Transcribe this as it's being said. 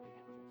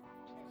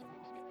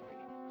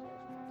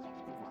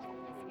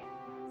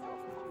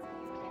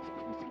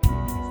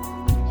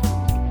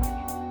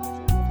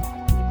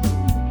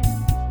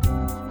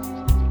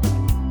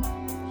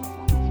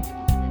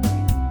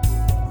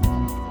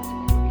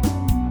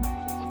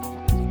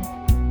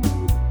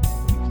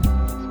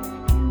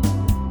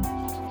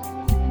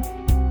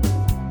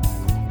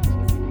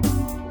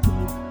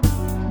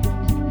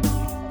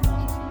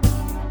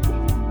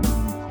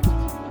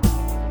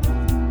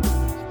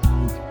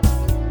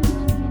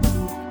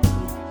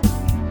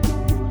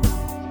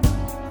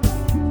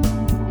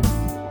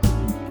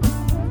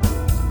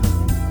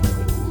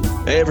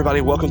Hey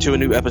everybody, welcome to a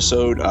new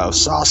episode of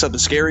Sauce Up the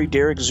Scary.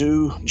 Derek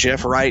Zoo,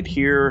 Jeff Wright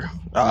here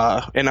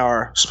in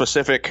our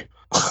specific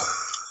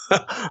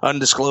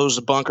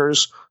undisclosed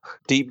bunkers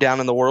deep down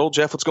in the world.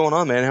 Jeff, what's going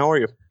on, man? How are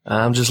you?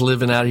 I'm just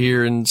living out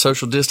here in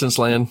social distance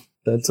land.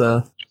 That's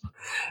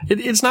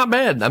it's not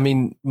bad. I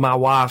mean, my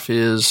wife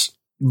is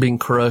being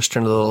crushed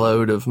under the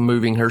load of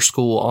moving her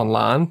school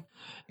online.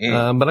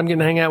 But I'm getting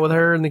to hang out with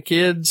her and the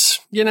kids.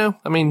 You know,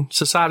 I mean,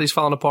 society's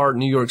falling apart.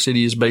 New York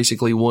City is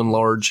basically one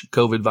large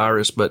COVID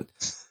virus, but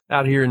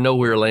out here in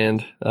nowhere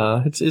land,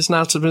 it's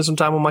nice to spend some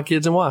time with my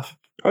kids and wife.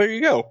 Oh, there you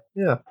go.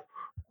 Yeah.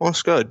 Well,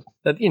 that's good.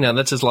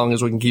 That's as long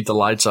as we can keep the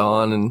lights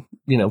on and,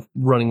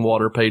 running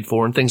water paid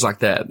for and things like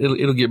that.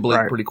 It'll get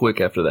bleak pretty quick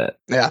after that.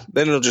 Yeah.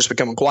 Then it'll just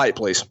become a quiet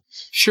place.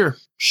 Sure.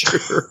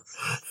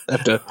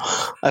 I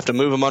have to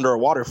move them under a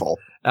waterfall.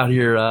 Out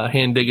here,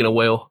 hand digging a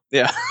well.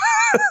 Yeah.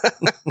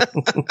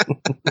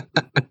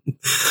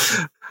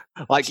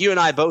 Like you and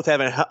I both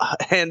haven't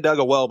hand dug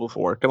a well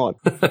before. Come on.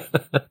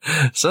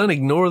 Son,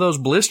 ignore those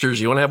blisters.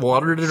 You want to have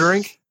water to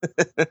drink?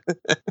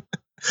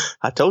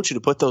 I told you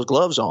to put those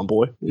gloves on,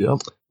 boy. Yep.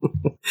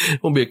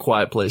 It won't be a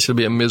quiet place. It'll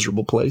be a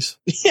miserable place.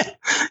 Yeah.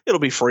 It'll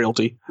be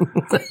frailty.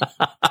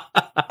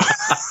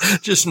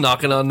 Just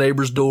knocking on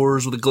neighbors'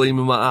 doors with a gleam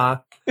in my eye.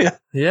 Yeah.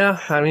 Yeah.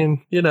 I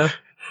mean,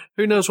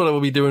 who knows what I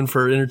will be doing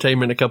for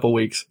entertainment in a couple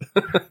weeks.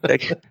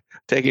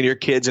 Taking your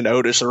kids and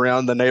Otis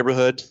around the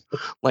neighborhood,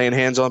 laying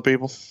hands on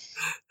people.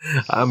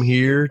 I'm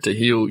here to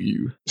heal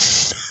you.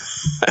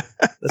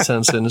 That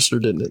sounds sinister,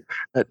 didn't it?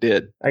 That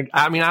did.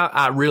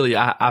 I really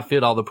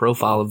fit all the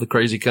profile of the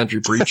crazy country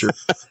preacher.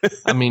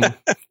 I mean,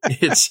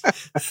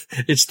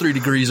 it's 3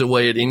 degrees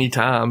away at any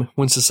time.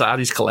 When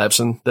society's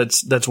collapsing,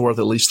 that's worth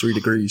at least 3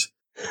 degrees.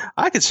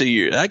 I could see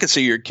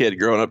your kid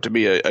growing up to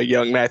be a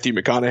young Matthew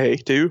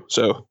McConaughey too.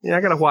 So yeah,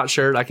 I got a white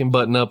shirt I can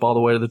button up all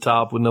the way to the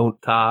top with no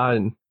tie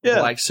and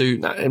black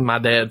suit. And my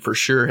dad for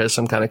sure has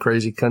some kind of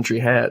crazy country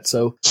hat.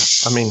 So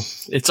I mean,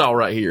 it's all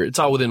right here. It's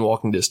all within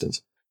walking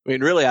distance. I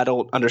mean, really, I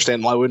don't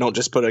understand why we don't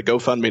just put a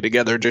GoFundMe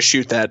together, just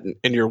shoot that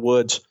in your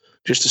woods,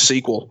 just a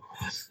sequel.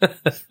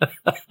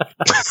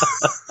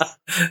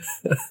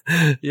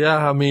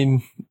 Yeah, I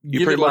mean,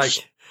 give it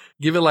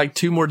like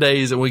 2 more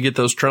days and we get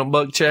those Trump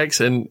buck checks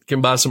and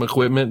can buy some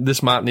equipment.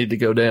 This might need to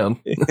go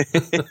down.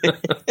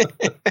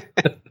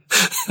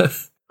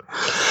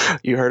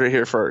 You heard it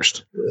here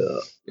first.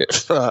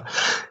 Yeah.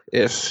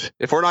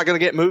 If we're not going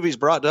to get movies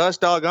brought to us,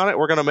 doggone it,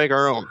 we're going to make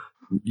our own.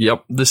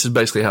 Yep. This is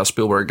basically how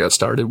Spielberg got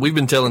started. We've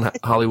been telling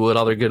Hollywood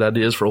all their good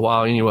ideas for a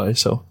while anyway,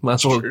 so might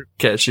as well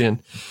cash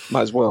in.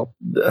 Might as well.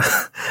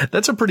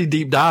 That's a pretty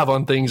deep dive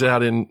on things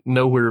out in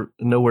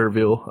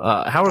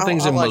Nowhereville. How are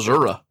things in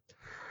Missouri?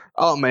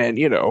 Oh, man,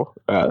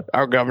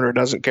 our governor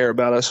doesn't care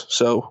about us,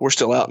 so we're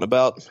still out and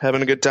about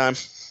having a good time.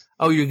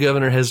 Oh, your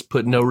governor has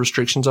put no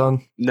restrictions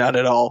on? Not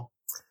at all.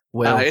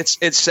 Well,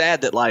 it's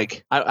sad that,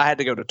 I had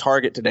to go to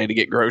Target today to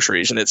get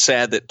groceries, and it's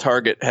sad that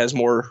Target has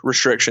more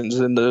restrictions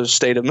than the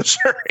state of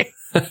Missouri.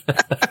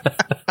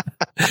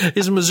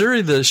 Is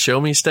Missouri the show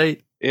me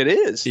state? It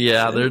is.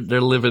 Yeah,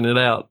 they're living it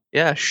out.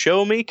 Yeah,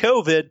 show me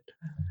COVID.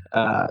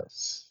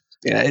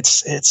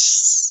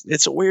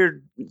 It's a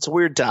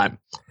weird time.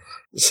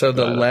 So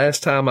the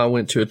last time I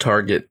went to a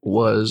Target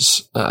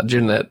was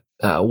during that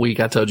week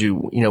I told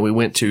you, we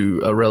went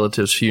to a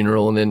relative's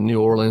funeral and then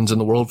New Orleans and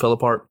the world fell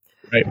apart.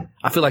 Right.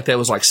 I feel like that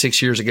was like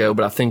 6 years ago,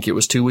 but I think it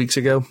was 2 weeks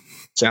ago.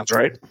 Sounds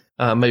right.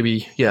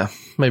 Maybe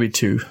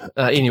 2.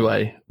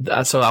 Anyway,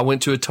 so I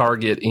went to a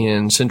Target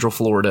in Central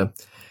Florida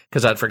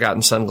because I'd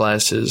forgotten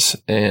sunglasses,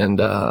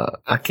 and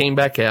I came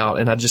back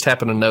out, and I just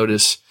happened to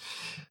notice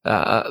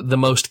the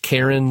most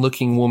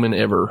Karen-looking woman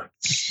ever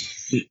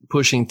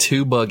pushing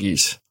 2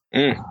 buggies.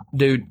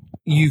 Dude,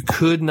 you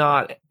could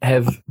not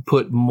have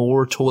put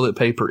more toilet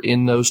paper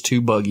in those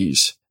 2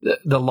 buggies.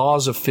 The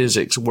laws of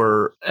physics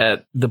were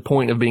at the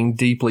point of being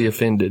deeply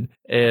offended.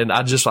 And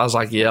I was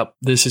like, yep,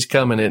 this is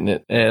coming, isn't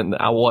it? And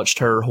I watched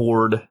her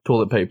hoard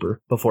toilet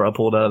paper before I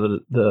pulled out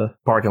of the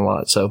parking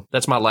lot. So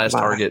that's my last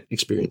Target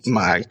experience.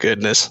 My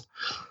goodness.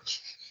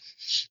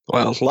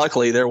 Well,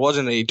 luckily there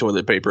wasn't any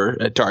toilet paper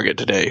at Target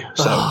today.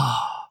 So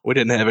we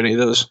didn't have any of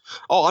those.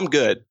 Oh, I'm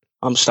good.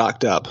 I'm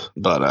stocked up.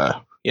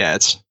 But yeah,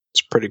 it's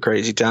pretty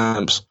crazy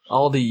times.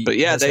 Aldi, but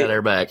yeah, they got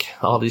our back.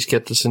 Aldi's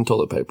kept us in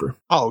toilet paper.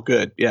 Oh,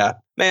 good. Yeah,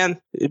 man.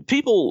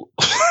 People,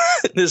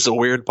 this is a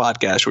weird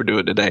podcast we're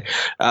doing today.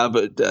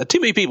 But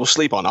too many people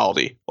sleep on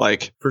Aldi.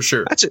 For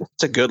sure, it's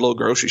a good little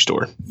grocery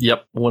store.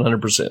 Yep,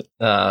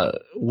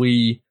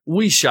 100%.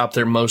 We shop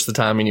there most of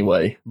the time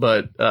anyway,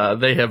 but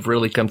they have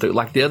really come through.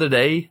 Like the other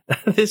day,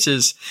 this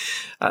is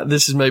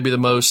maybe the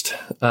most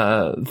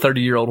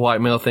 30-year-old white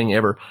male thing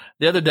ever.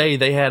 The other day,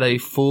 they had a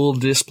full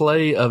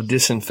display of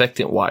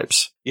disinfectant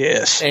wipes.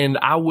 Yes. And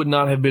I would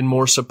not have been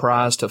more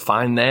surprised to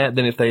find that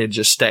than if they had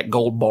just stacked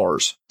gold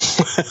bars.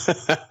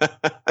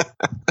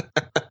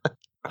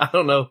 I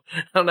don't know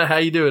how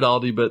you do it,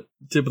 Aldi, but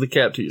tip of the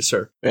cap to you,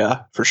 sir.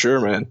 Yeah, for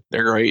sure, man.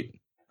 They're great.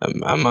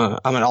 I'm an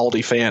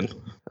Aldi fan.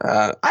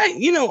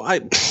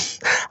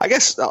 I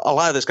guess a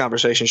lot of this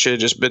conversation should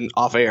have just been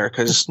off air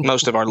because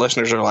most of our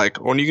listeners are like,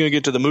 "When are you going to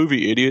get to the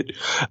movie, idiot?"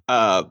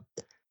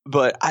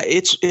 But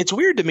it's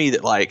weird to me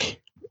that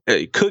like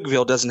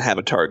Cookeville doesn't have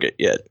a Target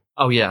yet.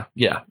 Oh yeah.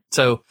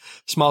 So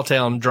small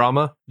town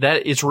drama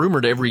that it's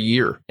rumored every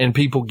year, and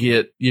people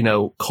get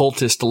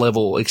cultist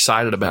level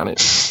excited about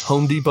it.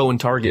 Home Depot and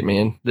Target,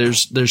 man.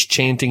 There's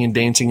chanting and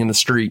dancing in the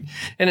street,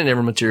 and it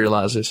never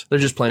materializes. They're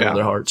just playing with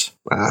their hearts.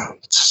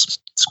 It's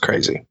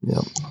crazy.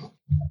 Yeah.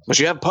 But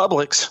you have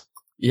Publix.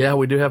 Yeah,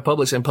 we do have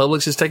Publix, and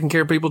Publix is taking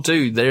care of people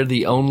too. They're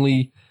the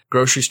only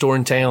grocery store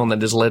in town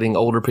that is letting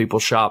older people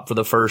shop for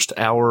the first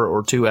hour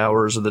or 2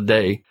 hours of the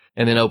day,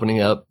 and then opening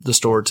up the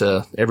store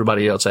to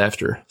everybody else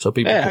after. So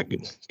people,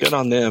 good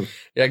on them.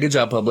 Yeah, good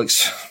job,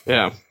 Publix.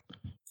 Yeah.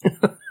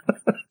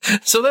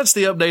 So that's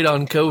the update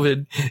on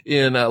COVID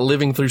in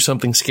living through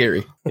something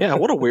scary. Yeah,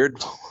 what a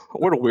weird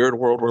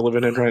world we're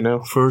living in right now.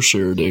 For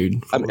sure,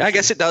 dude. I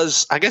guess it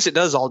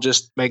does all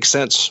just make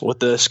sense with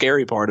the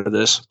scary part of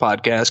this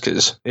podcast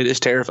because it is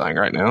terrifying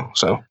right now.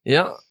 So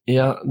yeah.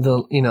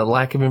 The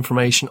lack of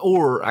information,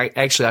 or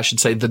I should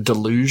say the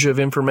deluge of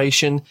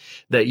information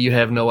that you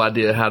have no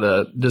idea how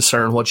to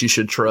discern what you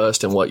should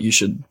trust and what you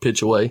should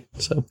pitch away.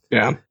 So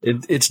yeah,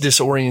 it's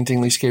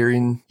disorientingly scary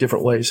in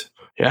different ways.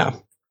 Yeah.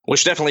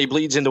 Which definitely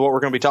bleeds into what we're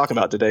going to be talking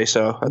about today.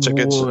 So that's a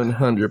good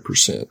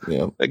 100%.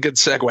 Yeah. A good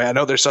segue. I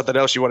know there's something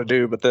else you want to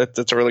do, but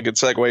that's a really good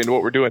segue into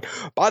what we're doing.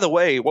 By the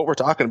way, what we're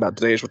talking about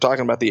today is we're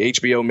talking about the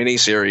HBO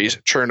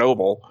miniseries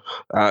Chernobyl.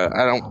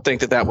 I don't think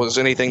that was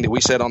anything that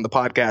we said on the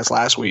podcast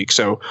last week.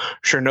 So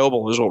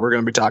Chernobyl is what we're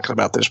going to be talking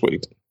about this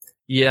week.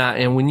 Yeah.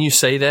 And when you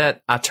say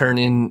that, I turn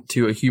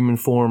into a human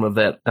form of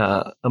that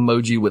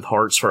emoji with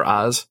hearts for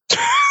eyes.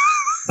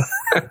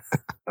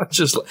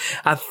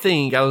 I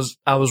think I was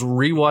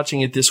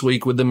rewatching it this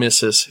week with the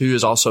missus, who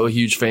is also a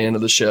huge fan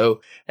of the show.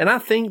 And I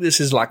think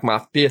this is like my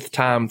 5th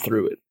time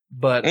through it.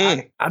 But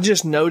I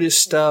just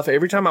noticed stuff.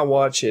 Every time I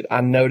watch it, I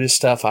notice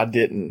stuff I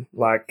didn't.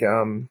 Like,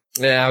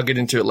 I'll get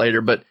into it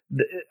later. But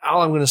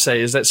all I'm going to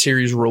say is that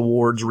series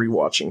rewards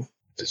rewatching.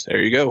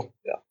 There you go.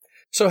 Yeah.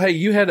 So, hey,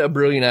 you had a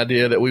brilliant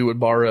idea that we would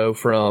borrow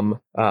from,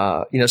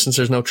 since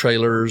there's no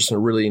trailers or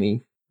really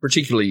any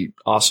particularly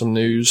awesome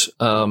news.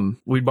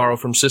 We'd borrow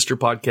from sister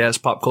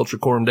podcast, Pop Culture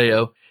Coram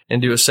Deo,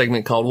 and do a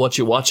segment called What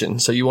You Watching.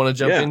 So you want to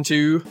jump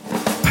into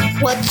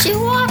What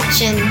You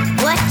Watching?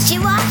 What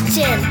You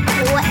Watching?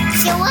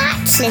 What You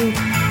Watching?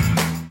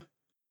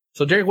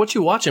 So Derek, what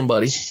you watching,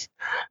 buddy?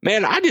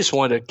 Man, I just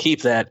want to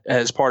keep that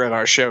as part of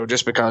our show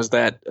just because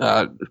that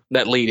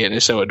lead in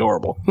is so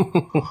adorable.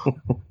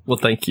 Well,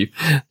 thank you.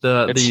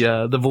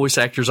 The voice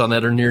actors on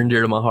that are near and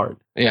dear to my heart.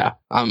 Yeah,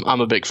 I'm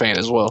a big fan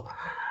as well.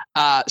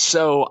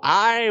 So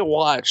I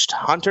watched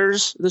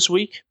Hunters this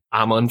week.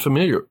 I'm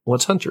unfamiliar.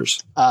 What's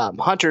Hunters?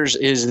 Hunters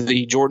is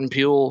the Jordan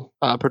Peele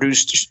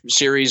produced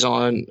series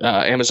on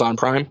Amazon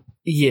Prime.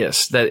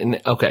 Yes.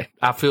 Okay.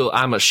 I feel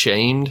I'm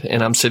ashamed,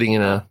 and I'm sitting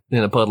in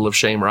a puddle of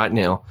shame right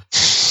now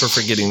for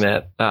forgetting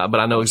that. But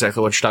I know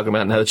exactly what you're talking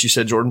about now that you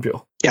said Jordan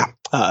Peele. Yeah.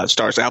 It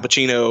stars Al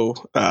Pacino,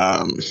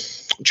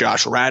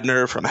 Josh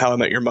Radnor from How I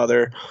Met Your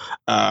Mother,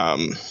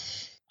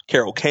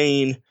 Carol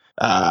Kane.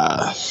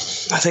 I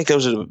think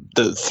those are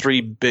the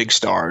 3 big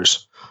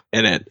stars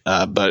in it.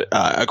 But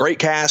a great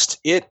cast.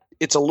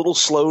 It's a little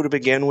slow to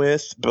begin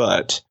with,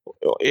 but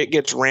it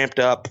gets ramped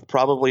up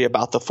probably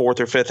about the 4th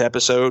or 5th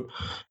episode,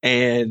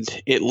 and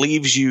it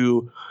leaves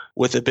you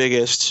with the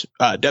biggest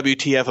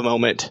WTF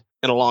moment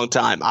in a long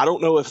time. I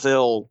don't know if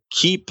they'll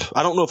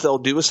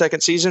do a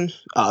second season,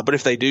 but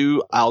if they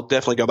do, I'll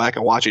definitely go back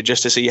and watch it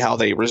just to see how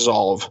they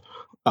resolve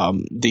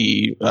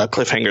the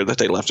cliffhanger that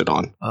they left it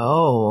on.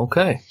 Oh,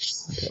 okay.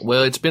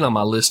 Well, it's been on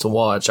my list to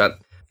watch.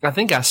 I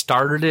think I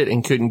started it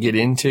and couldn't get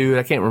into it.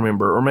 I can't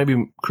remember, or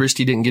maybe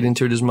Christy didn't get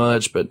into it as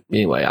much. But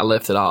anyway, I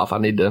left it off. I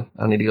need to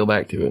go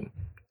back to it.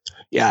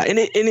 Yeah, and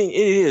it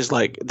is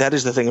like that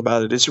is the thing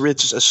about it. It's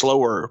a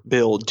slower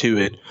build to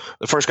it.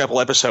 The first couple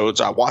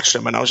episodes, I watched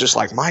them and I was just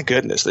like, my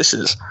goodness, this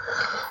is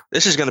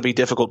going to be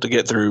difficult to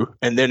get through.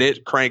 And then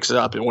it cranks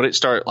up, and when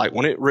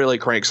it really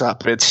cranks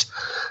up,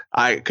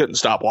 I couldn't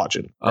stop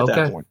watching at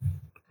that point.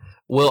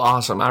 Well,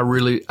 awesome.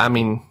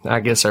 I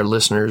guess our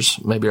listeners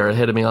maybe are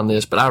ahead of me on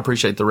this, but I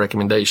appreciate the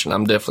recommendation.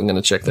 I'm definitely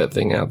going to check that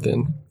thing out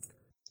then.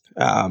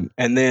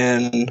 And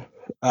then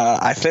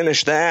I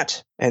finished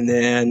that, and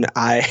then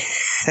I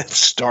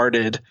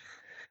started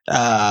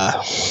the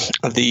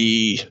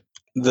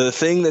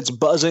thing that's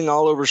buzzing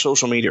all over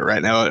social media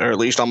right now, or at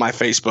least on my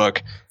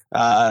Facebook.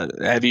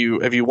 Have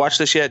you watched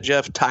this yet,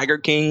 Jeff? Tiger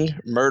King: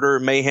 Murder,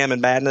 Mayhem,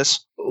 and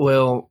Madness.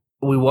 Well,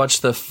 we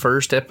watched the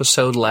first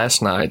episode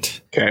last night.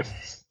 Okay.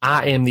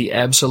 I am the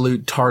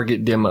absolute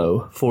target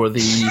demo for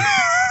the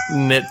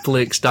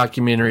Netflix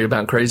documentary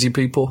about crazy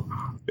people.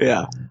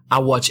 Yeah. I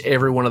watch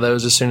every one of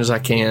those as soon as I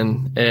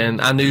can, and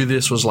I knew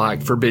this was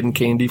like forbidden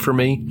candy for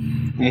me.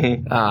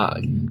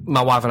 Mm-hmm.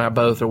 My wife and I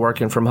both are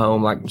working from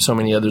home like so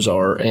many others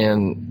are,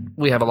 and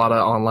we have a lot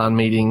of online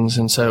meetings,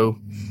 and so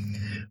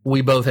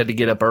we both had to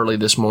get up early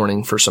this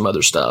morning for some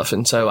other stuff.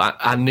 And so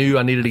I knew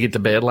I needed to get to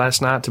bed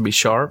last night to be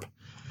sharp.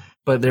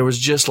 but there was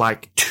just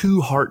like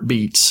 2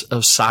 heartbeats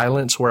of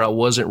silence where I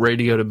wasn't ready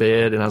to go to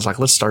bed. And I was like,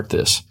 let's start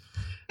this.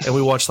 And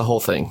we watched the whole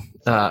thing.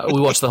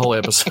 We watched the whole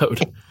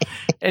episode.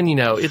 And,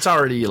 it's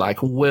already like,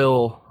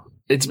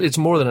 it's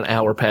more than an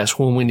hour past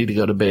when we need to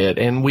go to bed.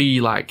 And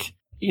we like,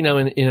 in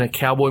a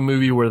cowboy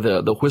movie where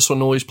the whistle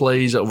noise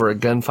plays over a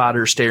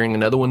gunfighter staring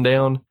another one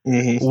down,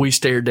 we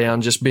stared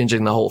down just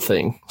binging the whole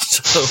thing.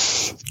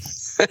 So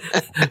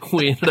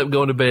we ended up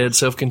going to bed,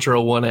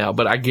 self-control won out.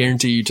 But I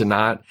guarantee you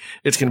tonight,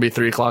 it's going to be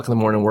 3 o'clock in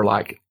the morning. We're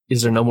like,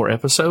 is there no more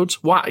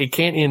episodes? Why? It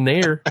can't end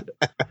there.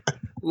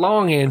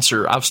 Long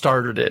answer. I've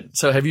started it.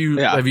 So have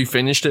you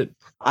finished it?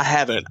 I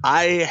haven't.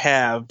 I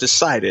have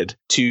decided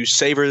to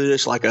savor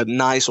this like a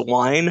nice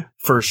wine.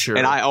 For sure.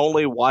 And I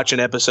only watch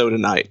an episode a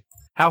night.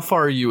 How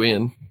far are you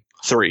in?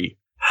 3.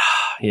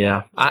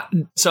 Yeah.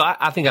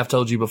 I think I've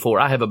told you before,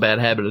 I have a bad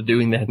habit of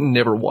doing that and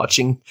never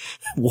watching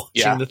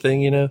the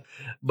thing,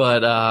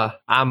 But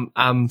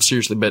I'm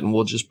seriously betting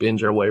we'll just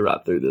binge our way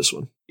right through this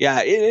one.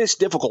 Yeah, it's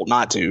difficult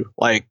not to.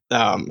 Like,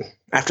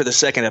 after the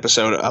second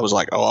episode, I was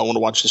like, oh, I want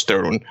to watch this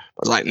third one. I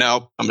was like,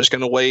 no, I'm just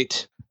going to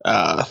wait.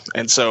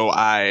 And so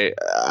I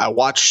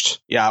watched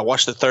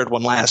the third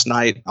one last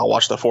night. I'll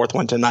watch the fourth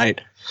one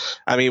tonight.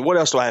 I mean, what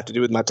else do I have to do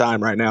with my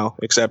time right now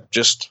except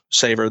just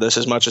savor this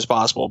as much as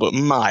possible? But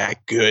my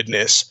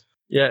goodness.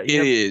 Yeah. It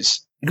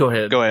is. Go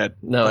ahead.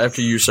 No,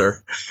 after you,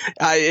 sir.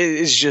 It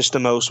is just the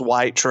most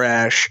white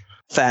trash,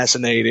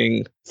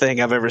 fascinating thing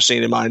I've ever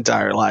seen in my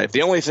entire life.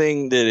 The only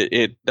thing that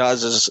it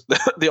does is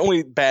the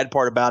only bad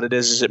part about it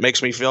is it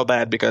makes me feel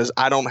bad because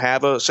I don't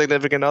have a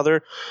significant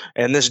other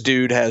and this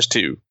dude has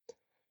 2.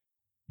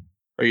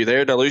 Are you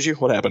there? Did I lose you?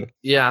 What happened?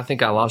 Yeah, I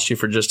think I lost you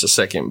for just a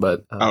second,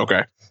 but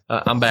okay.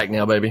 I'm back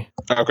now, baby.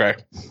 Okay.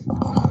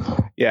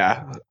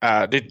 Yeah.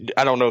 I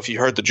don't know if you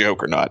heard the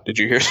joke or not. Did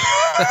you hear?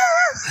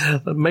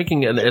 I'm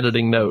making an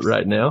editing note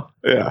right now.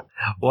 Yeah.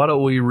 Why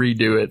don't we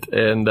redo it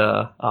and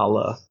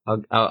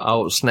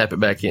I'll snap it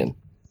back in.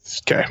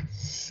 Okay.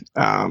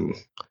 The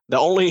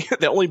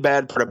only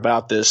bad part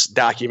about this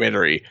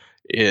documentary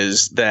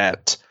is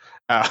that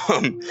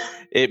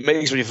it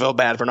makes me feel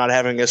bad for not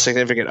having a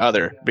significant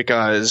other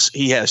because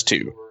he has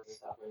 2.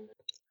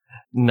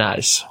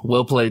 Nice.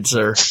 Well played,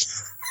 sir.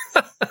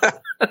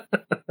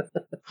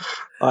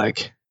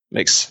 Like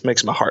makes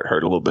my heart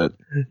hurt a little bit.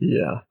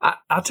 Yeah.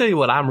 I'll tell you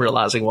what I'm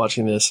realizing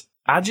watching this.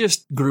 I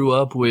just grew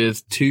up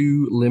with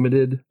too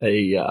limited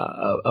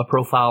a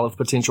profile of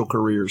potential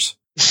careers.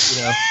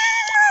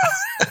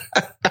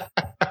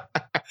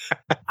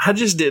 I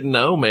just didn't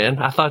know, man.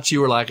 I thought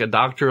you were like a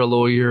doctor, a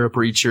lawyer, a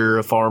preacher,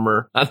 a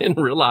farmer. I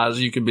didn't realize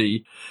you could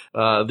be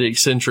the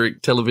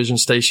eccentric television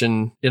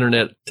station,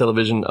 internet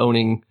television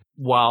owning,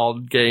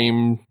 wild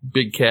game,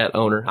 big cat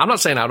owner. I'm not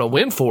saying I don't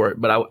win for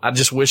it, but I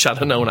just wish I'd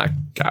have known I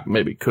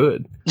maybe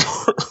could.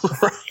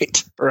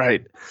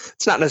 Right.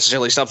 It's not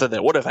necessarily something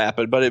that would have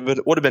happened, but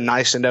it would have been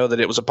nice to know that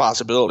it was a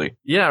possibility.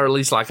 Yeah, or at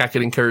least like I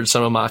could encourage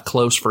some of my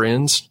close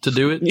friends to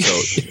do it.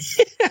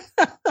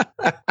 So.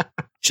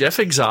 Jeff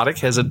Exotic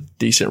has a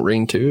decent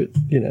ring to it.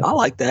 I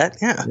like that.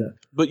 Yeah.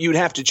 But you'd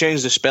have to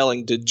change the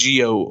spelling to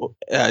Geoff.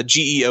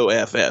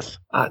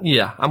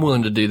 Yeah, I'm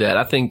willing to do that.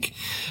 I think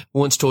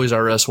once Toys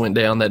R Us went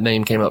down, that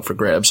name came up for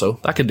grabs, so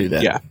I could do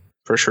that. Yeah,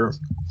 for sure.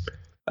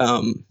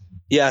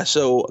 Yeah,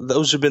 so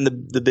those have been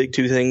the big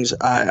 2 things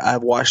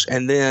I've watched.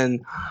 And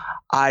then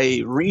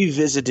I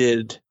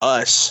revisited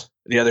Us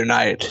the other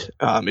night.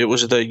 It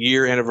was the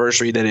year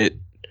anniversary that it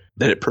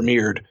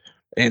premiered.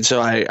 And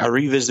so I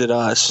revisited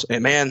Us,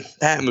 and man,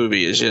 that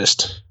movie is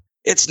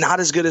it's not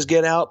as good as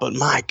Get Out, but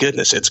my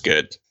goodness, it's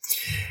good.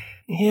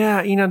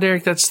 Yeah,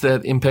 Derek, that's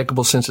that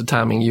impeccable sense of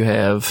timing you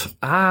have.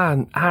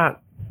 I've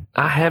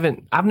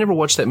never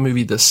watched that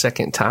movie the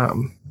second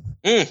time.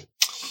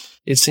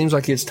 It seems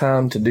like it's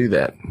time to do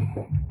that.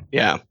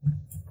 Yeah.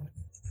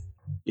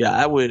 Yeah,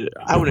 I would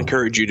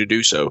encourage you to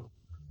do so.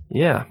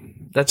 Yeah,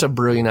 that's a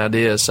brilliant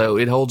idea. So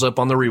it holds up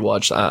on the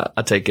rewatch.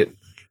 I take it.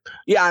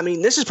 Yeah, I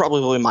mean, this is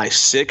probably my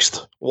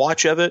 6th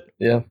watch of it.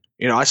 Yeah.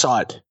 I saw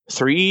it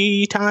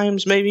 3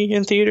 times maybe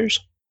in theaters.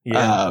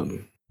 Yeah.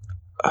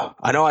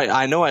 I know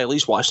I at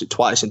least watched it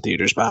twice in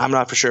theaters, but I'm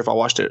not for sure if I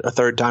watched it a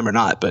third time or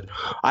not. But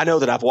I know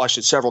that I've watched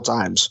it several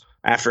times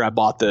after I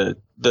bought the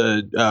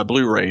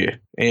Blu-ray.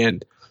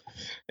 And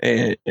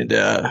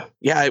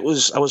yeah, I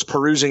was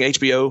perusing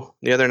HBO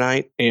the other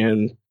night,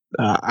 and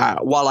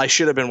while I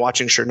should have been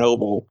watching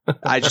Chernobyl,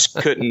 I just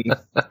couldn't.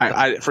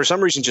 I for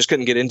some reason just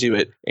couldn't get into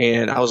it,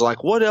 and I was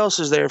like, "What else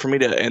is there for me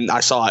to?" And I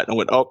saw it, and I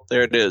went, "Oh,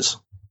 there it is."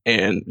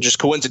 And just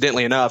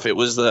coincidentally enough, it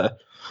was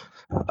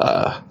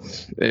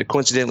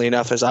coincidentally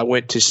enough, as I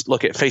went to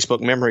look at Facebook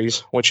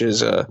Memories, which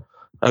is a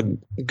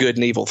good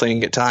and evil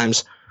thing at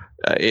times,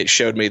 it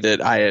showed me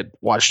that I had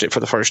watched it for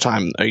the first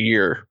time a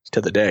year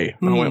to the day.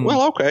 And I went,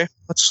 "Well, okay,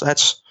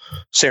 that's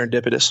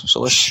serendipitous.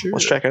 So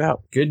let's check it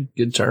out."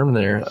 Good term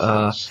there.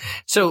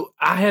 So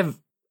I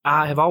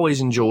have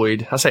always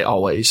enjoyed. I say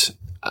always.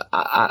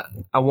 I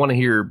want to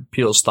hear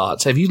Peel's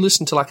thoughts. Have you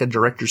listened to like a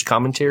director's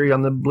commentary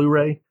on the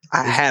Blu-ray?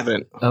 I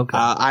haven't. Okay.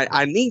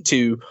 I need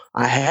to.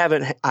 I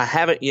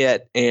haven't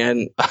yet.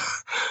 And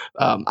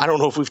I don't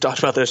know if we've talked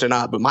about this or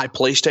not, but my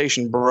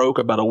PlayStation broke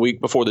about a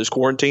week before this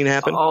quarantine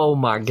happened. Oh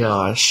my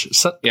gosh!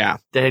 Yeah,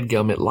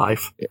 dadgummit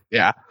life.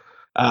 Yeah.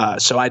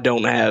 So I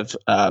don't have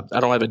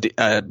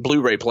a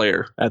Blu-ray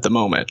player at the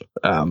moment,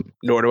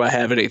 nor do I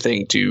have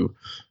anything to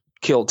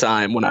kill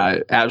time when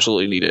I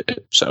absolutely need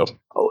it. So,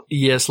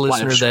 yes,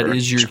 listener, that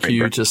is your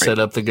cue to set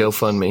up the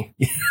GoFundMe.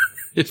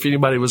 If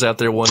anybody was out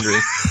there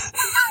wondering.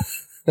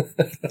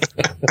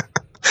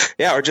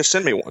 Yeah, or just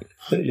send me one.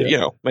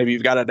 Yeah. Maybe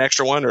you've got an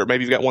extra one, or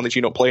maybe you've got one that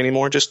you don't play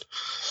anymore. Just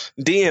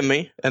DM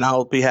me, and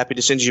I'll be happy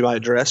to send you my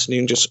address, and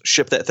you can just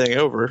ship that thing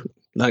over,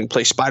 and I can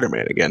play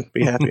Spider-Man again.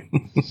 Be happy.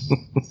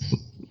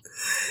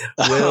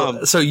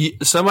 Well,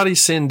 somebody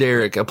send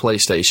Derek a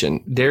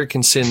PlayStation. Derek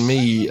can send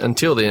me,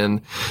 until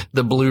then,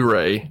 the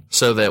Blu-ray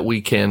so that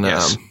we can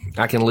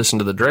I can listen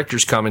to the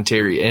director's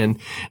commentary, and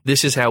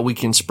this is how we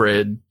can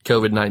spread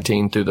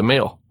COVID-19 through the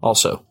mail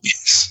also.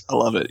 Yes, I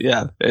love it.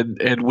 Yeah.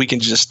 And we can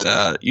just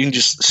you can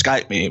just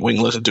Skype me. We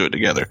can listen to it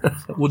together.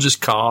 We'll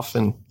just cough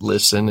and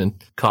listen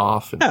and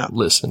cough and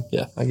listen.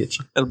 Yeah, I get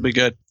you. It'll be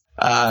good.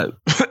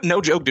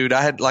 No joke, dude.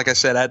 I had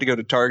to go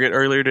to Target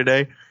earlier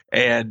today.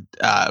 And,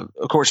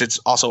 of course, it's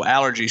also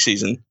allergy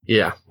season.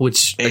 Yeah,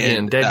 which,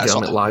 again,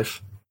 dadgummit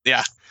life.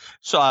 Yeah.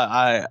 So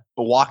I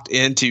walked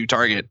into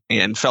Target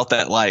and felt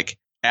that, like,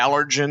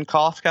 allergen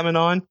cough coming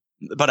on,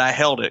 but I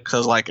held it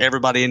because, like,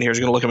 everybody in here is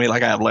going to look at me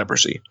like I have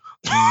leprosy.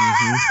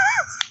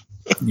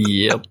 Mm-hmm.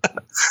 Yep.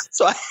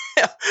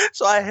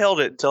 So I held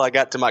it until I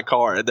got to my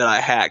car, and then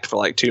I hacked for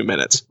like 2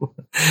 minutes.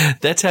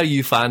 That's how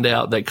you find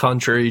out that,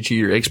 contrary to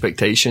your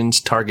expectations,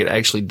 Target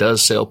actually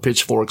does sell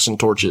pitchforks and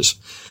torches.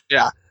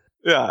 Yeah.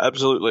 Yeah,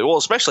 absolutely. Well,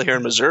 especially here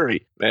in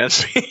Missouri, man.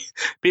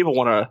 People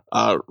want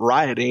to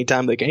riot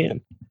anytime they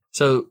can.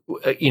 So,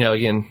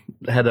 again,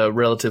 had a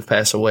relative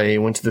pass away,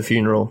 went to the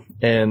funeral,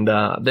 and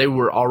they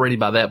were already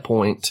by that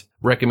point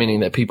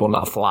recommending that people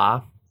not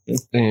fly.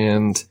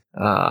 And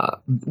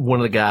one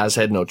of the guys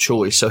had no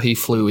choice, so he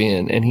flew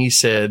in, and he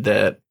said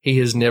that he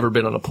has never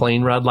been on a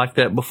plane ride like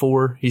that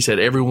before. He said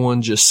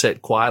everyone just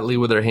sat quietly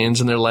with their hands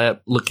in their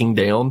lap looking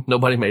down.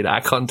 Nobody made eye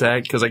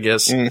contact because I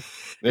guess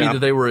either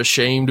they were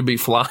ashamed to be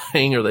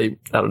flying or they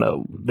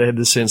had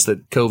the sense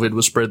that COVID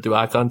was spread through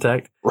eye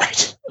contact.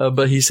 Right.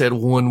 But he said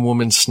one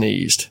woman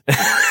sneezed.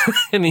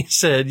 And he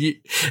said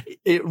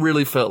it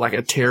really felt like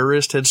a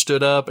terrorist had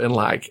stood up and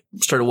like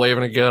started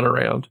waving a gun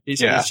around. He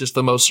said it's just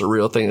the most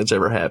surreal thing that's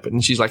ever happened.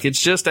 And she's like, it's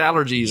just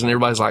allergies. And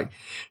everybody's like,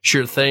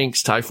 sure,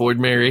 thanks, Typhoid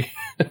Mary.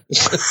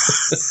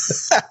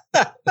 So,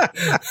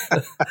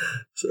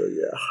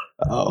 yeah.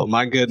 Oh,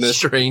 my goodness.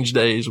 Strange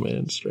days,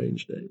 man.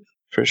 Strange days.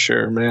 For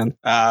sure, man.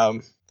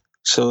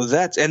 So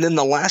that's, and then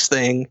the last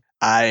thing,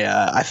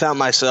 I found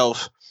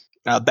myself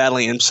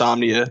battling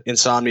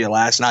insomnia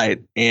last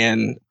night,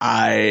 and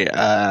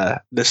I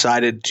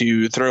decided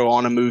to throw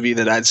on a movie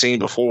that I'd seen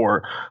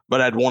before,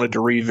 but I'd wanted to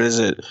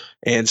revisit,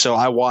 and so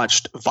I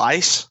watched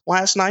Vice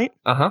last night.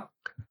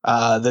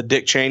 The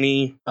Dick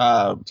Cheney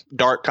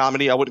dark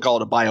comedy. I wouldn't call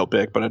it a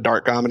biopic, but a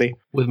dark comedy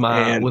with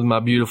my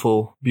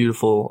beautiful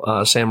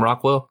Sam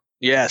Rockwell.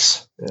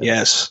 Yes,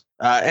 yes.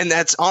 And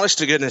that's, honest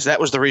to goodness,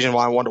 that was the reason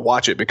why I wanted to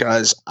watch it,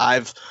 because I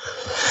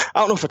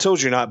don't know if I told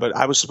you or not, but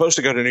I was supposed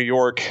to go to New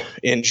York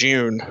in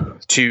June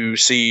to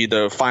see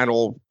the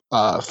final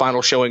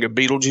showing of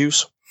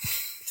Beetlejuice.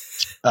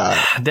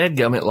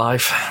 Dadgummit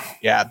life.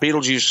 Yeah,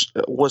 Beetlejuice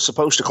was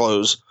supposed to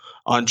close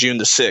on June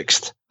the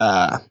 6th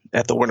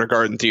at the Winter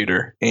Garden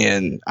Theater,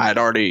 and I'd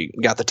already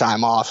got the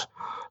time off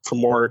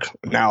from work.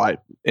 Now I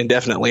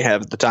indefinitely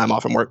have the time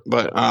off from work,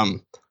 but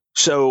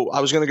so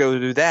I was going to go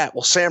do that.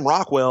 Well, Sam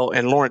Rockwell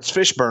and Lawrence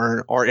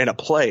Fishburne are in a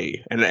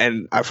play,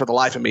 and for the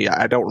life of me,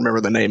 I don't remember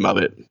the name of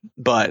it.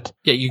 But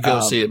yeah, you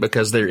go see it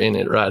because they're in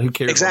it, right? Who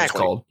cares exactly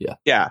what it's called?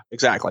 Yeah,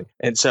 exactly.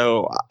 And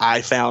so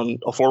I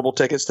found affordable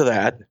tickets to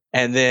that,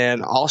 and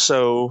then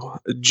also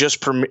had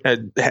just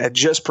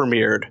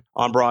premiered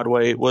on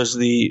Broadway was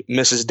the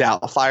Mrs.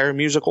 Doubtfire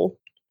musical.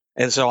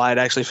 And so I had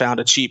actually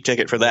found a cheap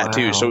ticket for that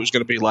too. So it was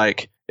going to be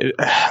like,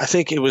 I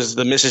think it was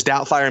the Mrs.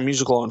 Doubtfire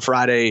musical on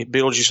Friday,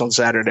 Beetlejuice on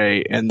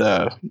Saturday, and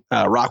the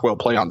Rockwell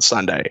play on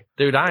Sunday.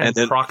 Dude, I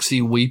am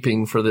proxy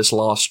weeping for this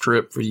lost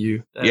trip for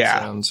you. That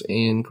sounds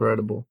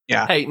incredible.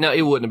 Yeah. Hey, no,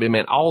 it wouldn't have been,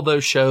 man. All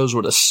those shows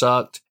would have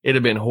sucked. It'd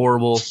have been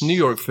horrible. New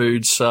York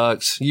food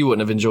sucks. You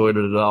wouldn't have enjoyed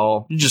it at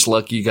all. You're just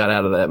lucky you got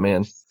out of that,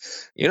 man.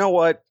 You know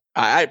what?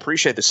 I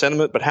appreciate the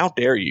sentiment, but how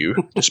dare you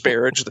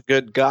disparage the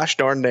good gosh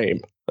darn name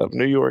of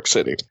New York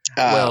City?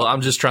 Well, I'm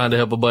just trying to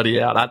help a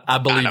buddy out. I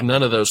believe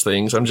none of those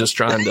things. I'm just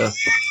trying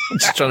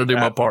to do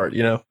my part,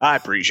 you know? I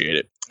appreciate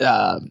it.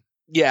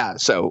 Yeah.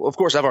 So of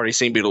course I've already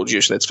seen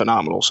Beetlejuice and it's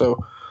phenomenal.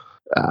 So,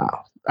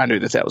 I knew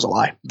that was a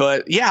lie,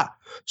 but yeah.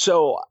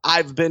 So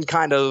I've been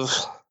kind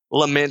of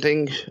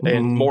lamenting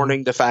and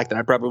mourning the fact that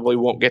I probably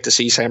won't get to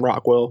see Sam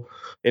Rockwell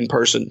in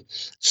person.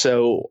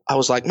 So I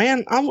was like,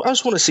 man, I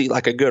just want to see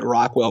like a good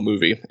Rockwell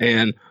movie.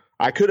 And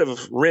I could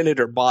have rented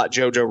or bought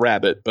Jojo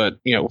Rabbit, but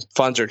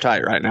funds are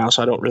tight right now,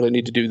 so I don't really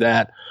need to do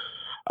that.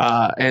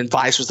 And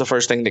Vice was the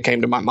first thing that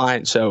came to my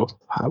mind, so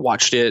I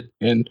watched it,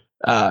 and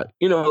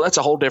that's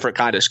a whole different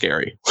kind of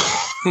scary.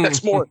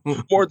 That's more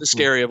the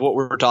scary of what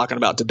we're talking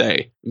about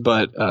today.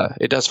 But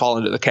it does fall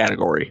into the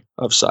category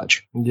of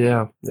such.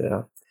 Yeah.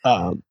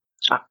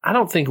 I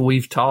don't think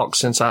we've talked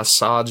since I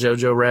saw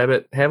Jojo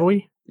Rabbit, have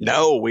we?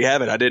 No, we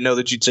haven't. I didn't know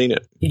that you'd seen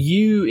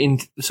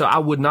it. So I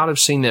would not have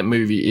seen that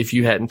movie if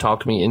you hadn't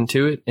talked me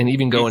into it. And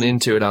even going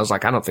into it, I was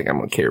like, I don't think I'm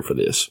going to care for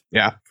this.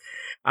 Yeah.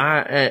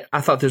 I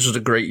thought this was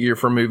a great year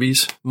for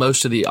movies.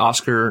 Most of the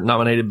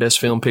Oscar-nominated Best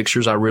Film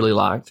Pictures I really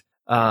liked.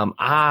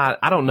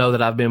 I don't know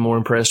that I've been more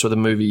impressed with a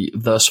movie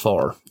thus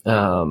far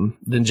than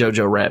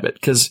Jojo Rabbit,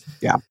 because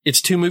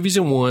it's two movies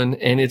in one,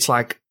 and it's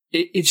like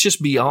it's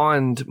just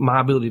beyond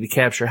my ability to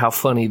capture how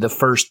funny the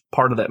first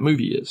part of that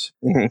movie is.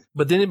 Mm-hmm.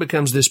 But then it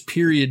becomes this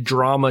period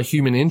drama,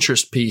 human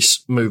interest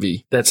piece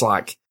movie that's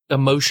like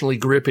emotionally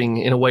gripping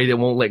in a way that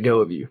won't let go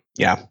of you.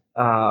 Yeah.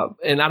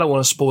 And I don't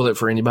want to spoil it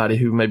for anybody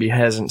who maybe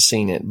hasn't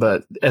seen it,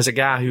 but as a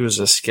guy who is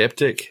a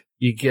skeptic,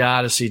 you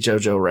got to see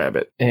Jojo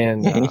Rabbit.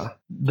 And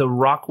the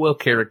Rockwell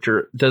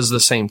character does the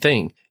same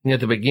thing. And at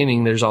the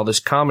beginning, there's all this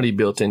comedy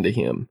built into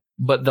him.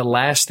 But the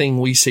last thing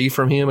we see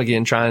from him,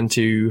 again, trying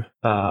to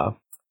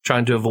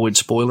avoid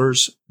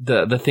spoilers,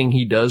 the thing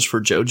he does for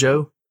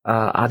Jojo,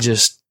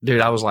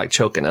 I was like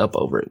choking up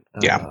over it.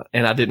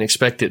 And I didn't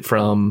expect it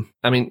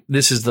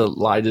this is the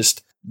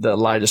lightest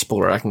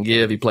spoiler I can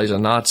give. He plays a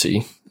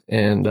Nazi,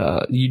 and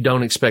you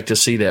don't expect to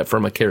see that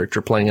from a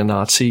character playing a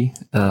Nazi.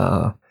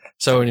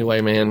 So anyway,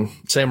 man,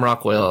 Sam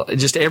Rockwell,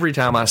 just every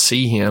time I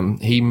see him,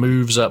 he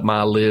moves up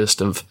my list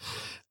of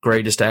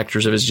greatest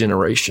actors of his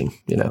generation,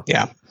 you know?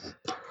 Yeah.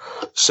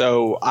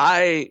 So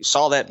I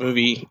saw that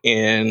movie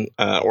in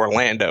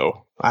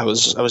Orlando. I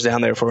was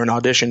down there for an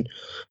audition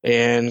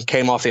and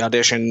came off the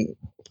audition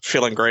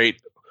feeling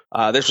great.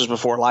 This was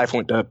before life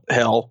went to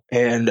hell.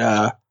 And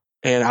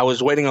I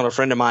was waiting on a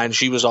friend of mine.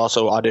 She was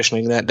also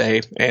auditioning that day.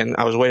 And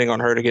I was waiting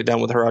on her to get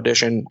done with her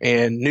audition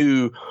and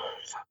knew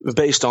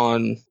based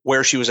on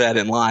where she was at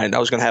in line, I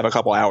was going to have a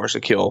couple hours to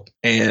kill.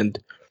 And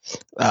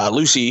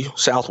Lucy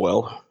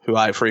Southwell, who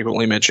I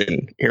frequently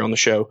mention here on the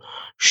show,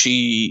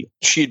 she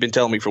had been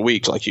telling me for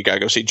weeks, like, you got to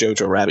go see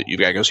Jojo Rabbit. You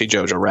got to go see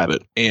Jojo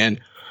Rabbit. And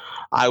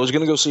I was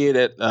going to go see it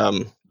at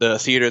the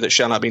theater that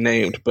shall not be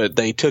named, but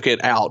they took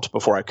it out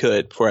before I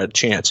had a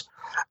chance.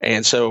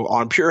 And so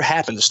on pure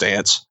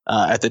happenstance,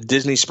 at the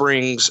Disney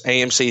Springs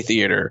AMC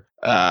Theater,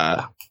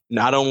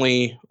 not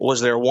only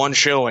was there one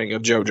showing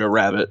of Jojo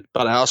Rabbit,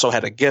 but I also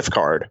had a gift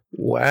card.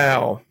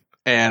 Wow.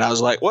 And I was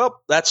like, well,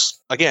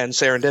 that's, again,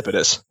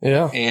 serendipitous.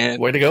 Yeah.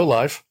 And way to go,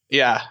 life.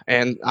 Yeah.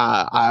 And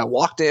I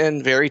walked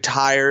in very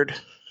tired.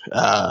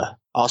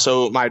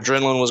 Also, my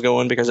adrenaline was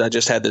going because I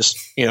just had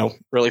this,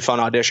 really fun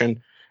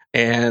audition.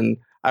 And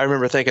I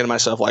remember thinking to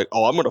myself, like,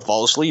 oh, I'm going to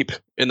fall asleep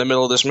in the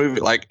middle of this movie.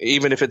 Like,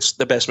 even if it's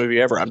the best movie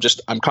ever,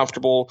 I'm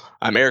comfortable.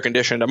 I'm air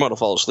conditioned. I'm going to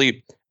fall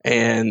asleep.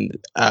 And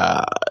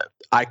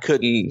I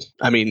couldn't.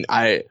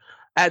 I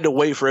had to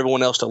wait for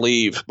everyone else to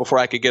leave before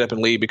I could get up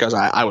and leave because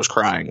I was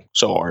crying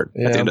so hard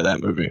at the end of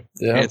that movie.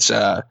 Yeah. It's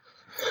a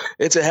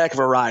heck of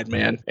a ride,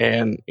 man.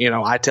 And,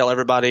 I tell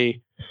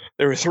everybody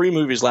there were 3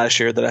 movies last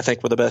year that I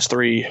think were the best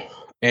 3.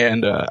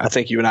 And I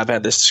think you and I have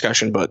had this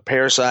discussion, but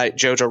Parasite,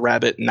 Jojo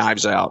Rabbit,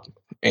 Knives Out.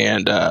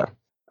 And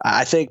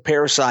I think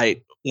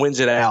Parasite wins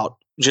it out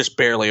just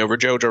barely over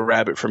Jojo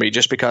Rabbit for me,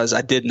 just because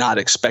I did not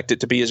expect it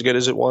to be as good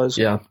as it was.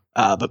 Yeah.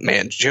 But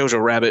man,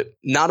 Jojo Rabbit,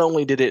 not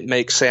only did it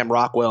make Sam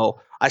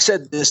Rockwell, I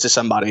said this to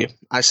somebody,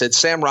 I said,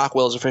 Sam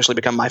Rockwell has officially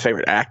become my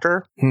favorite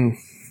actor.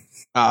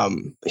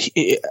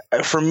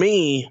 For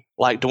me,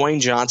 like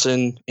Dwayne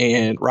Johnson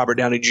and Robert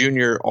Downey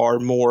Jr. are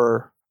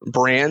more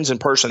brands and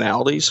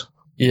personalities.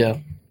 Yeah.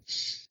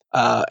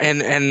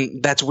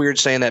 And that's weird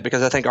saying that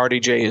because I think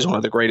RDJ is one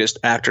of the greatest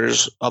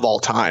actors of all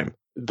time.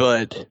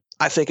 But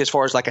I think as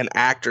far as like an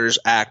actor's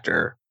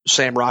actor,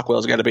 Sam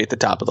Rockwell's got to be at the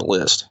top of the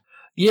list.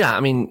 Yeah,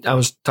 I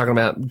was talking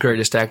about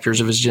greatest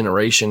actors of his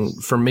generation.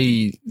 For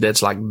me,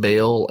 that's like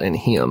Bale and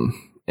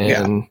him,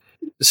 and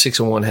 6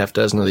 of one, half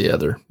dozen of the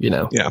other.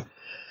 Yeah.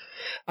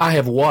 I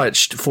have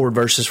watched Ford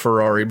versus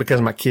Ferrari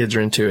because my kids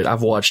are into it.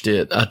 I've watched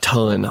it a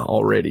ton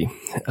already.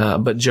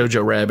 But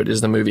Jojo Rabbit is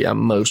the movie I'm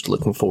most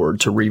looking forward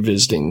to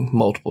revisiting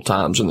multiple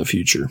times in the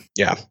future.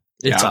 Yeah.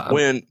 It's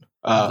when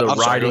the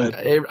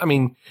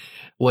writing,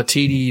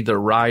 Waititi, the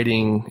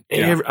writing,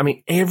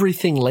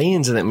 everything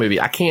lands in that movie.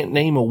 I can't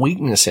name a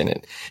weakness in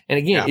it. And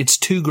again, it's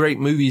 2 great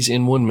movies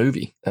in one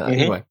movie.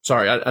 Anyway,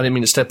 sorry, I didn't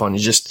mean to step on you.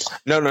 Just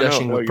no,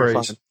 you're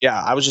fine. Yeah,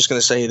 I was just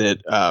going to say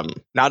that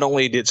not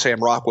only did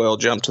Sam Rockwell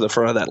jump to the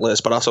front of that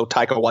list, but also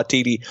Taika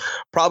Waititi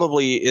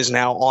probably is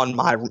now on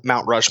my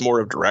Mount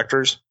Rushmore of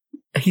directors.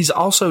 He's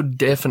also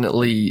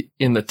definitely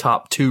in the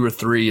top 2 or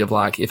 3 of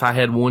like, if I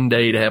had one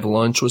day to have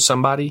lunch with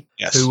somebody,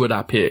 who would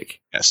I pick?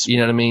 Yes. You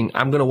know what I mean?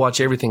 I'm going to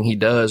watch everything he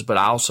does, but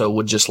I also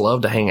would just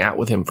love to hang out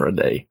with him for a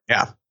day.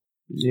 Yeah.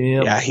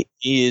 Yeah.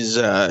 He's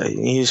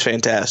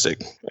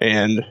fantastic.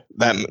 And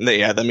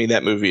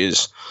that movie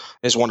is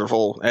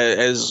wonderful.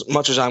 As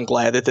much as I'm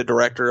glad that the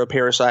director of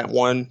Parasite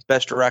won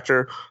Best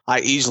Director, I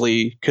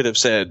easily could have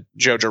said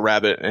Jojo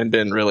Rabbit and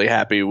been really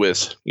happy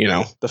with,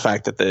 the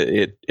fact that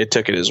it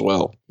took it as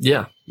well.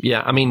 Yeah.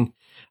 Yeah.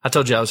 I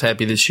told you I was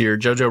happy this year.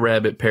 Jojo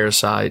Rabbit,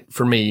 Parasite,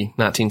 for me,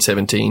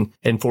 1917,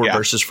 and Ford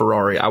versus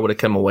Ferrari, I would have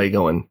come away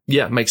going,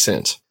 yeah, makes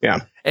sense. Yeah.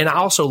 And I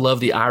also love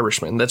The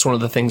Irishman. That's one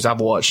of the things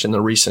I've watched in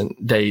the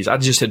recent days. I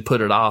just had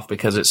put it off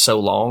because it's so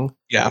long.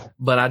 Yeah.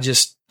 But I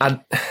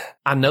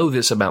know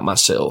this about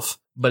myself,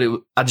 but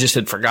I just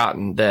had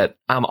forgotten that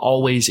I'm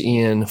always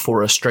in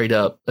for a straight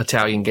up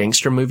Italian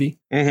gangster movie.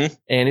 Mm-hmm.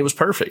 And it was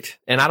perfect.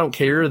 And I don't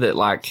care that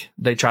like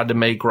they tried to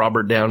make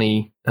Robert De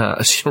Niro, De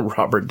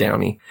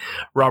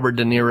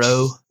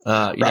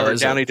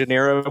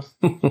Niro.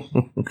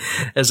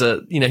 As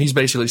he's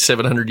basically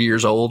 700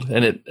 years old,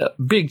 and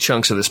big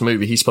chunks of this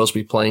movie, he's supposed to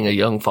be playing a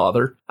young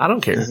father. I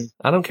don't care. Mm-hmm.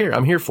 I don't care.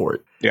 I'm here for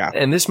it. Yeah.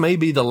 And this may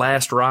be the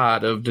last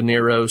ride of De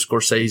Niro,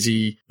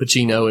 Scorsese,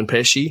 Pacino, and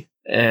Pesci.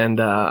 And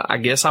I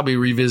guess I'll be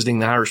revisiting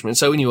The Irishman.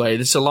 So anyway,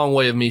 this is a long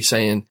way of me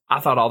saying I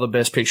thought all the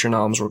Best Picture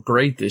noms were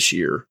great this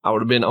year. I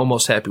would have been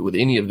almost happy with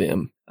any of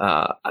them.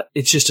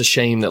 It's just a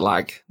shame that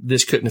like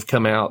this couldn't have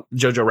come out.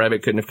 Jojo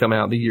Rabbit couldn't have come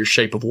out the year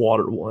Shape of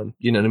Water won.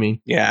 You know what I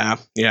mean? Yeah,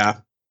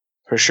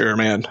 for sure,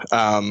 man.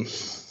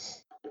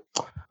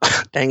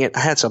 Dang it, I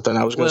had something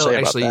I was going to say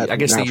actually, about that. I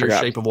guess the year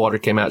Shape of Water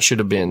came out should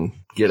have been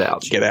Get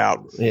Out. Get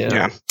Out.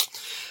 Yeah.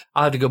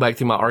 I'll have to go back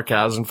through my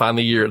archives and find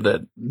the year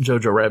that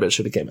Jojo Rabbit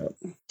should have came out.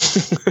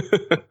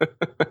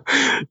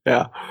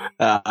 Yeah.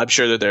 I'm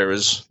sure that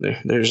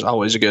there's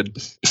always a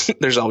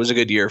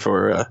good year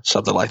for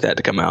something like that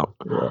to come out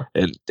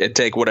and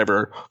take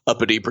whatever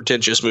uppity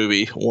pretentious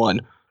movie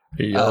won.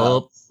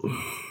 Yup.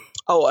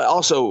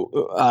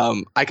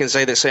 Also, I can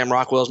say that Sam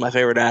Rockwell is my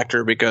favorite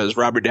actor because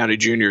Robert Downey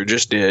Jr.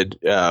 just did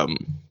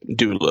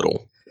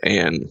Doolittle,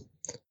 and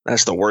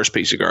that's the worst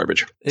piece of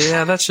garbage.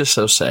 Yeah, that's just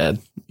so sad.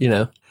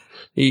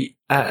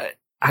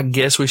 I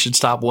guess we should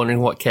stop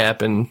wondering what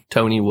Cap and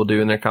Tony will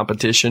do in their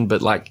competition,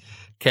 but like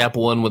Cap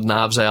won with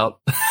Knives Out.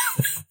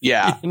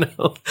 Yeah.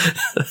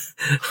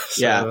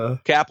 So,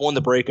 Cap won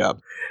the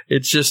breakup.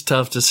 It's just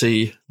tough to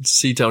see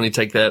Tony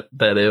take that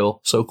L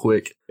so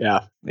quick.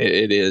 Yeah,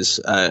 it is.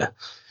 I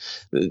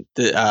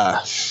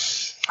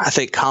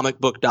think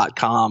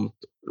comicbook.com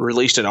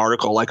released an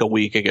article like a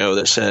week ago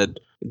that said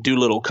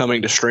Doolittle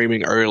coming to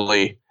streaming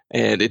early.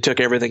 And it took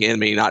everything in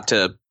me not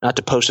to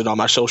post it on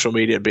my social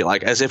media and be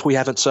like, as if we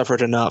haven't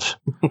suffered enough.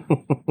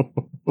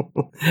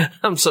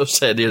 I'm so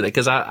sad to hear that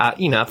because I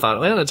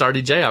thought, well, it's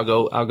RDJ.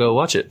 I'll go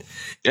watch it.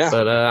 Yeah,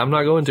 but I'm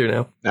not going to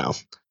now.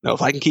 No.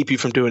 If I can keep you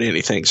from doing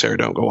anything, sir,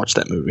 don't go watch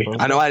that movie.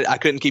 I know I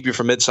couldn't keep you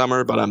from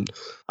Midsummer, but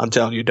I'm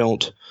telling you,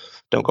 don't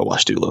go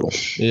watch Doolittle.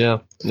 Yeah.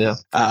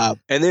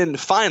 And then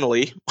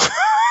finally.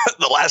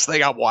 The last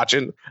thing I'm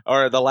watching,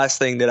 or the last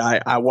thing that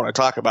I want to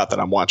talk about that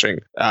I'm watching,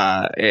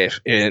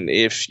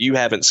 if you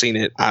haven't seen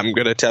it, I'm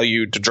going to tell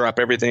you to drop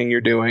everything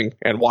you're doing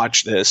and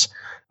watch this.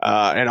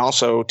 And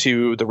also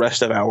to the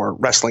rest of our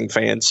wrestling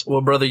fans. Well,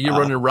 brother, you're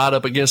running right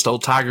up against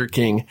old Tiger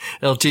King,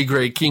 El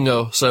Tigre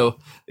Kingo. So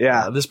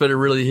this better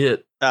really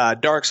hit.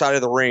 Dark Side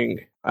of the Ring.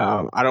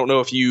 I don't know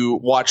if you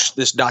watched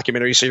this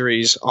documentary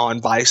series on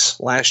Vice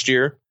last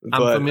year.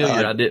 I'm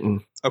familiar. I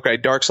didn't. Okay.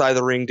 Dark Side of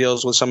the Ring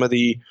deals with some of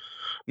the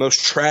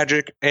most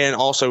tragic and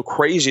also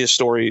craziest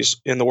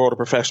stories in the world of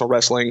professional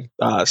wrestling.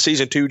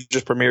 Season 2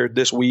 just premiered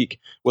this week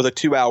with a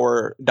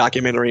 2-hour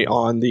documentary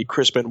on the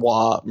Chris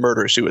Benoit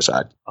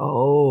murder-suicide.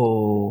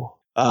 Oh.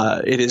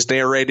 It is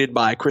narrated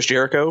by Chris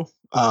Jericho.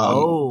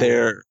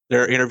 Their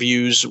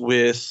interviews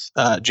with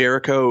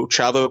Jericho,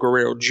 Chavo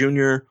Guerrero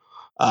Jr.,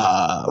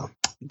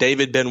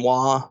 David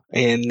Benoit,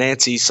 and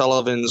Nancy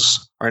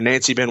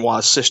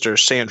Benoit's sister,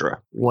 Sandra.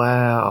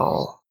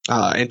 Wow.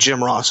 And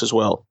Jim Ross as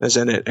well is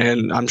in it.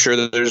 And I'm sure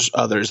that there's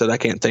others that I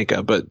can't think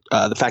of. But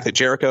the fact that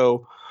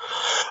Jericho,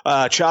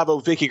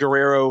 Chavo, Vicky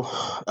Guerrero,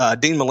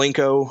 Dean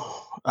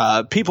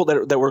Malenko, people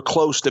that were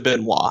close to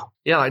Benoit.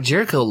 Yeah, like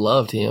Jericho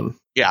loved him.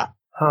 Yeah.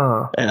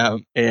 Huh.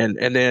 And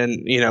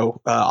then,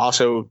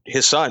 also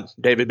his son,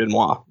 David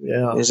Benoit,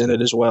 is in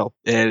it as well.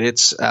 And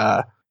it's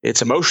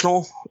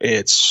emotional.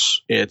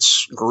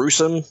 It's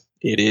gruesome.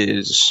 It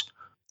is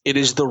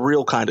the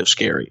real kind of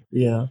scary.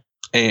 Yeah.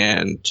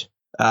 And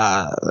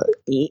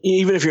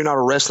even if you're not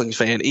a wrestling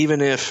fan,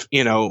 even if,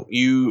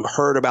 you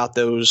heard about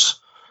those,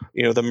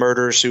 the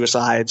murder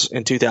suicides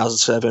in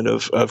 2007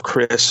 of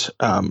Chris,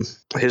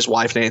 his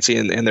wife, Nancy,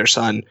 and their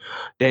son,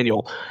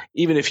 Daniel,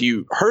 even if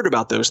you heard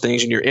about those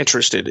things and you're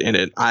interested in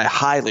it, I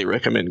highly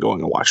recommend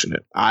going and watching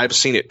it. I've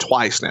seen it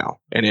twice now,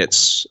 and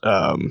it's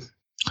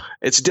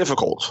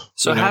difficult.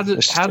 So how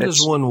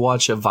does one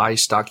watch a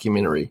Vice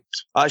documentary?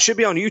 It should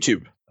be on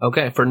YouTube.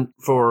 Okay,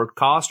 for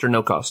cost or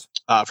no cost?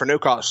 For no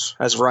cost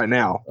as of right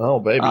now. Oh,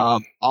 baby.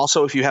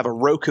 Also, if you have a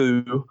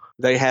Roku,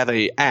 they have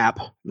a app.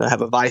 They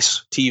have a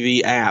Vice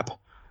TV app,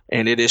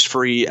 and it is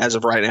free as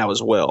of right now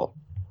as well.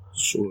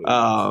 Sweet.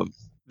 I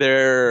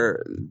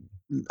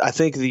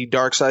think the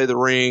Dark Side of the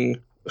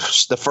Ring,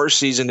 the first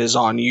season is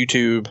on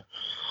YouTube.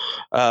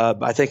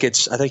 I think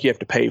you have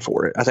to pay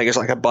for it. I think it's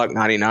like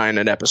 $1.99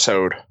 an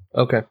episode.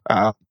 Okay.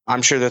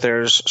 I'm sure that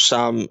there's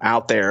some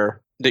out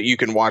there that you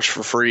can watch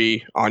for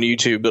free on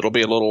YouTube. It'll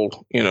be a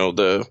little,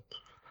 the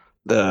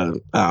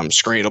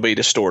screen will be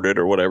distorted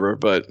or whatever,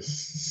 but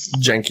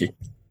janky.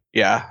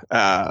 Yeah.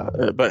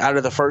 But out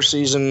of the first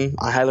season,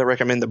 I highly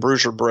recommend the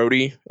Bruiser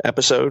Brody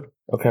episode.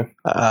 Okay.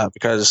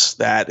 Because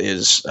that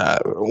is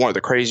one of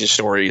the craziest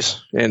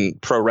stories in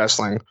pro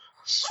wrestling.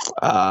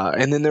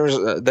 And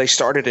then they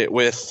started it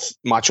with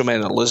Macho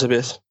Man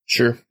Elizabeth.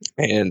 Sure.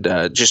 And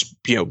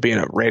just, being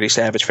a Randy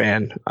Savage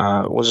fan,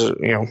 I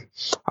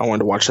wanted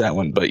to watch that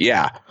one. But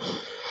yeah,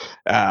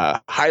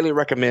 highly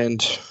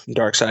recommend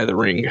Dark Side of the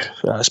Ring,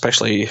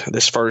 especially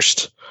this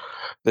first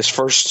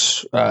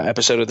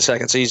episode of the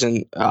second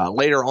season.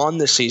 Later on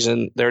this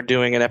season, they're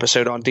doing an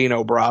episode on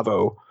Dino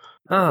Bravo,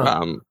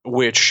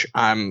 which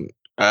I'm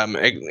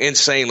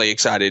insanely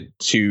excited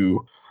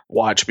to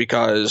watch,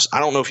 because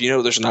I don't know if you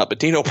know this or not, but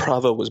Dino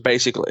Bravo was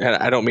basically,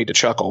 I don't mean to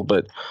chuckle,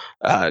 but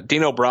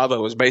Dino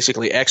Bravo was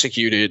basically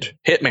executed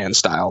Hitman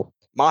style,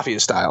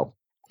 Mafia style.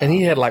 And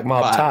he had like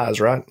mob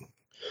ties, right?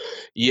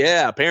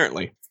 Yeah,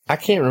 apparently. I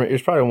can't remember. It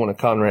was probably one of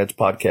Conrad's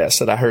podcasts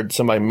that I heard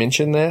somebody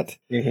mention that.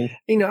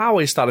 Mm-hmm. I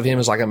always thought of him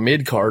as like a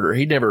mid-carder.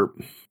 He never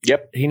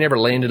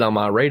landed on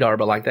my radar,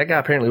 but like that guy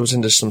apparently was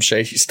into some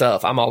shady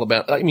stuff. I'm all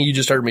about, you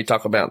just heard me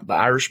talk about The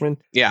Irishman.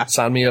 Yeah.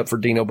 Sign me up for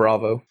Dino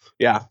Bravo.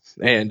 Yeah.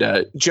 And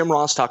Jim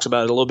Ross talks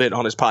about it a little bit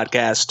on his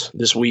podcast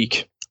this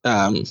week.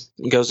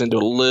 Goes into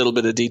a little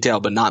bit of detail,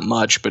 but not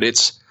much, but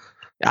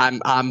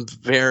I'm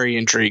very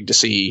intrigued to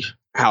see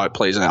how it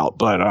plays out.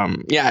 But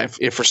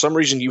if for some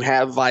reason you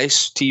have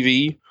Vice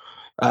TV,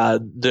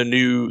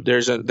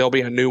 there'll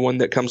be a new one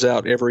that comes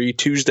out every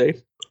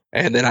Tuesday,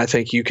 and then I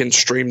think you can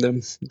stream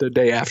them the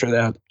day after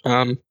that.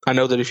 I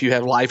know that if you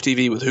have live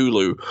TV with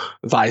Hulu,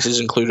 Vice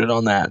is included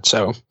on that,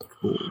 so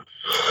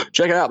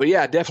check it out. But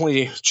yeah,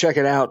 definitely check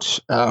it out.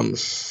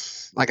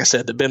 Like I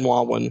said, the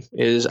Benoit one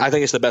I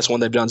think it's the best one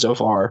they've done so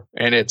far,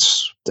 and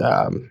it's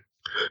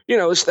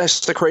that's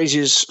the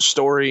craziest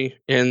story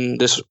in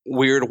this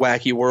weird,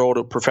 wacky world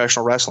of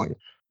professional wrestling.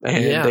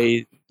 And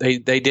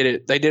they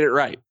did it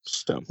right.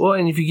 So. Well,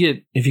 and if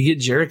you get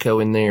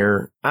Jericho in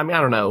there, I mean, I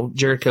don't know.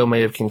 Jericho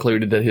may have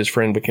concluded that his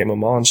friend became a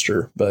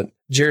monster, but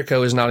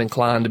Jericho is not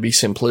inclined to be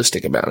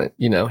simplistic about it.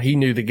 He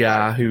knew the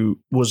guy who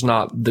was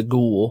not the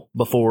ghoul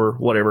before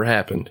whatever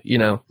happened.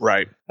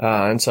 Right.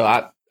 And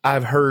so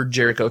I've heard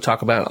Jericho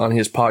talk about it on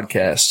his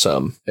podcast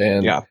some,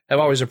 and I've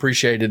always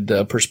appreciated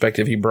the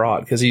perspective he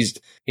brought, because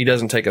he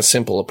doesn't take a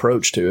simple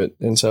approach to it.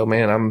 And so,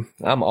 man,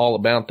 I'm all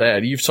about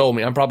that. You've told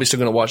me I'm probably still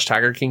going to watch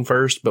Tiger King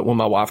first, but when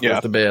my wife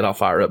goes to bed, I'll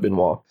fire up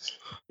Benoit.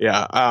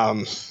 Yeah.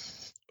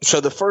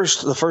 So the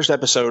first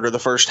episode, or the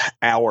first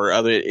hour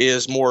of it,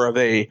 is more of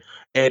a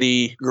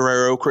Eddie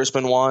Guerrero, Chris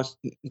Benoit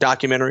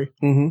documentary,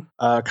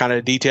 kind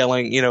of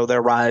detailing,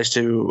 their rise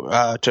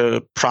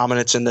to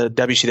prominence in the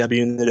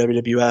WCW and the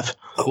WWF.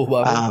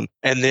 Cool.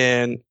 And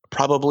then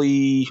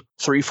probably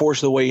 3/4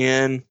 of the way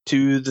in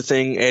to the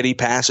thing, Eddie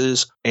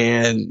passes,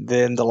 and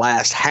then the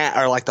last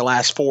the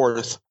last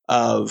fourth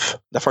of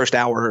the first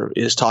hour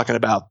is talking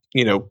about,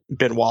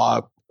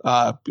 Benoit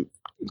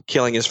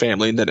killing his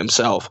family and then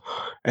himself,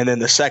 and then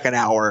the second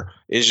hour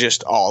is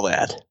just all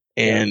that.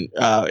 And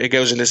it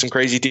goes into some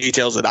crazy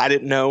details that I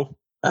didn't know.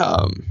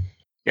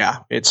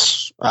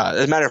 It's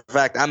as a matter of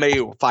fact, I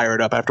may fire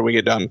it up after we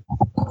get done.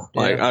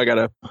 Like I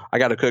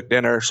gotta cook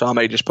dinner, so I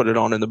may just put it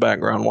on in the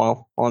background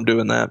while I'm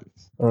doing that.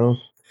 Oh,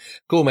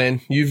 cool, man!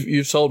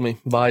 You've sold me.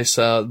 Vice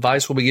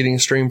will be getting a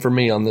stream for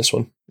me on this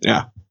one.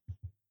 Yeah.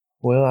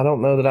 Well, I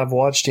don't know that I've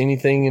watched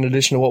anything in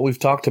addition to what we've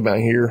talked about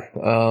here.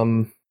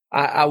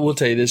 I will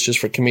tell you this just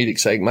for comedic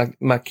sake.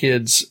 My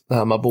kids,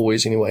 my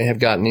boys anyway, have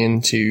gotten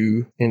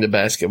into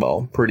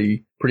basketball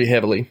pretty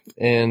heavily.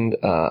 And,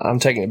 I'm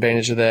taking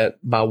advantage of that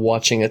by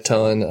watching a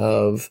ton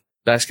of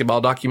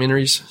basketball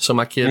documentaries. So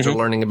my kids are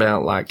learning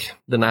about like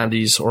the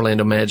 90s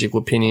Orlando Magic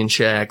with Penny and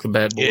Shaq, the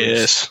Bad Boys.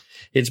 Yes.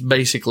 It's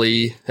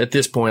basically, at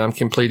this point, I'm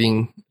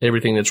completing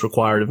everything that's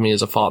required of me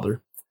as a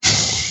father.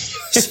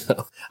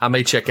 So I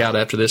may check out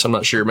after this. I'm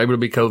not sure. Maybe it'll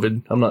be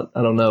COVID.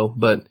 I don't know,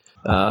 but,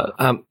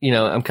 I'm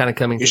kind of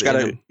coming. You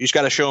just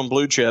gotta show them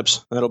Blue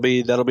Chips. That'll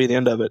be the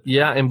end of it.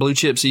 Yeah. And Blue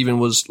Chips even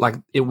was like,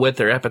 it whet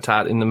their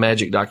appetite in the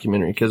Magic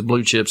documentary, because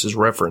Blue Chips is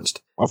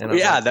referenced.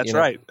 Yeah, that's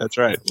right. That's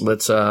right.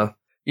 Let's,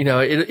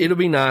 it'll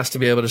be nice to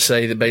be able to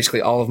say that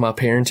basically all of my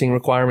parenting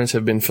requirements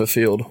have been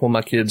fulfilled. Well,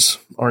 my kids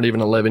aren't even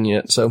 11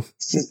 yet. So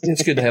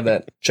it's good to have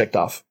that checked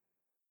off.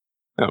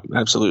 Oh,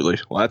 absolutely.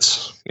 Well,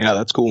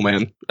 that's cool,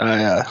 man.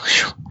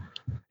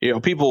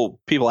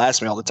 People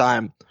ask me all the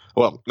time.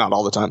 Well, not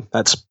all the time.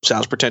 That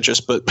sounds pretentious,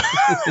 but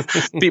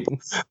people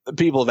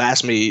have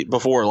asked me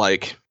before,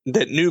 like,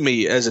 that knew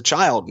me as a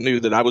child, knew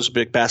that I was a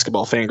big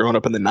basketball fan growing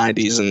up in the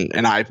 90s,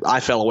 and I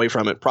fell away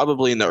from it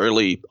probably in the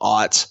early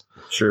aughts.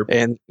 Sure.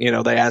 And,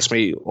 they asked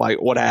me,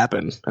 like, what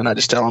happened? And I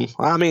just tell them,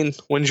 I mean,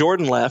 when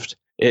Jordan left,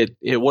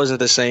 it wasn't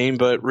the same,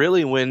 but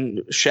really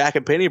when Shaq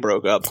and Penny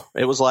broke up,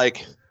 it was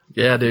like,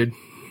 yeah, dude.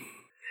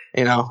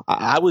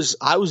 I was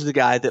the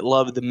guy that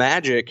loved the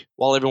Magic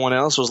while everyone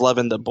else was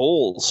loving the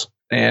Bulls.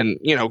 And,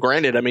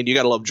 granted, I mean, you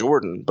got to love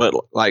Jordan, but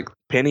like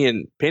Penny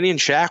and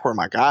Shaq were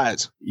my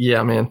guys.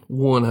 Yeah, man,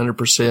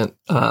 100%.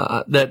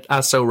 That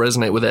I so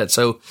resonate with that.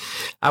 So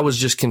I was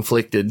just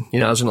conflicted.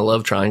 I was in a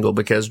love triangle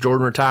because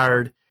Jordan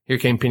retired. here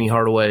came Penny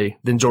Hardaway.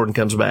 Then Jordan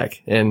comes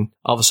back, and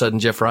all of a sudden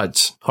Jeff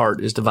Wright's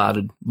heart is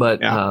divided.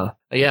 But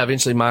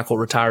eventually Michael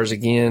retires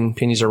again.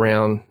 Penny's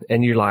around,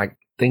 and you're like,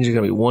 things are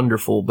going to be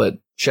wonderful. But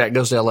Shaq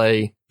goes to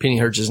L.A., Penny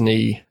hurts his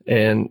knee.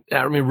 And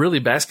I mean, really,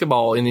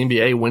 basketball in the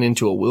NBA went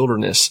into a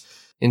wilderness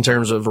in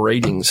terms of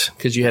ratings,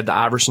 because you had the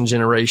Iverson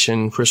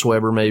generation, Chris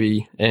Webber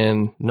maybe,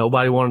 and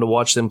nobody wanted to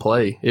watch them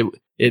play.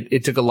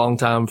 It took a long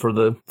time for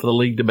the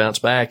league to bounce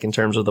back in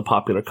terms of the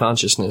popular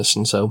consciousness.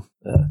 And so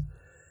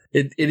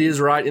it is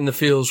right in the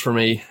feels for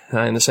me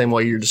in the same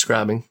way you're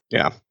describing.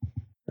 Yeah,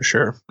 for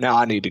sure. Now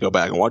I need to go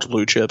back and watch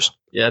Blue Chips.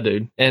 Yeah,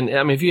 dude. And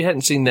I mean, if you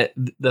hadn't seen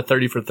the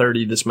 30 for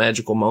 30, this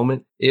magical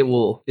moment, it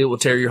will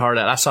tear your heart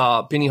out. I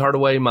saw Penny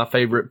Hardaway, my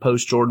favorite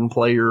post-Jordan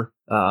player.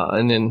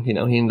 And then, he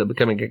ended up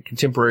becoming a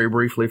contemporary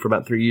briefly for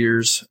about 3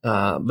 years.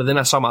 But then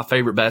I saw my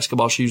favorite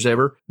basketball shoes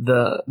ever,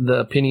 the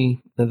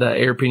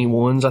Air Penny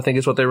Ones, I think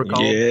is what they were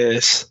called.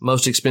 Yes.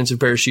 Most expensive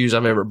pair of shoes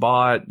I've ever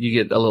bought. You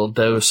get a little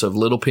dose of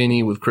Little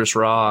Penny with Chris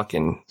Rock,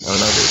 and I don't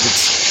know,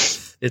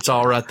 it's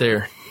all right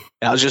there.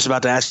 I was just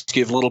about to ask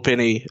you if Little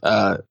Penny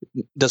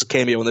does a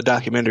cameo in the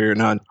documentary or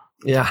not.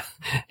 Yeah,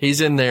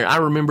 he's in there. I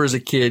remember as a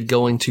kid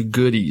going to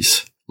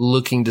Goodies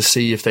looking to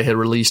see if they had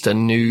released a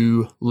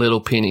new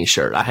Little Penny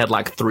shirt. I had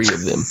like 3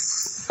 of them.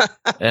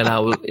 And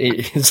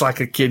it's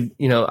like a kid,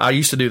 I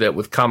used to do that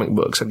with comic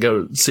books. I'd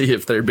go see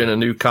if there had been a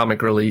new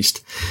comic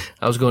released.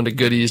 I was going to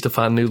Goodies to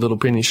find new Little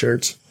Penny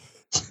shirts.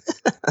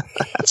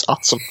 That's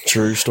awesome.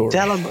 True story.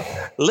 Tell him,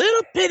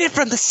 Little Penny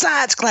from the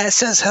science class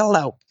says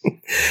hello.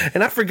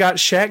 And I forgot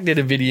Shaq did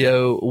a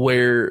video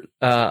where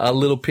a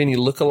Little Penny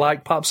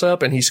lookalike pops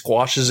up and he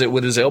squashes it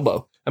with his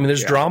elbow. I mean,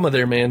 there's drama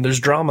there, man.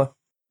 There's drama.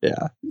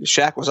 Yeah.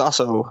 Shaq was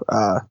also,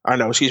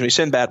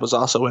 Sinbad was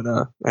also in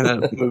a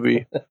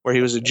movie where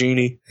he was a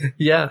genie.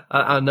 Yeah,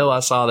 I know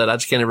I saw that. I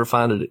just can't ever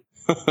find it.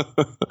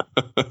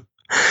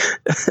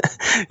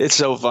 It's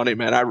so funny,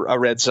 man. I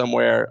read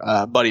somewhere,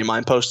 a buddy of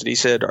mine posted, he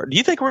said, do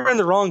you think we're in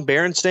the wrong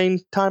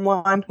Berenstain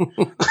timeline?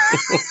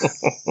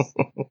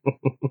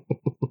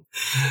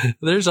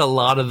 There's a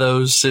lot of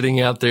those sitting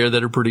out there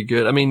that are pretty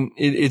good. I mean,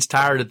 it's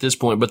tired at this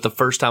point, but the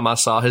first time I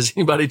saw, has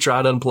anybody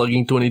tried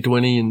unplugging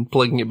 2020 and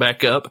plugging it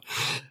back up?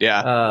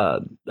 Yeah.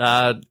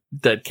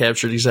 That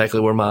captured exactly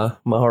where my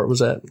heart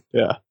was at.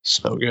 Yeah.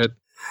 So good.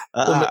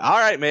 All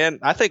right, man.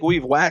 I think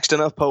we've waxed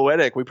enough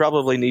poetic. We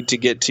probably need to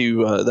get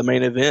to the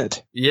main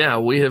event. Yeah,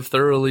 we have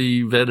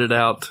thoroughly vetted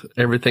out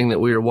everything that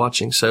we are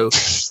watching. So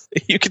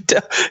you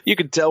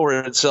can tell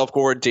we're in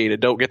self-quarantine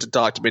and don't get to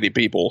talk to many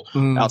people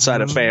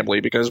outside of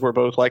family, because we're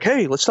both like,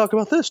 hey, let's talk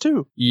about this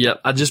too.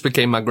 Yep. I just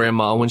became my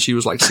grandma when she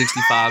was like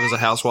 65 as a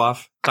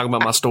housewife, talking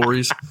about my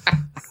stories.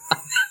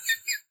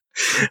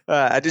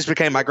 I just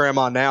became my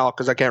grandma now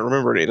because I can't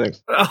remember anything.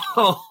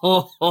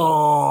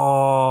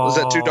 Was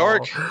that too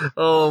dark?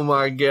 Oh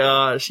my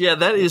gosh. Yeah,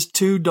 that is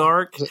too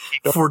dark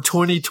for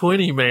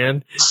 2020,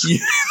 man.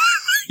 You've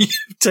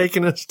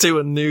taken us to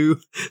a new,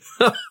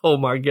 oh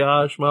my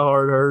gosh, my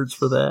heart hurts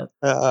for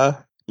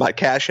that. My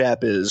Cash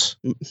App is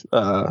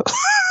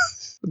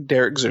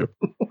Derek Zoo.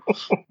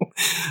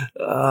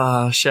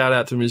 Shout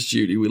out to Miss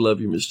Judy. We love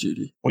you, Miss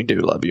Judy. We do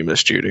love you,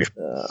 Miss Judy.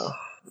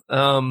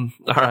 All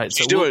right.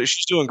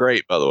 She's doing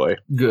great, by the way.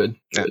 Good.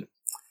 Good.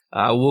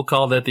 We'll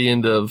call that the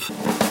end of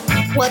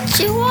What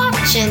You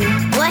Watching?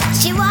 What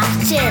You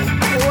Watching?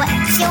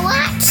 What You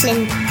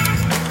Watching?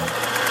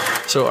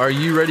 So are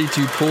you ready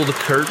to pull the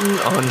curtain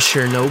on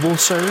Chernobyl,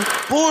 sir?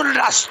 Pull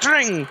the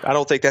string! I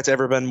don't think that's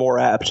ever been more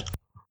apt.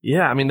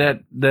 Yeah, I mean,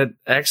 that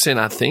accent,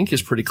 I think,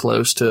 is pretty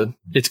close to,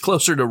 it's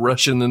closer to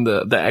Russian than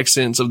the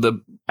accents of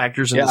the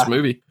actors in this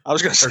movie. I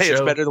was going to say it's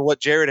better than what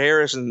Jared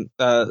Harris and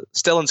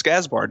Stellan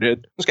Skarsgård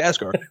did.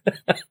 Skarsgård.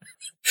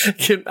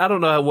 I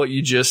don't know what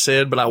you just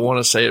said, but I want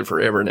to say it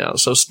forever now.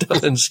 So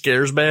Stellan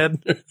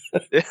Skarsgård?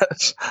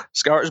 Yes.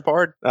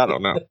 Skarsgård? I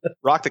don't know.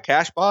 Rock the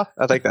Cashba?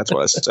 I think that's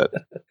what I said.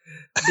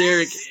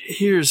 Derek,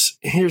 here's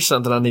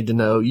something I need to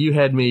know. You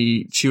had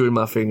me chewing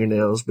my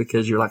fingernails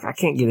because you're like, I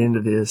can't get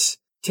into this.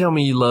 Tell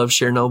me you love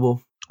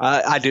Chernobyl.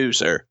 I do,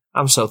 sir.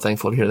 I'm so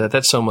thankful to hear that.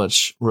 That's so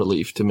much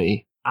relief to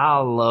me. I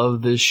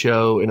love this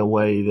show in a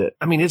way that,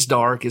 I mean, it's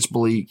dark, it's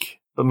bleak,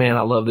 but man,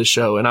 I love this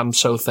show, and I'm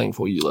so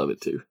thankful you love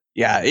it too.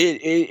 Yeah,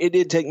 it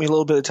did take me a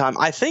little bit of time.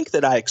 I think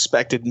that I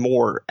expected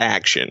more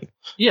action.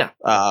 Yeah.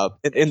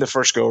 In the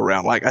first go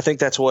around, like I think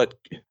that's what,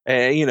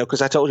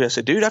 because I told you, I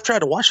said, dude, I've tried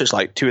to watch this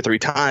like 2 or 3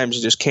 times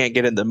and just can't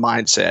get in the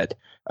mindset.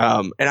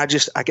 And I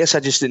guess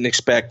I just didn't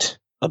expect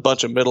a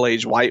bunch of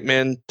middle-aged white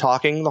men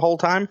talking the whole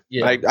time.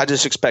 Yeah. I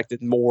just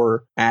expected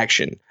more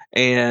action.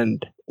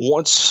 And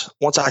once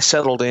I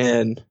settled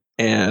in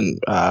and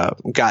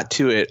got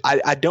to it,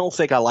 I don't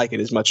think I like it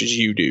as much as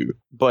you do,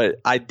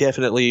 but I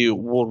definitely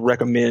will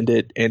recommend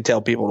it and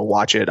tell people to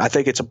watch it. I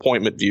think it's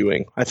appointment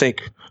viewing. I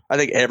think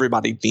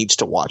everybody needs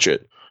to watch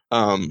it.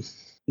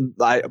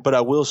 But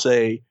I will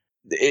say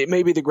it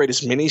may be the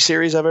greatest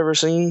miniseries I've ever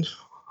seen,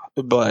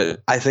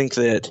 but I think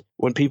that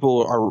when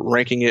people are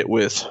ranking it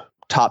with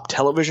top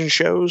television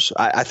shows,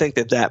 I think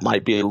that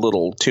might be a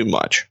little too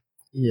much.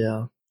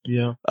 Yeah.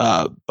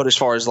 But as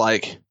far as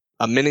like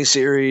a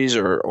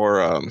miniseries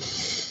or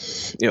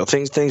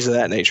things of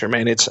that nature,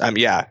 man,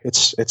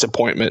 it's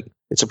appointment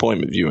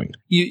viewing.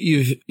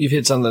 You've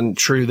hit something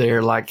true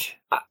there. Like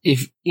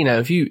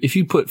if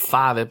you put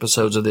 5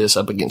 episodes of this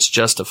up against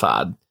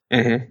Justified,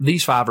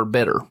 these 5 are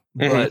better,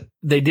 but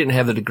they didn't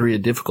have the degree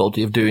of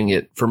difficulty of doing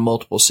it for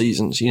multiple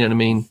seasons. You know what I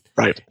mean?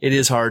 Right. It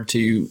is hard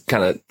to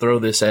kind of throw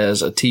this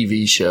as a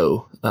TV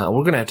show.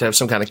 We're going to have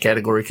some kind of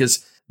category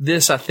because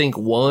this, I think,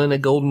 won a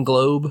Golden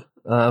Globe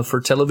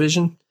for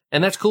television,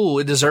 and that's cool.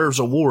 It deserves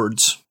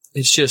awards.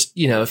 It's just,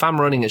 if I'm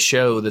running a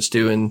show that's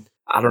doing,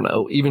 I don't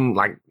know, even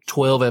like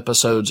 12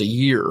 episodes a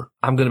year,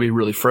 I'm going to be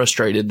really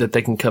frustrated that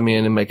they can come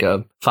in and make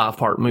a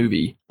 5-part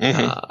movie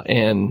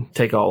and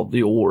take all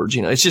the awards.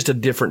 It's just a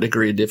different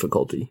degree of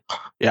difficulty.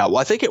 Yeah, well,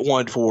 I think it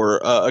won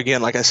for,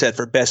 again, like I said,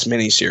 for best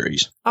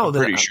miniseries. Oh,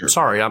 pretty sure.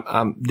 Sorry,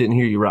 I didn't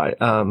hear you right.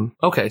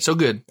 Okay, so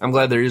good. I'm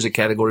glad there is a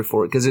category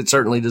for it because it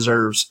certainly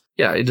deserves.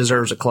 Yeah, it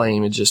deserves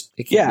acclaim. It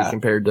can't be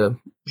compared to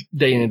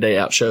day in and day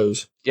out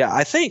shows. Yeah,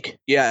 I think.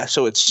 Yeah,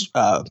 so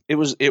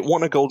it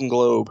won a Golden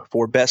Globe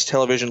for best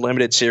television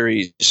limited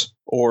series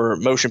or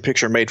motion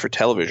picture made for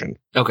television.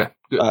 Okay.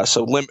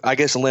 I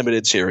guess a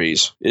limited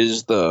series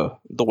is the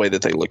way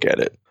that they look at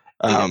it.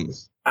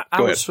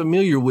 I was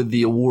familiar with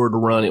the award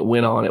run it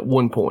went on at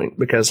one point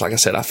because, like I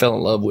said, I fell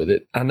in love with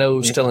it. I know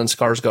Stellan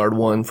Skarsgård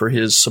won for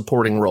his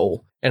supporting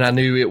role, and I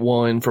knew it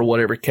won for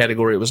whatever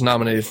category it was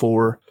nominated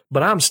for.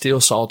 But I'm still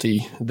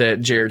salty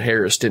that Jared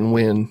Harris didn't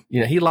win.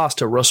 He lost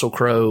to Russell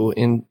Crowe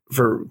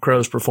for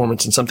Crowe's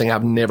performance in something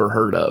I've never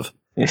heard of.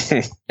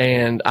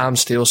 And I'm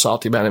still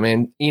salty about it,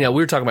 man. We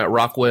were talking about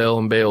Rockwell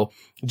and Bale.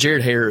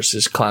 Jared Harris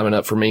is climbing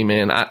up for me,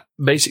 man.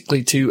 Basically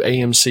one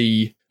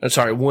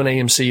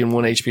AMC and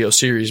one HBO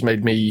series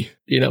made me,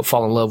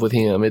 fall in love with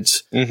him.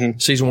 It's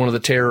season 1 of The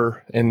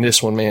Terror, and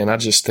this one, man, I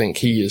just think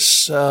he is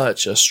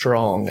such a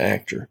strong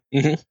actor.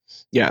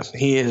 Yeah,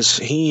 he is.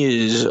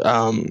 He's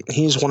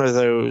one of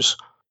those.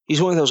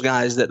 He's one of those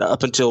guys that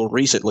up until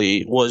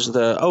recently was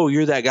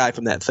you're that guy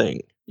from that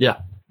thing.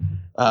 Yeah.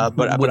 But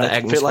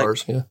I feel like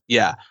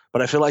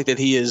but I feel like that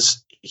he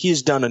has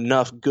done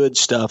enough good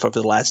stuff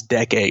over the last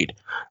decade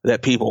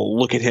that people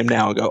look at him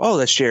now and go, "Oh,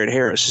 that's Jared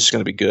Harris. This is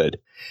going to be good."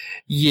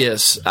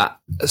 Yes.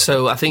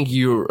 So I think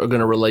you are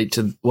going to relate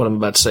to what I'm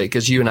about to say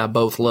because you and I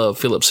both love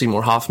Philip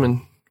Seymour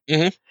Hoffman.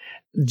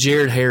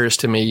 Jared Harris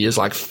to me is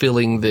like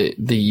filling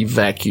the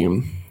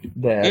vacuum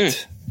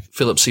that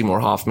Philip Seymour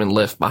Hoffman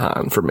left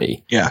behind for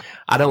me. Yeah.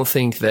 I don't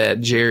think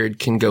that Jared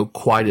can go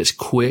quite as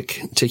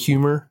quick to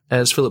humor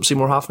as Philip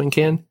Seymour Hoffman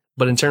can.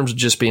 But in terms of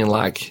just being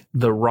like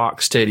the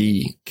rock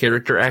steady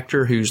character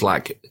actor who's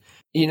like,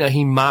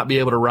 he might be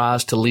able to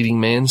rise to leading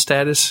man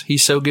status.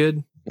 He's so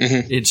good.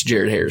 It's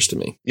Jared Harris to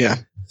me. Yeah.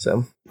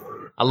 So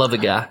I love the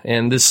guy.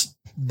 And this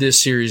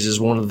series is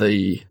one of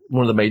the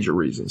major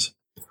reasons.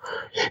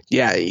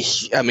 Yeah.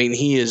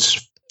 He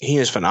is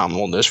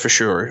phenomenal in this for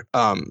sure.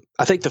 I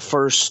think the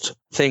first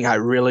thing I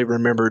really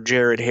remember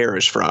Jared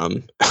Harris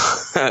from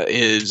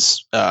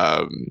is,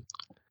 what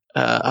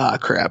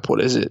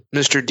is it?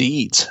 Mr.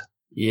 Deeds.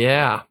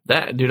 Yeah,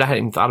 that dude, I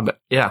hadn't even thought about.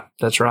 Yeah,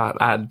 that's right.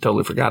 I had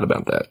totally forgot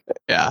about that.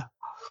 Yeah,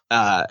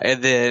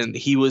 and then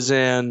he was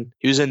in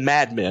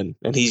Mad Men,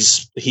 and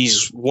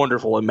he's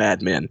wonderful in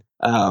Mad Men.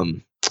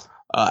 Hang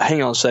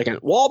on a second,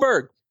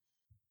 Wahlberg.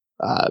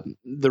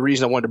 The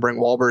reason I wanted to bring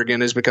Wahlberg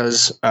in is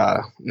because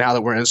now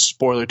that we're in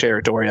spoiler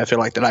territory, I feel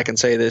like that I can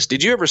say this.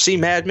 Did you ever see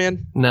Mad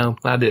Men? No,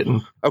 I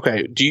didn't.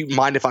 Okay. Do you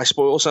mind if I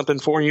spoil something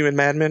for you in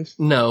Mad Men?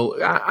 No,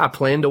 I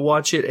planned to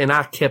watch it, and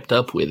I kept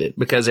up with it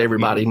because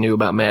everybody knew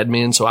about Mad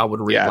Men, so I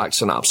would read like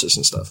synopsis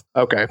and stuff.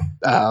 Okay.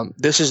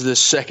 This is the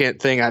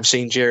second thing I've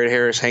seen Jared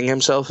Harris hang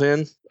himself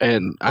in,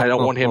 and I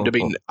don't want him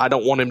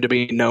to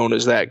be known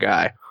as that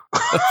guy.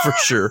 For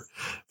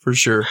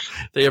sure.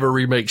 If they ever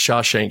remake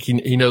Shawshank,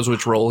 he knows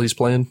which role he's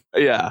playing.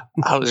 Yeah.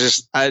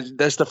 That's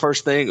the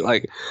first thing,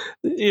 like,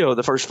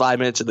 the first 5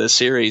 minutes of this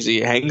series,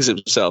 he hangs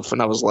himself.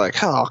 And I was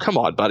like, oh, come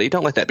on, buddy.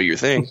 Don't let that be your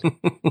thing.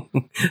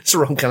 It's the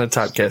wrong kind of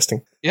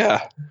typecasting.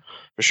 Yeah,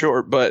 for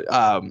sure. But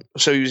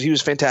so he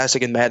was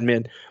fantastic in Mad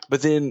Men.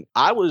 But then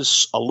I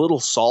was a little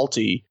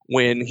salty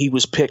when he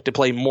was picked to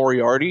play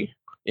Moriarty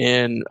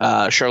in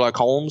Sherlock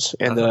Holmes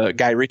and the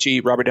Guy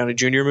Ritchie, Robert Downey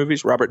Jr.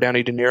 movies, Robert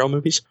Downey De Niro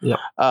movies. Yeah.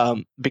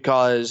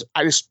 Because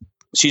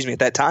at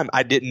that time,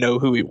 I didn't know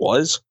who he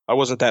was. I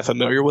wasn't that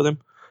familiar with him.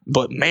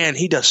 But man,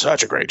 he does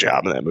such a great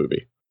job in that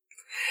movie.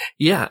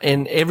 Yeah,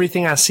 and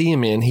everything I see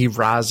him in, he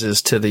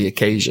rises to the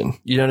occasion.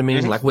 You know what I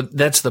mean? Like,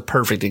 that's the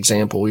perfect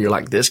example. You're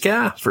like, this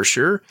guy, for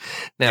sure.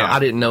 Now, I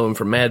didn't know him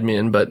from Mad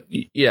Men, but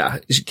yeah,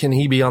 can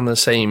he be on the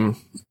same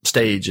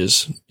stage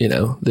as,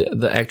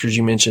 the actors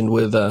you mentioned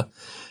with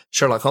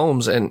Sherlock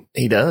Holmes? And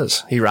he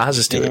does. He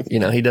rises to it.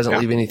 He doesn't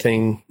leave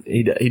anything.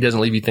 He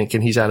doesn't leave you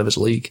thinking he's out of his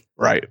league.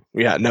 Right.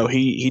 Yeah. No,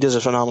 he does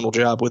a phenomenal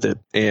job with it.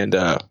 And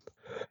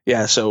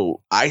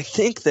so I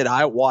think that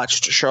I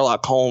watched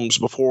Sherlock Holmes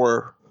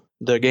before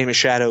the Game of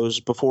Shadows,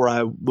 before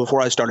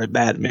I started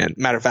Mad Men.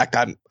 Matter of fact,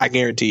 I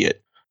guarantee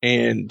it.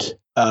 And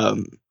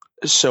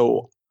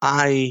so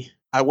I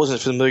wasn't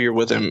familiar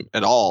with him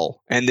at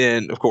all. And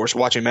then, of course,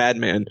 watching Mad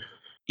Men,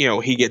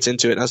 he gets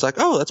into it, and I was like,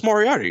 oh, that's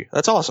Moriarty.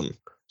 That's awesome.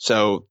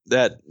 So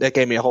that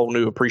gave me a whole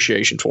new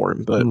appreciation for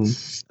him. But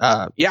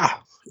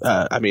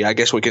I mean, I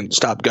guess we can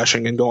stop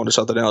gushing and go on to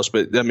something else.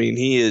 But I mean,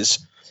 he is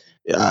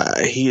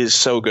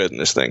so good in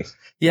this thing.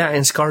 Yeah,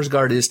 and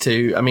Skarsgård is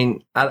too. I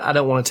mean, I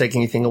don't want to take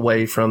anything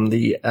away from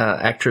the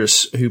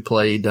actress who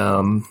played,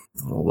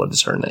 what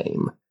is her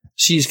name?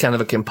 She's kind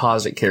of a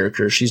composite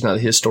character. She's not a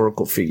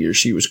historical figure.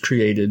 She was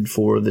created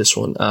for this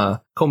one.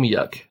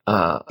 Komiuk.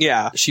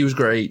 Yeah. She was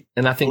great.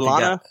 And I think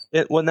Lana,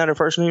 wasn't that her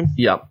first name?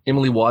 Yeah.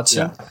 Emily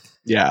Watson.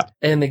 Yeah.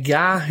 And the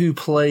guy who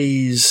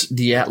plays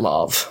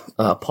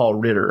Dyatlov, Paul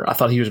Ritter, I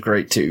thought he was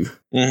great too.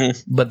 Mm-hmm.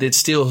 But it's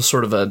still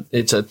sort of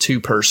it's a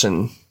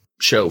two-person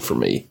show for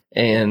me.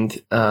 And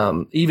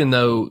even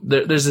though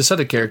there's this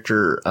other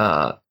character,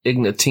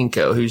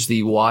 Ignatinko, who's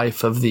the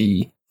wife of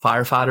the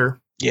firefighter.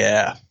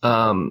 Yeah.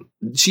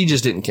 She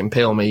just didn't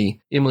compel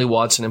me. Emily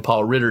Watson and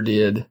Paul Ritter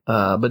did.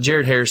 But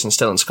Jared Harris and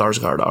Stellan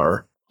Skarsgård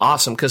are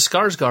awesome because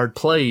Skarsgård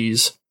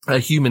plays a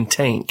human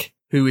tank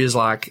who is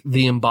like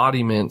the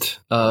embodiment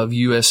of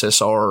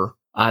USSR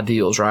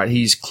ideals, right?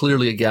 He's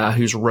clearly a guy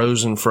who's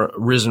risen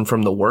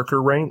from the worker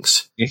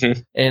ranks.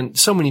 Mm-hmm. And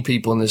so many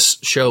people in this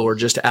show are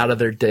just out of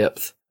their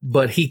depth,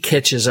 but he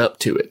catches up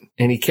to it.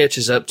 And he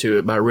catches up to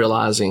it by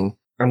realizing,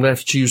 I'm going to have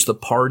to choose the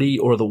party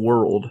or the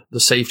world,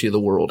 the safety of the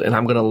world. And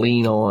I'm going to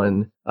lean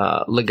on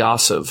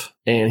Legasov.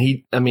 And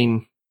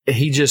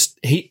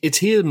it's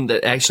him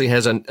that actually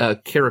has a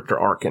character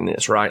arc in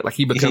this, right? Like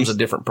he becomes a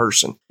different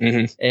person.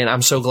 Mm-hmm. And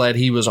I'm so glad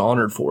he was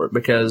honored for it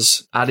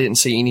because I didn't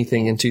see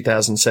anything in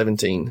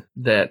 2017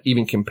 that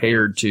even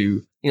compared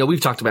to,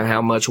 we've talked about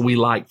how much we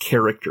like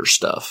character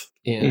stuff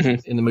in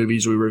the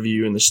movies we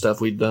review and the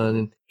stuff we've done.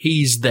 And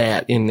he's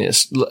that in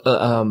this.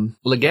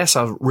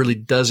 Legasov really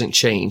doesn't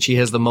change. He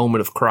has the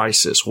moment of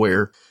crisis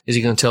where is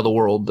he going to tell the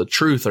world the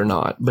truth or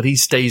not? But he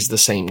stays the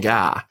same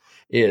guy.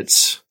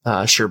 It's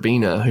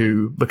Sherbina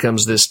who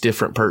becomes this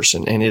different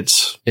person. And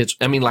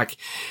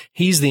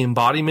he's the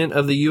embodiment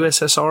of the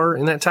USSR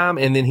in that time.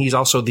 And then he's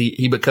also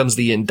he becomes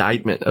the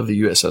indictment of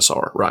the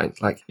USSR, right?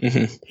 Like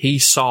he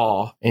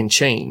saw and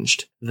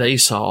changed. They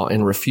saw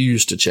and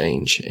refused to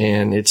change.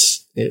 And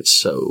it's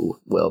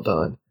so well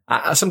done.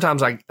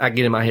 Sometimes I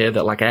get in my head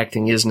that like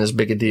acting isn't as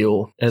big a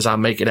deal as I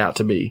make it out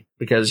to be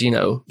because,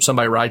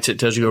 somebody writes it,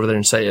 tells you over there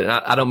and say it. And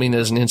I don't mean it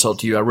as an insult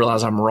to you. I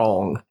realize I'm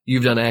wrong.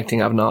 You've done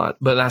acting. I've not.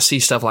 But I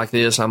see stuff like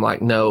this. And I'm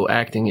like, no,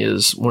 acting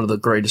is one of the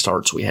greatest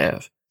arts we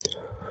have.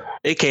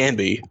 It can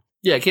be.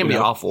 Yeah, it can be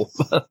awful.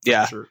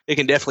 Yeah. Sure. It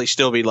can definitely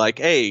still be like,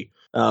 hey,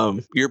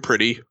 you're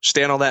pretty.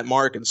 Stand on that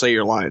mark and say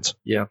your lines.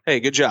 Yeah. Hey,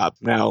 good job.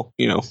 Now,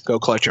 go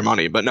collect your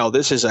money. But no,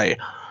 this is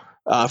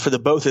for the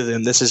both of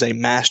them, this is a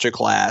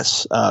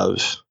masterclass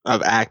of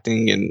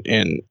acting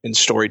and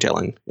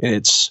storytelling.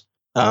 And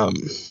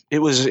it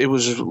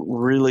was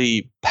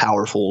really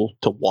powerful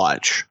to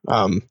watch.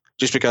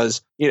 Just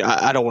because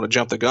I don't want to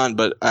jump the gun,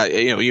 but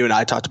you and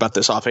I talked about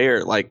this off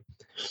air. Like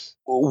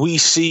we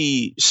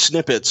see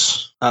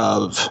snippets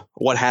of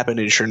what happened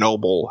in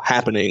Chernobyl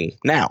happening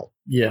now.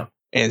 Yeah,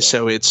 and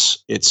so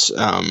it's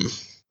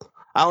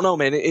I don't know,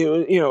 man.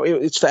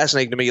 It's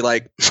fascinating to me.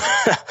 Like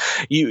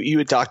you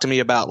would talk to me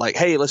about like,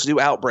 hey, let's do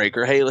Outbreak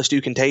or hey, let's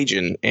do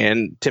Contagion.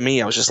 And to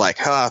me, I was just like,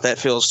 that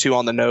feels too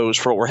on the nose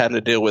for what we're having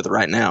to deal with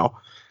right now.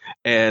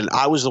 And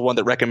I was the one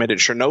that recommended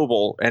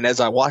Chernobyl. And as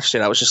I watched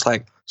it, I was just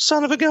like,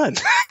 son of a gun.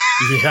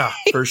 Yeah,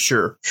 for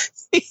sure.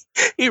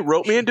 He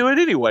wrote me into it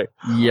anyway.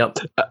 Yep.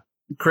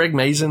 Craig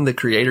Mazin, the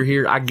creator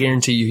here, I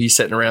guarantee you he's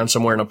sitting around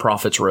somewhere in a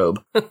prophet's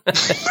robe.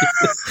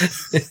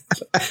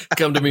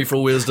 Come to me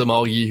for wisdom,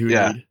 all ye who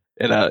need.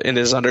 In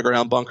his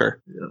underground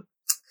bunker. Yeah.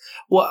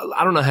 Well,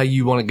 I don't know how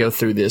you want to go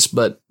through this,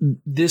 but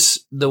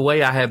the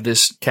way I have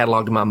this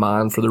cataloged in my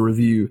mind for the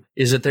review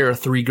is that there are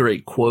 3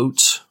 great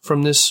quotes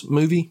from this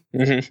movie,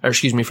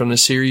 from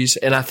this series.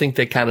 And I think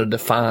they kind of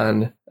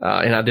define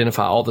and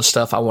identify all the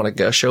stuff I want to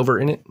gush over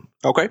in it.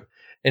 Okay.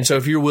 And so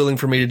if you're willing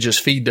for me to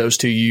just feed those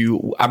to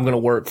you, I'm going to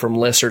work from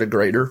lesser to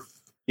greater.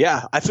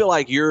 Yeah. I feel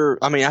like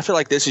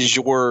this is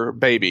your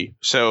baby.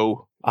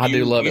 So I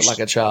do love it like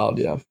a child.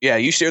 Yeah. Yeah.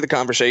 You steer the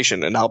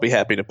conversation and I'll be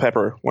happy to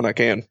pepper when I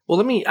can. Well,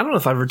 I don't know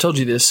if I've ever told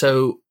you this.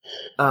 So,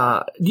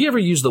 do you ever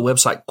use the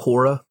website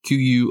Quora,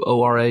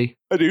 Quora?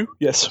 I do.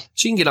 Yes.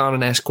 So you can get on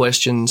and ask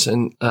questions.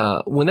 And,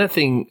 when that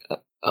thing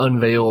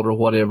unveiled or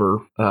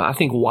whatever, I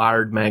think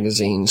Wired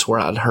magazine's where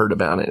I'd heard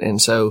about it.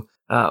 And so,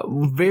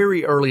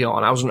 very early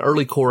on, I was an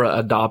early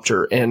Quora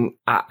adopter, and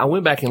I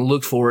went back and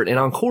looked for it. And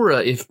on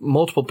Quora, if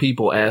multiple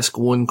people ask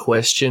one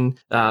question,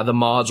 the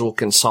mods will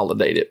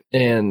consolidate it.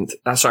 And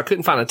so I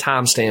couldn't find a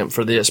timestamp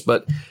for this,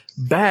 but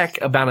back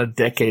about a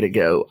decade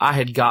ago, I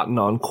had gotten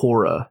on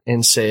Quora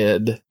and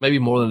said, maybe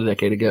more than a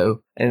decade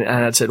ago, and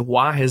I'd said,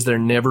 why has there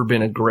never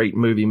been a great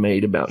movie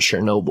made about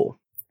Chernobyl?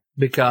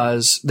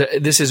 Because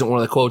this isn't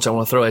one of the quotes I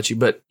want to throw at you,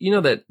 but you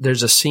know that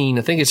there's a scene,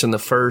 I think it's in the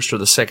first or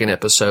the second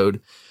episode,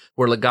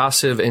 where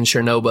Legasov and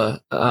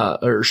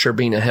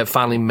Sherbina have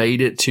finally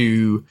made it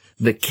to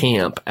the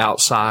camp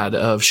outside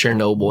of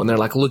Chernobyl, and they're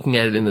like looking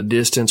at it in the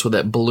distance with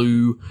that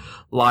blue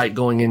light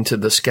going into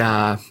the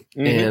sky.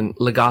 Mm-hmm. And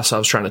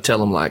Legasov's trying to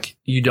tell him, like,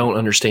 you don't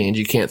understand.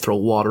 You can't throw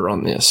water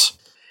on this.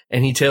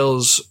 And he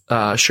tells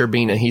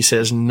Sherbina, he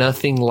says,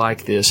 nothing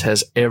like this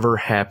has ever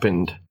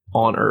happened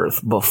on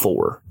Earth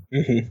before.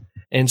 Mm-hmm.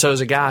 And so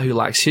as a guy who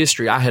likes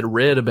history, I had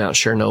read about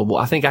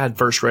Chernobyl. I think I had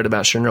first read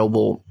about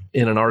Chernobyl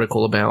in an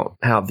article about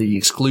how the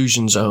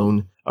exclusion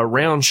zone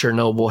around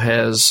Chernobyl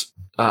has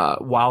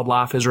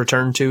wildlife has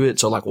returned to it.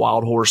 So like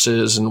wild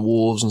horses and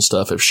wolves and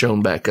stuff have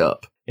shown back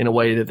up in a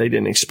way that they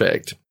didn't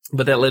expect.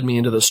 But that led me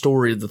into the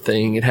story of the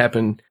thing. It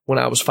happened when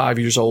I was 5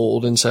 years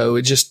old. And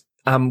so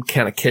I'm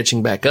kind of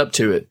catching back up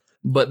to it.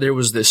 But there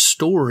was this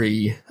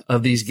story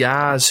of these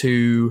guys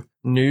who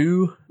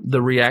knew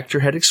the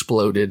reactor had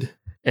exploded,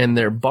 and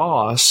their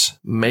boss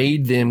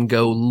made them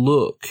go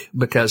look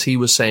because he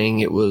was saying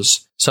it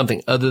was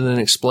something other than an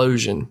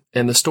explosion.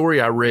 And the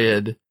story I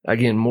read,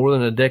 again, more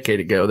than a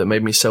decade ago that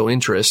made me so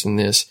interested in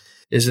this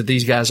is that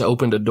these guys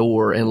opened a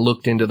door and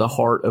looked into the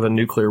heart of a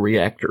nuclear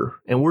reactor.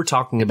 And we're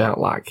talking about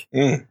like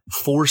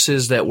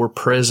forces that were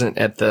present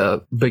at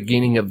the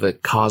beginning of the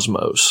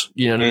cosmos.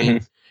 You know what I mean?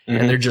 Mm-hmm.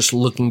 And they're just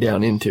looking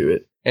down into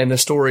it. And the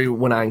story,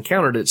 when I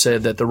encountered it,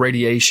 said that the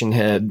radiation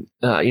had,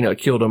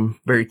 killed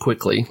them very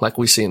quickly, like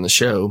we see in the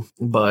show.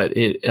 But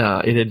it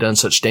had done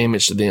such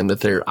damage to them that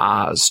their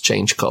eyes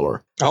changed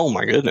color. Oh,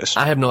 my goodness.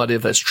 I have no idea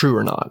if that's true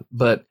or not.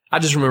 But I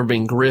just remember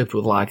being gripped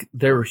with, like,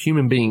 there were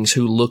human beings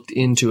who looked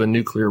into a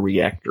nuclear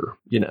reactor,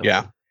 you know.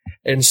 Yeah.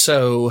 And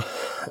so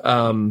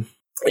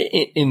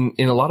in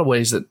a lot of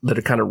ways that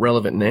are kind of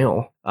relevant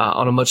now,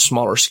 on a much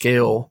smaller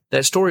scale,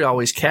 that story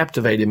always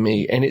captivated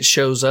me, and it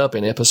shows up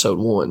in episode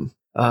 1.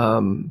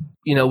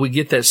 We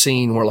get that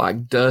scene where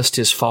like dust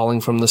is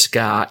falling from the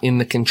sky in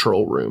the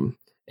control room,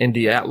 and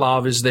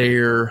Dyatlov is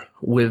there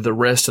with the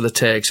rest of the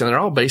techs, and they're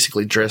all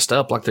basically dressed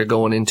up like they're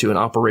going into an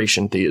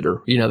operation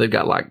theater. You know, they've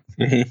got like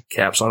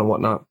caps on and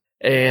whatnot.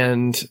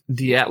 And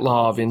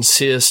Dyatlov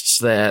insists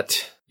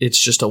that it's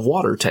just a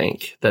water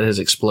tank that has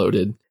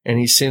exploded, and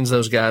he sends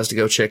those guys to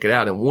go check it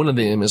out. And one of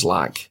them is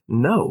like,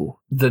 no,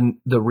 the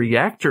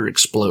reactor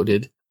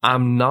exploded.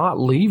 I'm not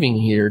leaving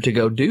here to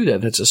go do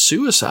that. That's a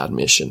suicide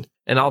mission.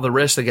 And all the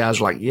rest of the guys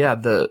are like, yeah,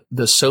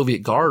 the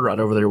Soviet guard right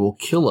over there will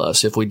kill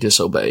us if we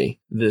disobey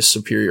this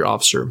superior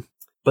officer.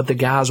 But the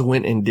guys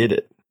went and did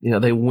it. You know,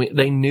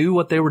 they knew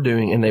what they were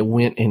doing, and they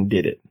went and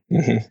did it.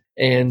 Mm-hmm.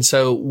 And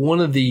so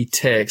one of the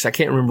techs, I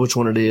can't remember which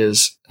one it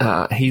is,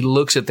 he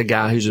looks at the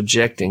guy who's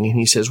objecting, and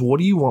he says, what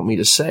do you want me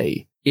to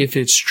say? If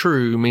it's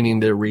true, meaning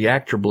the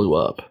reactor blew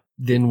up,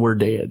 then we're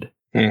dead.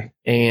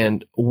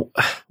 And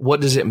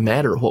what does it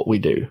matter what we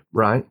do,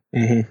 right?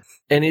 Mm-hmm.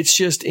 And it's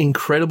just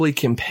incredibly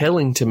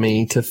compelling to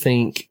me to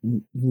think,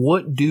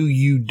 what do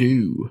you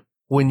do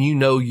when you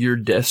know your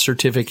death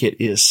certificate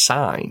is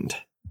signed?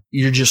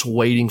 You're just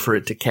waiting for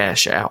it to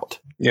cash out.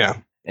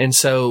 Yeah. And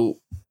so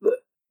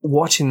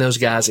watching those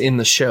guys in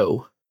the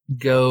show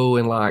go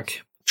and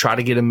like try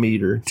to get a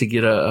meter to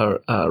get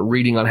a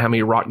reading on how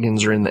many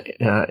Roentgens are in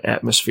the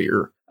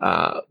atmosphere.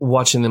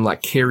 Watching them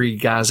like carry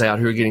guys out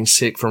who are getting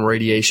sick from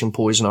radiation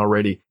poison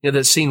already. You know,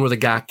 that scene where the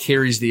guy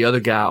carries the other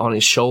guy on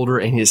his shoulder,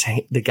 and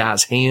the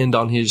guy's hand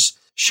on his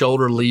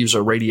shoulder leaves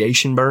a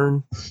radiation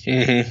burn.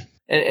 Mm-hmm.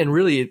 And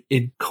really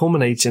it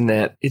culminates in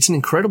that. It's an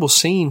incredible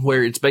scene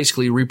where it's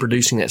basically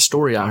reproducing that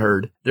story I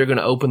heard. They're going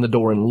to open the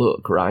door and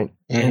look, right?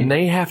 Mm-hmm. And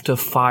they have to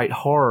fight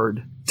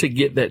hard to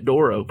get that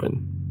door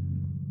open.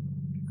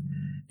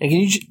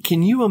 And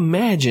can you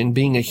imagine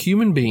being a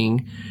human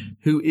being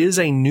who is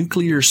a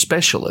nuclear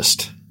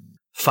specialist,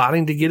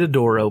 fighting to get a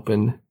door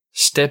open,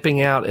 stepping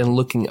out and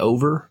looking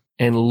over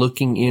and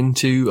looking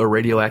into a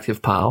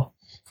radioactive pile?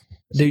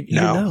 Dude,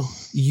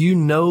 you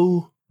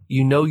know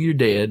you're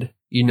dead.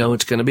 You know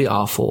it's going to be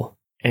awful,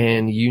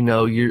 and you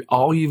know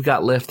all you've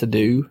got left to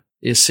do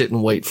is sit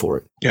and wait for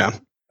it. Yeah.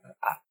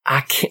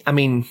 I can't. I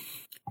mean,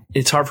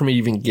 it's hard for me to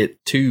even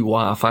get to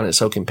why I find it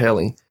so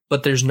compelling,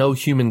 but there's no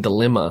human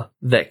dilemma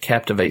that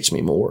captivates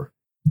me more.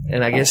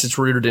 And I guess it's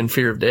rooted in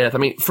fear of death. I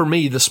mean, for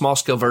me, the small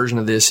scale version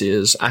of this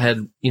is I had,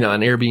 an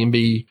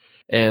Airbnb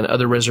and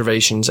other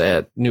reservations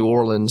at New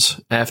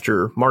Orleans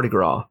after Mardi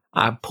Gras.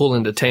 I pull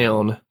into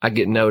town. I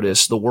get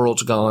noticed. The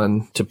world's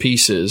gone to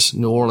pieces.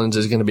 New Orleans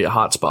is going to be a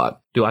hot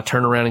spot. Do I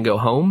turn around and go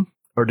home,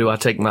 or do I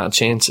take my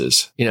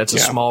chances? It's a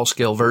small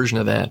scale version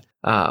of that.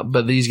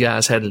 But these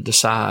guys had to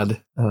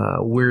decide,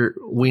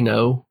 we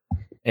know.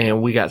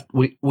 And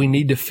we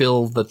need to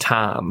fill the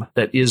time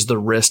that is the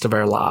rest of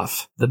our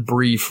life, the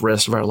brief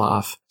rest of our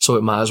life. So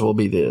it might as well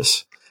be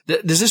this.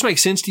 Does this make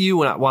sense to you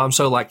why I'm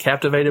so like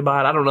captivated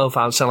by it? I don't know if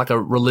I sound like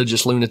a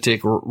religious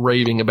lunatic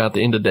raving about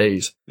the end of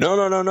days.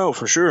 No,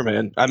 for sure,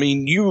 man. I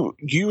mean, you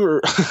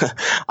were,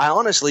 I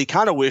honestly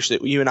kind of wish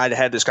that you and I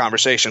had this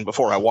conversation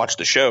before I watched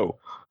the show.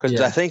 Because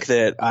I think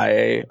that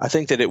I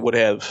think that it would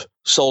have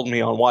sold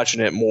me on watching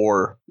it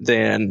more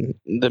than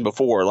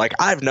before. Like,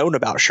 I've known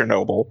about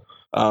Chernobyl.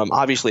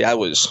 Obviously, I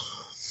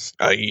was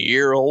a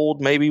year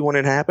old maybe when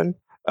it happened.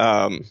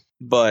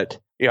 But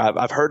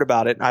I've heard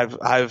about it.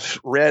 I've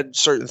read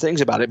certain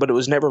things about it, but it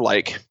was never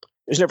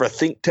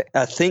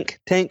a think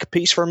tank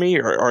piece for me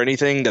or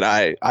anything that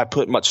I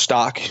put much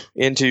stock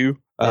into.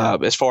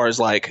 As far as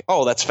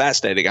that's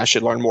fascinating, I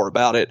should learn more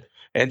about it.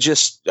 And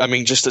just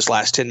this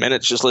last 10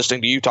 minutes, just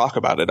listening to you talk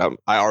about it,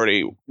 I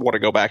already want to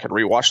go back and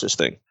rewatch this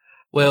thing.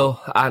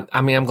 Well,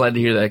 I'm glad to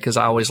hear that, because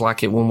I always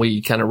like it when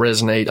we kind of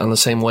resonate on the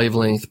same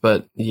wavelength.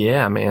 But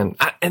yeah, man,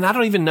 I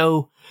don't even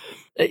know.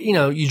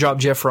 You drop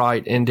Jeff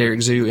Wright and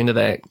Derek Zhu into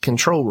that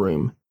control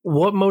room.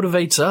 What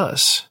motivates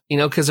us?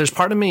 Because there's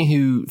part of me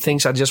who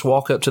thinks I just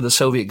walk up to the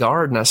Soviet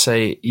Guard and I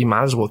say, "You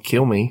might as well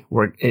kill me."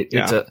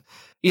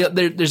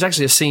 There's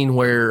actually a scene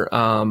where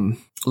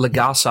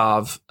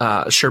Legasov,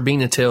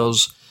 Sherbina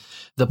tells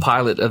the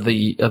pilot of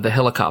the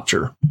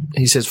helicopter,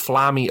 he says,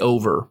 "Fly me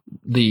over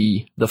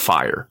the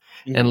fire."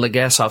 Mm-hmm. And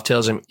Legasov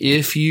tells him,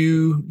 "If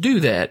you do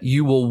that,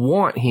 you will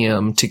want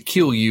him to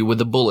kill you with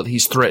the bullet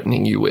he's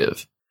threatening you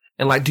with."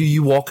 And do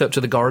you walk up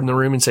to the guard in the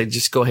room and say,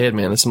 "Just go ahead,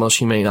 man. It's the most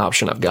humane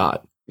option I've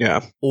got"?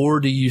 Yeah. Or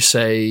do you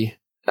say,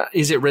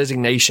 is it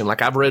resignation?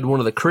 I've read one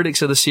of the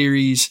critics of the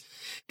series,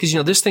 because,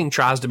 this thing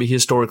tries to be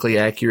historically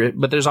accurate,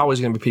 but there's always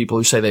going to be people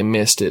who say they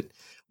missed it.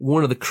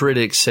 One of the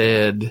critics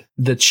said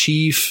the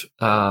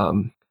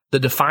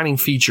defining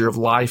feature of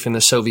life in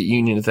the Soviet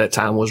Union at that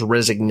time was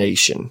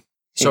resignation.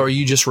 So are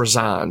you just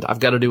resigned? I've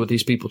got to do what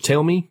these people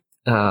tell me.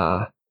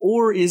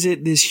 Or is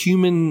it this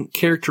human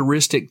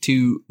characteristic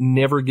to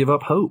never give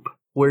up hope,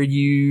 where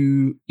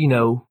again,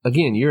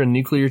 you're a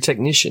nuclear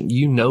technician.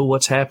 You know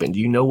what's happened.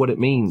 You know what it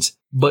means,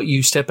 but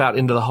you step out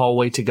into the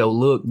hallway to go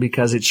look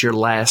because it's your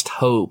last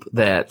hope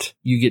that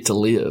you get to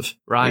live,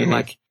 right?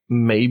 Mm-hmm.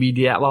 Maybe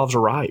Dyatlov's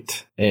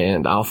right,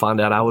 and I'll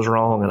find out I was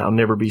wrong, and I'll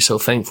never be so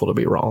thankful to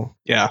be wrong.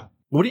 Yeah.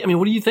 What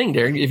do you think,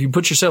 Derek? If you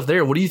put yourself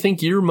there, what do you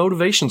think your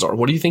motivations are?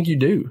 What do you think you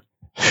do?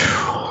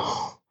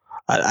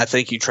 I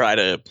think you try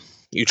to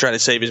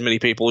save as many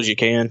people as you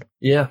can.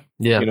 Yeah.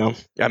 Yeah.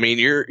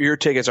 Your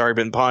ticket's already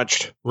been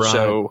punched. Right.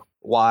 So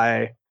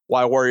why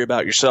worry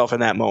about yourself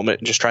in that moment?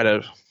 And just try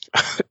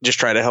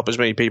to help as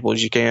many people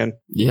as you can.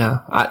 Yeah.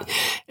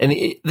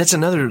 That's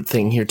another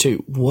thing here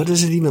too. What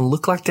does it even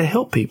look like to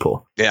help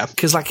people? Yeah.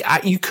 Cause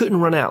you couldn't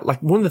run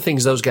out. One of the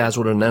things those guys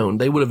would have known,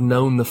 they would have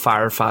known the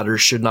firefighters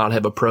should not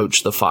have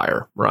approached the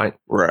fire, right?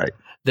 Right.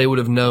 They would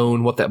have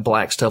known what that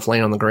black stuff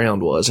laying on the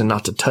ground was and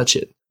not to touch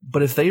it.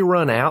 But if they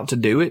run out to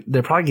do it,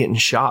 they're probably getting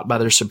shot by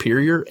their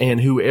superior, and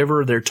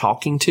whoever they're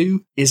talking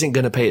to isn't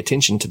going to pay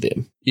attention to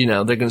them.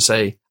 They're going to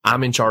say,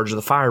 "I'm in charge of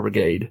the fire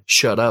brigade.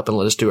 Shut up and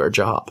let us do our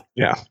job."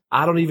 Yeah.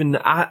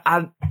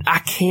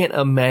 I can't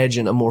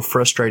imagine a more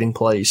frustrating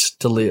place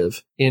to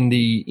live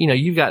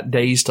you've got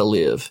days to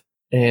live,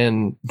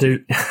 and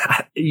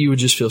you would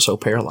just feel so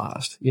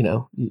paralyzed,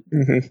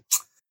 Mm-hmm.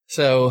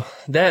 So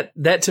that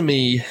to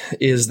me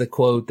is the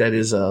quote that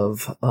is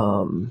of,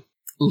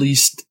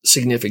 least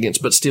significance,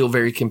 but still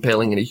very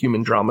compelling in a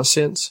human drama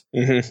sense.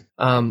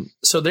 Mm-hmm.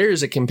 So there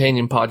is a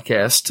companion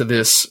podcast to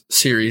this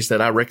series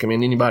that I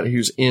recommend anybody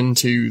who's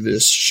into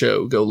this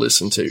show go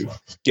listen to.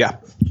 Yeah.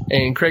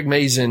 And Craig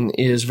Mazin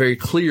is very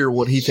clear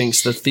what he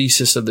thinks the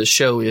thesis of the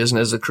show is.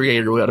 And as the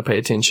creator, we got to pay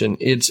attention.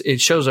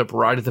 It shows up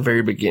right at the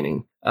very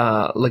beginning.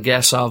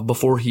 Legasov,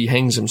 before he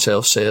hangs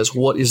himself, says,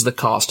 "What is the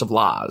cost of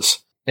lies?"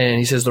 And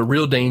he says the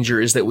real danger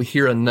is that we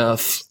hear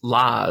enough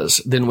lies,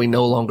 then we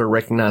no longer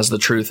recognize the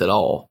truth at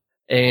all.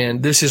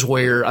 And this is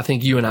where I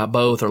think you and I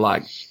both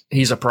are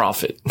he's a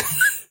prophet.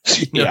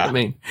 You know what I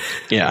mean?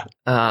 Yeah.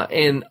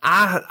 And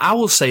I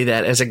will say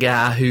that as a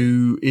guy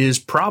who is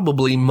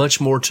probably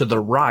much more to the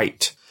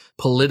right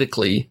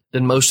politically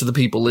than most of the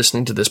people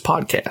listening to this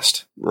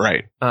podcast.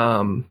 Right.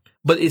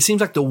 But it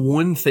seems like the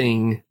one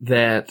thing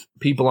that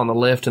people on the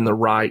left and the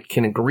right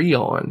can agree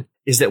on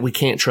is that we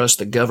can't trust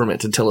the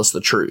government to tell us the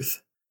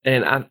truth.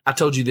 And I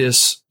told you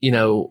this,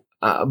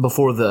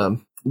 before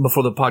the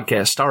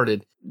podcast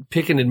started.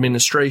 Pick an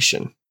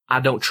administration.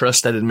 I don't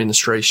trust that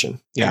administration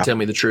to tell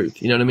me the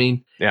truth. You know what I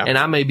mean? Yeah. And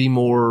I may be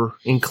more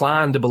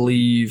inclined to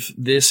believe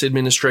this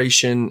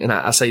administration, and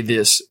I say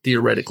this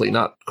theoretically,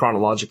 not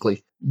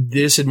chronologically.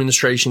 This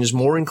administration is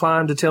more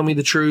inclined to tell me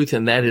the truth,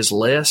 and that is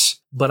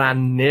less. But I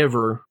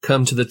never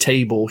come to the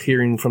table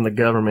hearing from the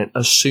government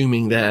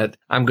assuming that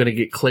I'm going to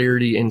get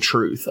clarity and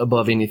truth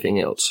above anything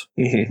else.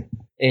 Mm-hmm.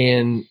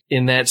 And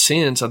in that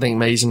sense, I think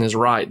Mazin is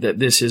right that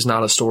this is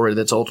not a story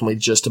that's ultimately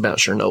just about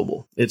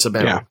Chernobyl. It's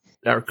about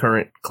our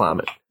current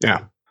climate.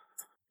 Yeah.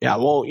 Yeah.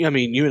 Well,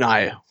 you and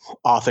I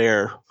off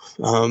air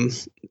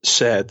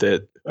said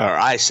that, or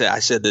I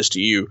said this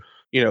to you,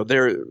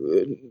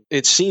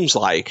 it seems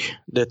like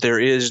that there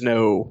is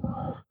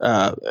no,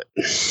 and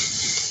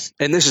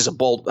this is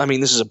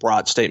a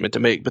broad statement to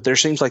make, but there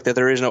seems like that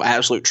there is no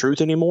absolute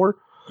truth anymore.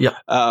 Yeah.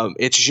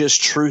 It's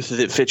just truth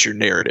that fits your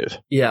narrative.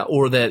 Yeah.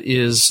 Or that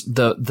is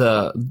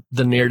the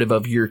narrative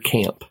of your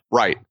camp.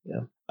 Right.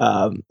 Yeah.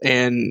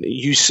 And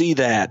you see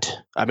that,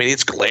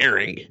 it's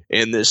glaring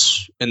in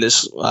this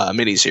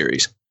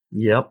miniseries.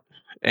 Yep.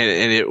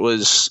 And it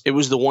was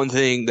the one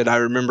thing that I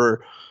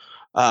remember,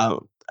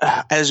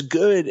 as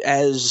good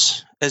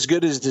as as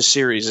good as this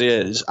series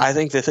is, I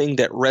think the thing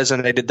that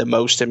resonated the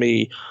most to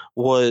me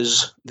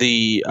was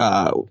the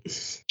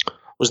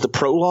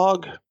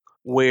prologue,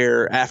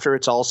 where after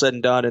it's all said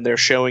and done and they're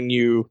showing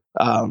you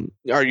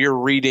or you're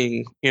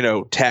reading,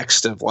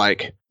 text of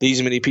like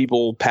these many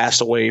people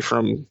passed away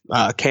from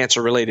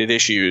cancer related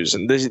issues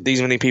and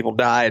these many people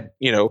died,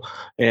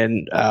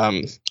 and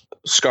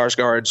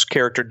Skarsgård's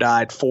character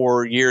died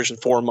 4 years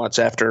and 4 months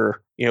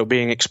after,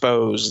 being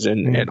exposed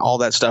and all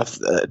that stuff.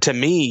 To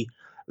me,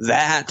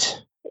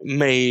 that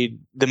made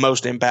the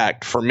most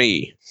impact for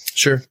me.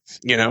 Sure.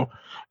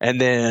 And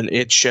then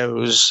it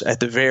shows at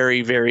the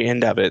very, very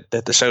end of it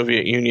that the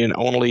Soviet Union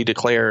only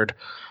declared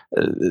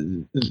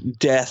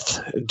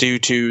death due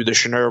to the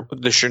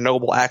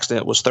Chernobyl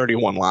accident was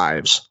 31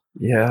 lives.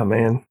 Yeah,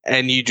 man.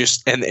 And you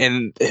just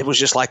and it was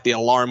just like the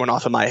alarm went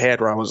off in my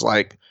head where I was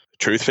like,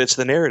 truth fits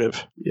the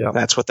narrative. Yeah,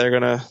 that's what they're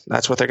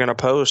gonna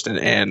post.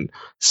 And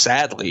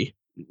sadly,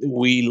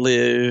 we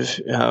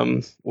live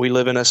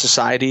in a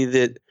society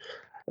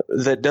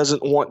that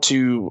doesn't want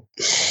to.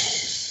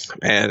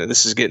 Man,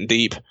 this is getting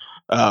deep.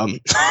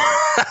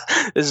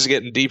 This is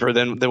getting deeper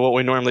than what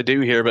we normally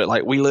do here, but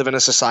like we live in a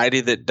society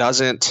that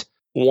doesn't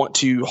want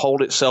to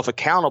hold itself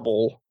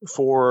accountable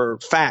for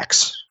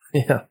facts.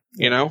 Yeah.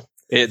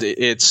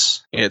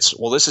 It's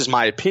well, this is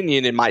my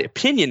opinion and my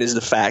opinion is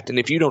the fact. And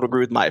if you don't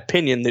agree with my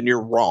opinion, then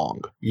you're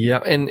wrong. Yeah.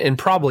 And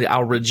probably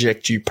I'll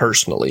reject you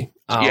personally.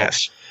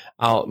 Yes.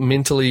 I'll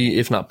mentally,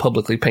 if not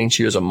publicly, paint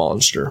you as a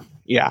monster.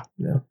 Yeah.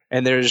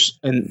 And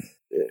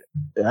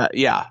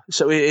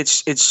so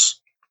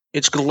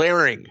it's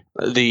glaring,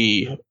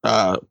 the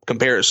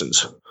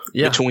comparisons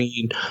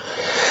between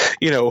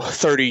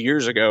 30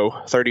 years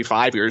ago,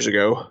 35 years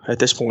ago at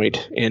this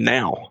point and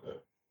now.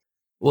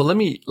 Well, let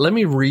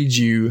me read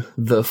you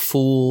the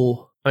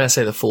full. When I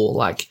say the full,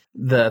 like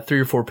the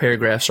 3 or 4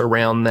 paragraphs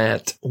around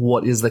that.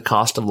 What is the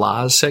cost of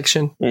lies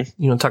section?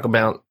 Talk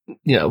about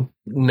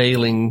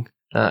nailing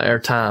our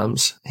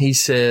times. He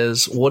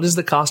says, "What is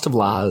the cost of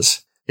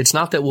lies? It's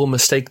not that we'll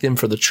mistake them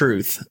for the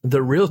truth.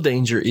 The real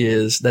danger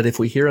is that if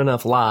we hear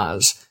enough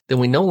lies, then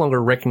we no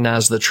longer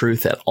recognize the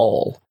truth at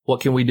all.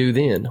 What can we do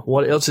then?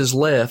 What else is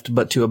left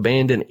but to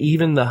abandon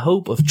even the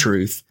hope of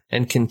truth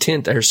and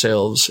content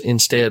ourselves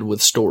instead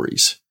with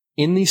stories?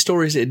 In these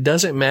stories, it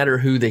doesn't matter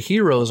who the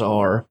heroes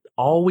are.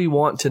 All we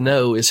want to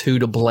know is who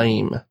to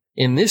blame.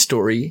 In this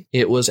story,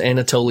 it was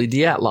Anatoly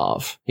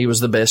Dyatlov. He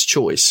was the best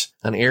choice,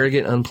 an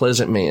arrogant,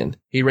 unpleasant man.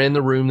 He ran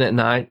the room that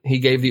night, he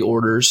gave the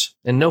orders,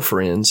 and no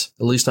friends,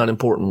 at least not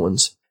important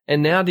ones.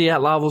 And now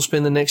Dyatlov will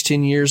spend the next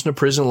 10 years in a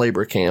prison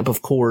labor camp.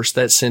 Of course,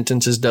 that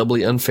sentence is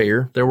doubly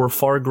unfair. There were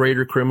far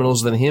greater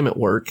criminals than him at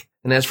work.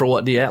 And as for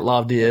what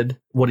Dyatlov did,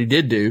 what he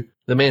did do,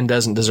 the man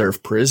doesn't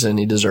deserve prison,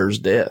 he deserves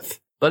death.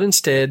 But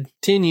instead,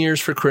 10 years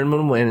for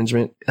criminal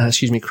mismanagement.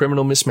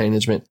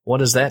 What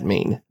does that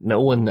mean? No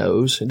one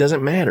knows. It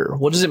doesn't matter.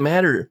 What does it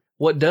matter?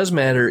 What does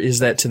matter is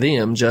that to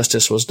them,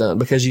 justice was done.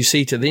 Because you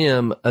see, to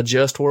them, a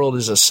just world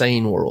is a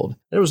sane world.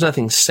 There was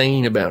nothing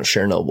sane about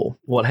Chernobyl.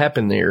 What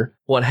happened there,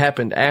 what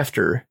happened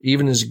after,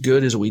 even as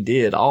good as we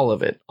did, all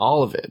of it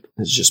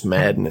is just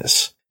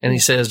madness. And he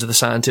says to the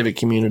scientific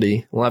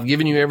community, well, I've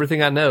given you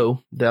everything I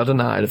know. They'll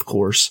deny it, of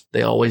course.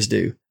 They always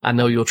do. I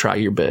know you'll try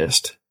your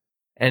best.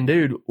 And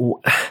dude,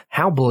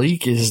 how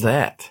bleak is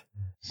that?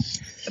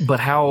 But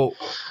how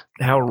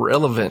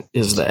relevant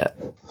is that?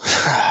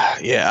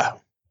 Yeah.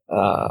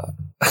 I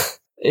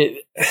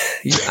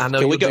know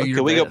you'll do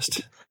your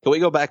best. Can we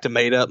go back to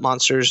made up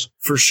monsters?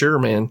 For sure,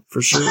 man.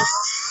 For sure.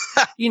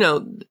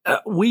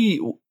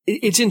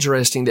 It's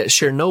interesting that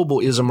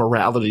Chernobyl is a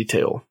morality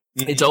tale.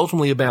 Mm-hmm. It's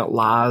ultimately about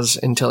lies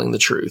and telling the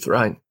truth,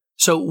 right?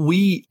 So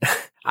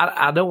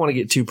I don't want to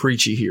get too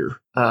preachy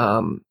here.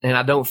 And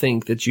I don't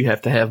think that you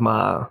have to have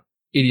my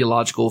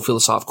ideological,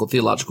 philosophical,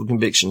 theological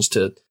convictions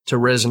to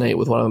resonate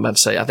with what I'm about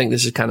to say. I think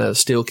this is kind of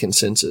still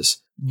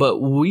consensus. But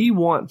we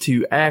want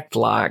to act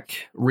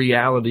like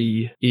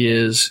reality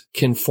is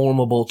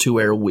conformable to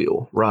our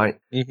will, right?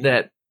 Mm-hmm.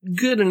 That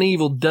good and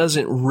evil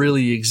doesn't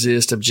really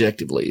exist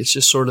objectively. It's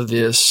just sort of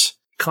this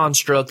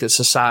construct that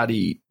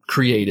society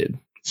created.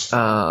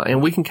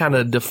 And we can kind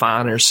of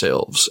define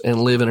ourselves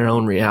and live in our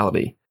own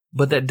reality.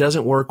 But that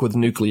doesn't work with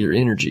nuclear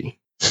energy.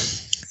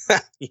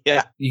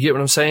 Yeah. You get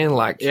what I'm saying?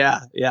 Yeah.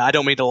 I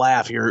don't mean to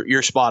laugh.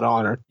 You're spot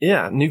on.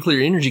 Yeah.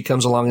 Nuclear energy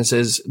comes along and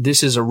says,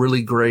 this is a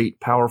really great,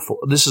 powerful,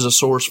 this is a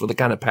source for the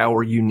kind of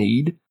power you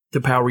need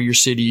to power your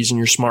cities and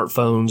your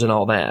smartphones and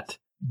all that.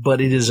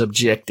 But it is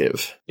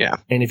objective. Yeah.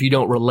 And if you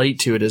don't relate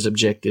to it as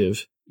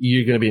objective,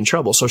 you're going to be in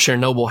trouble. So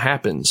Chernobyl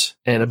happens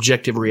and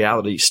objective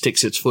reality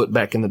sticks its foot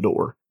back in the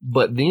door.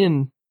 But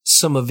then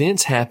some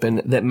events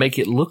happen that make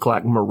it look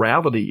like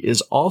morality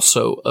is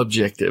also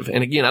objective.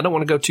 And again, I don't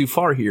want to go too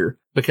far here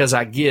because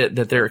I get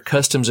that there are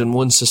customs in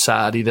one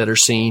society that are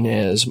seen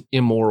as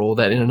immoral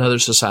that in another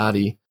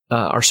society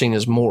are seen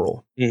as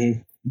moral.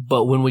 Mm-hmm.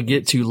 But when we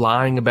get to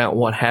lying about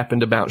what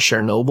happened about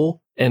Chernobyl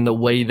and the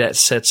way that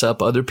sets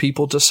up other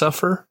people to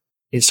suffer,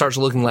 it starts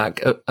looking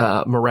like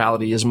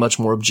morality is much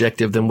more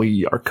objective than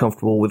we are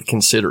comfortable with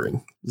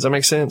considering. Does that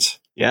make sense?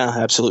 Yeah,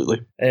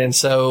 absolutely. And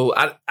so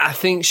I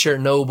think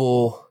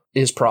Chernobyl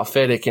is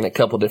prophetic in a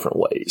couple different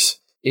ways.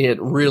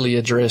 It really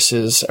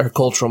addresses our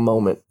cultural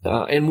moment,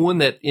 and one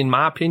that, in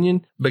my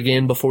opinion,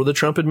 began before the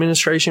Trump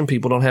administration.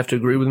 People don't have to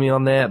agree with me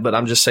on that, but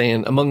I'm just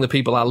saying, among the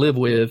people I live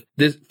with,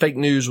 this fake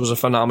news was a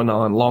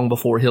phenomenon long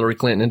before Hillary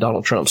Clinton and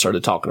Donald Trump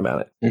started talking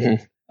about it.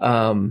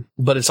 Mm-hmm.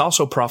 But it's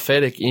also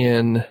prophetic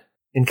in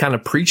kind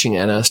of preaching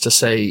at us to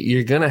say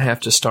you're going to have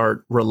to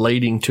start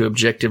relating to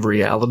objective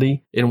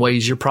reality in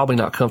ways you're probably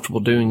not comfortable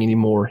doing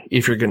anymore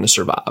if you're going to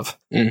survive.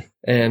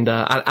 And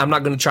I'm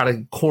not going to try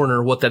to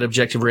corner what that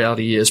objective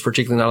reality is,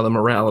 particularly not on the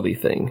morality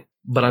thing.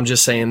 But I'm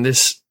just saying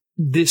this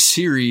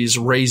series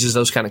raises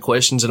those kind of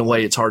questions in a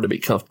way it's hard to be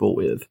comfortable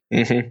with.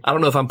 Mm-hmm. I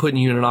don't know if I'm putting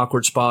you in an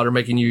awkward spot or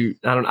making you,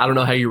 I don't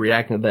know how you're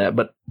reacting to that,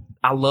 but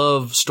I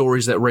love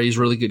stories that raise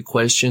really good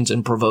questions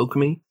and provoke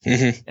me.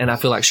 Mm-hmm. And I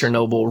feel like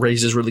Chernobyl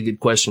raises really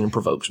good questions and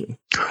provokes me.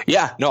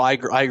 Yeah, no, I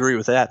agree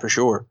with that for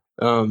sure.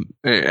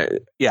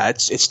 Yeah,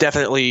 it's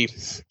definitely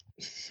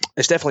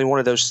one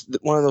of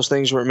those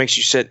things where it makes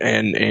you sit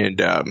and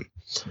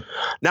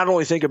not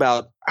only think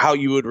about how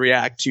you would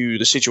react to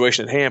the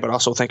situation at hand, but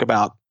also think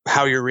about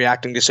how you're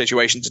reacting to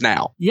situations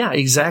now. Yeah,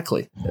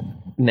 exactly.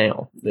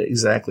 Now,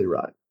 exactly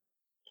right.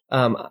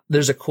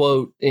 There's a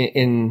quote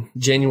in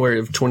January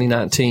of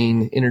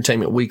 2019,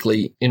 Entertainment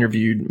Weekly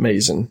interviewed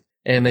Mason,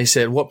 and they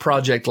said, with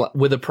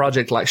a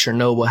project like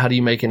Chernobyl, how do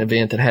you make an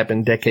event that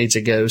happened decades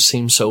ago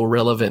seem so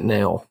relevant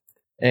now?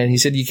 And he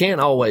said, you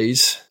can't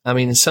always. I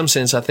mean, in some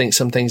sense, I think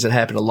some things that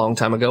happened a long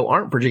time ago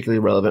aren't particularly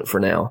relevant for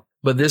now.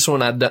 But this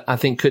one, I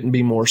think, couldn't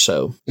be more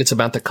so. It's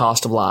about the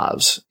cost of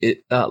lies.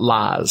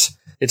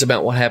 It's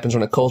about what happens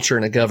when a culture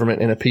and a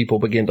government and a people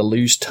begin to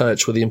lose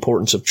touch with the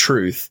importance of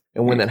truth.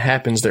 And when that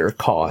happens, there are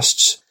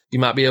costs. You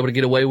might be able to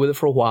get away with it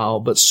for a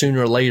while, but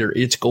sooner or later,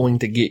 it's going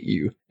to get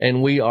you.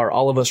 And we are,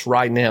 all of us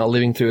right now,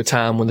 living through a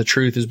time when the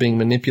truth is being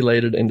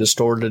manipulated and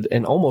distorted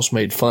and almost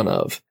made fun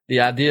of. The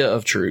idea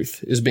of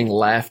truth is being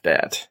laughed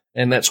at.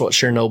 And that's what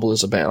Chernobyl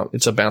is about.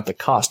 It's about the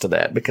cost of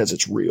that because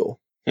it's real.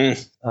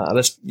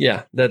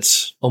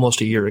 That's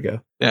almost a year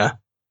ago. Yeah.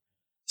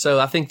 So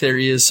I think there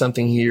is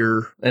something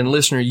here, and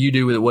listener, you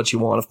do with it what you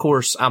want. Of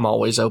course, I'm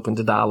always open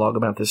to dialogue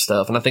about this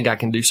stuff, and I think I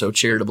can do so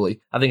charitably.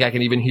 I think I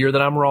can even hear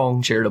that I'm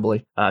wrong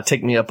charitably.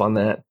 Take me up on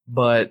that.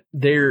 But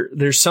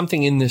there's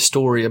something in this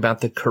story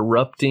about the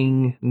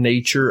corrupting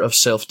nature of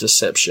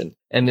self-deception.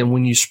 And then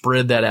when you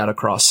spread that out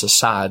across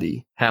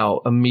society,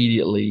 how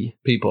immediately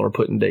people are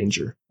put in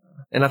danger.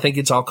 And I think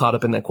it's all caught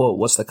up in that quote,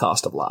 what's the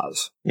cost of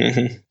lies?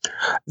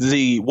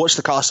 Mm-hmm. What's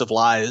the cost of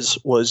lies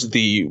was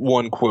the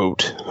one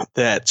quote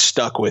that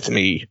stuck with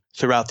me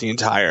throughout the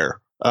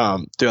entire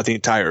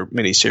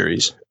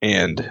miniseries.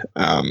 And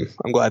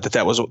I'm glad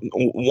that was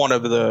one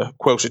of the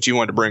quotes that you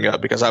wanted to bring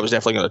up, because I was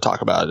definitely going to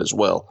talk about it as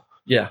well.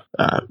 Yeah.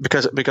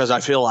 Because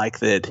I feel like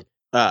that,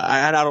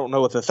 and I don't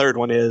know what the third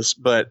one is,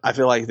 but I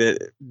feel like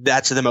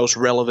that's the most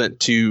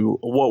relevant to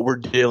what we're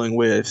dealing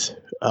with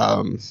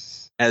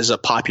as a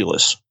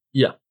populace.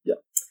 Yeah.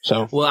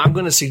 So, well, I'm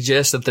going to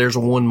suggest that there's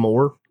one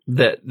more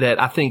that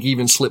I think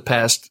even slipped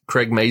past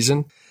Craig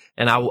Mazin,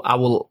 and I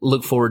will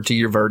look forward to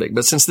your verdict.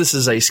 But since this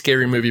is a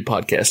scary movie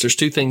podcast, there's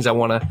two things I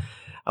want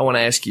to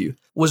ask you.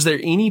 Was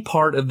there any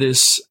part of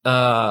this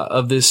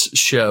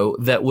show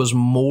that was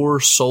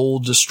more soul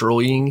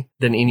destroying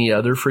than any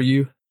other for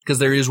you? Because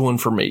there is one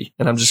for me,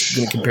 and I'm just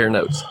going to compare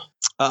notes.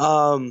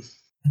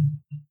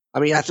 I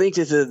mean, I think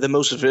that the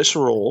most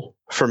visceral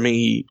for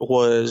me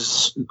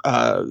was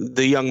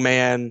the young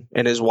man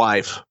and his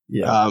wife.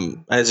 Yeah.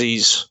 As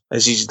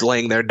he's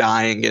laying there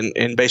dying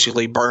and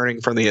basically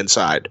burning from the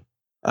inside.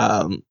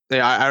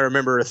 I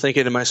remember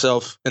thinking to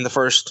myself in the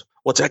first,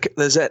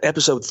 is that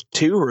episode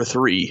 2 or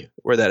 3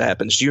 where that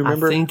happens? Do you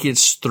remember? I think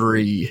it's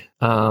 3.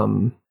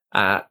 Some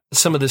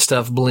of this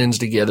stuff blends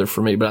together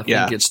for me, but I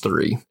think it's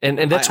 3.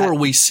 And that's where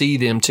we see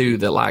them too,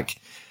 that like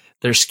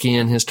their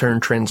skin has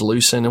turned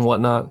translucent and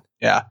whatnot.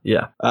 Yeah.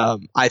 Yeah.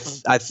 I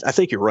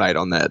think you're right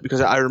on that,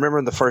 because I remember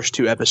in the first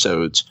 2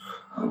 episodes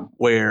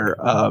where,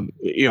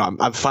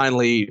 I'm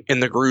finally in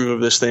the groove of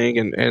this thing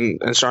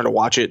and starting to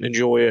watch it and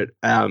enjoy it.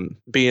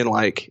 Being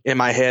like in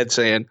my head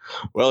saying,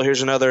 well,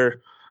 there's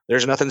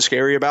nothing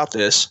scary about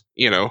this,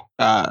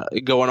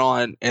 going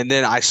on. And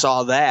then I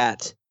saw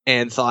that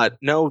and thought,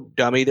 no,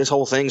 dummy, this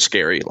whole thing's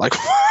scary. Like,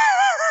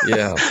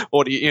 yeah.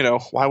 What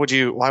do why would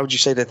you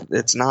say that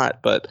it's not?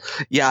 But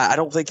yeah, I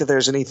don't think that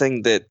there's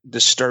anything that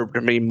disturbed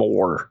me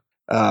more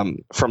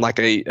from like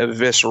a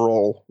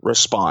visceral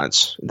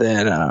response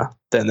than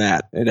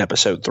that in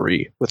episode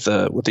 3 with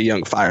the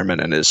young fireman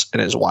and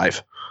his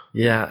wife.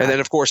 Yeah. And then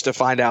of course to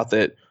find out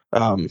that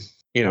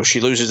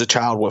she loses a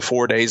child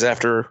 4 days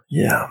after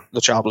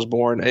the child was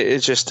born.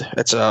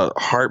 It's a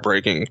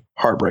heartbreaking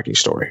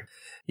story.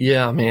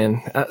 Yeah,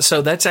 man.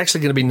 So that's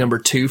actually going to be number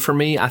 2 for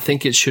me. I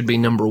think it should be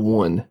number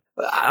 1.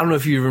 I don't know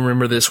if you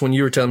remember this when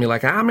you were telling me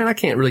like, I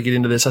can't really get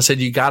into this. I said,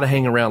 you got to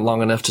hang around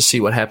long enough to see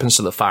what happens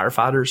to the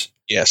firefighters.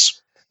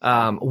 Yes.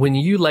 When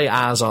you lay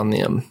eyes on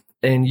them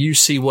and you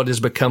see what has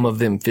become of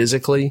them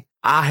physically,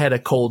 I had a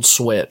cold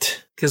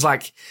sweat because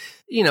like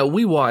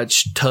we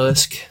watch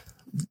Tusk,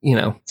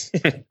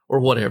 or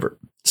whatever,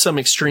 some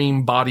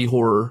extreme body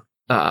horror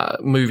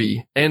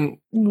movie, and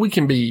we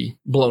can be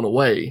blown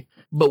away.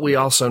 But we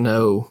also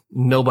know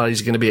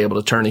nobody's going to be able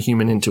to turn a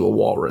human into a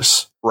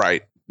walrus.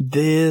 Right.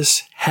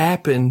 This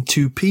happened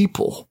to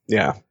people.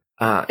 Yeah.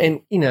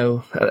 And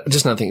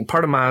just another thing.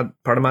 Part of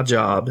my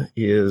job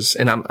is,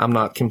 and I'm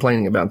not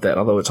complaining about that,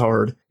 although it's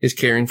hard, is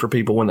caring for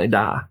people when they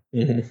die.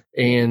 Mm-hmm.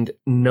 And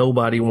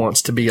nobody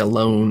wants to be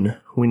alone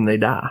when they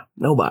die.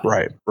 Nobody.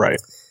 Right.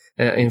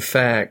 In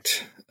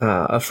fact,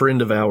 a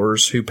friend of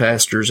ours who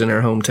pastors in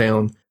our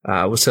hometown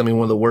was telling me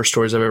one of the worst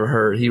stories I've ever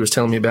heard. He was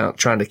telling me about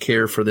trying to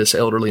care for this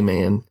elderly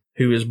man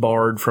who is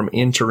barred from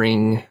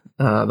entering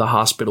the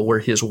hospital where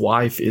his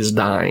wife is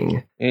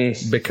dying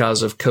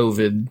because of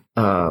COVID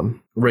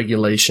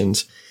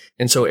regulations.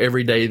 And so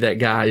every day that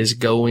guy is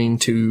going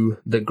to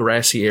the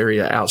grassy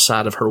area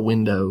outside of her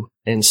window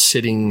and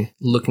sitting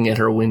looking at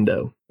her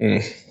window.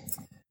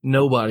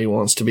 Nobody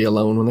wants to be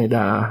alone when they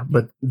die,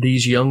 but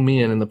these young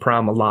men in the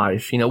prime of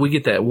life, we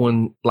get that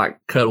one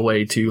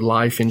cutaway to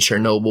life in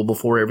Chernobyl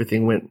before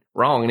everything went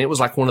wrong. And it was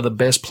like one of the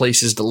best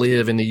places to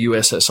live in the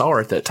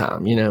USSR at that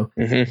time.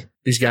 Mm-hmm.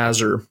 These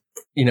guys are,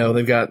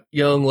 they've got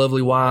young,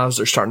 lovely wives.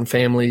 They're starting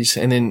families.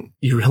 And then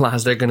you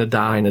realize they're going to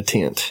die in a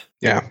tent.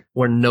 Yeah.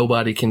 Where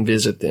nobody can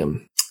visit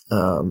them.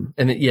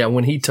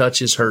 When he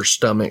touches her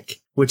stomach,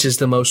 which is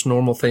the most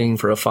normal thing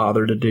for a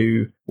father to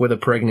do with a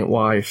pregnant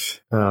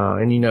wife,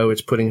 and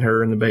it's putting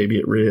her and the baby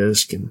at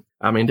risk. And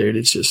I mean, dude,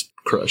 it's just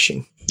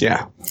crushing.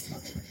 Yeah.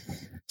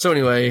 So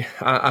anyway,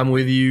 I'm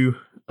with you.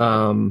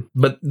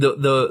 But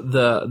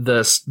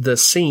the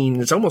scene,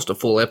 it's almost a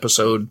full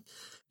episode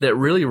that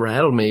really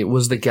rattled me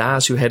was the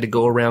guys who had to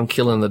go around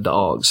killing the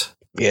dogs.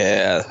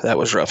 Yeah, that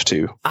was rough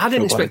too. I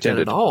didn't expect that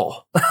at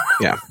all.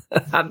 Yeah.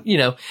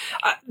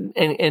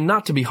 And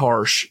not to be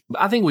harsh,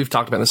 I think we've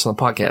talked about this on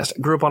the podcast. I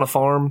grew up on a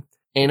farm.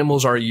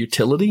 Animals are a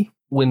utility.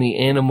 When the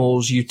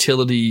animal's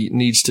utility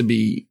needs to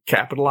be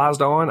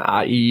capitalized on,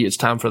 i.e. it's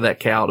time for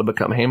that cow to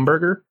become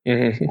hamburger,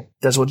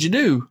 that's what you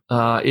do.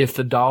 If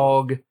the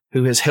dog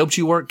who has helped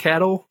you work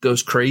cattle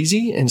goes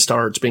crazy and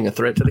starts being a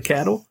threat to the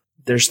cattle,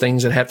 there's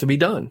things that have to be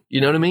done.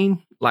 You know what I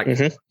mean?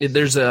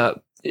 There's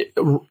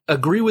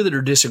agree with it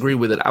or disagree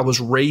with it. I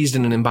was raised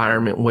in an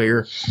environment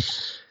where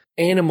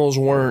animals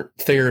weren't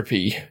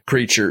therapy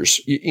creatures.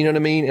 You know what I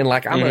mean? And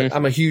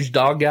I'm a huge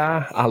dog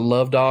guy. I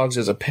love dogs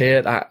as a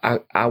pet.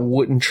 I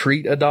wouldn't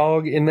treat a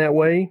dog in that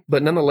way,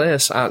 but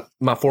nonetheless,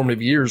 my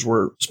formative years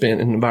were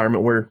spent in an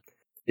environment where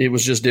it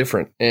was just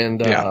different.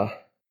 And,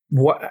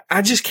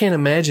 I just can't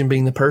imagine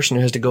being the person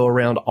who has to go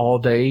around all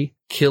day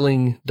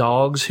killing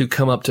dogs who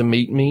come up to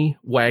meet me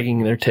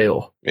wagging their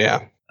tail.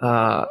 Yeah.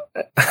 I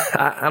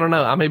don't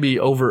know. I may be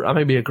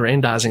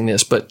aggrandizing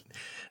this, but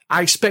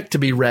I expect to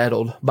be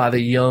rattled by the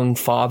young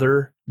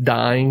father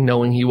dying,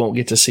 knowing he won't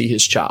get to see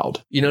his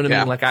child. You know what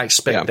I mean? I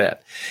expect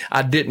that.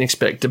 I didn't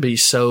expect to be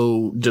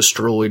so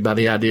destroyed by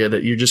the idea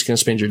that you're just going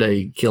to spend your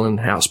day killing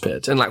house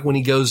pets. And when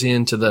he goes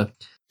into the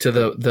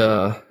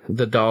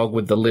dog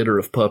with the litter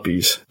of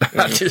puppies,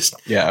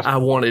 I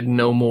wanted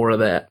no more of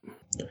that.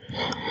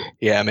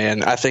 Yeah,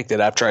 man. I think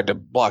that I've tried to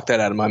block that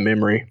out of my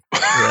memory.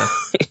 Yeah.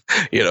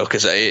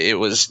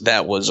 Because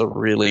that was a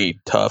really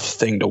tough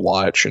thing to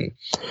watch, and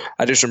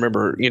I just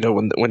remember,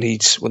 when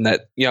that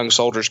young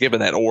soldier's given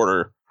that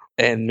order,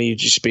 and me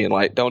just being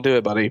like, "Don't do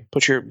it, buddy.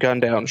 Put your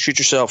gun down. Shoot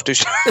yourself. Do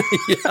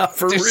yeah,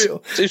 for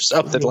real. Do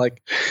something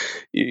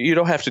you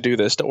don't have to do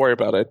this. Don't worry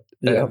about it."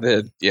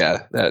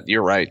 That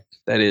you're right.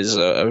 That is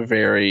a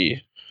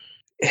very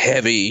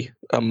heavy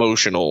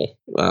emotional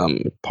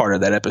part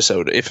of that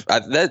episode.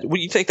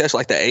 Would you think that's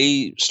the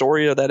A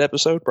story of that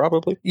episode?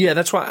 Probably. Yeah,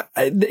 that's why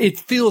it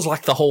feels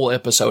like the whole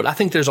episode. I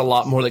think there's a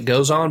lot more that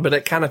goes on, but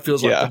it kind of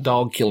feels like the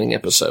dog killing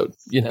episode.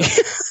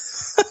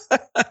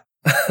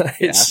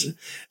 It's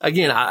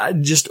again, I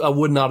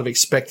would not have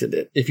expected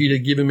it. If you'd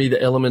have given me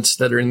the elements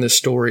that are in this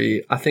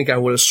story, I think I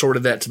would have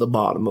sorted that to the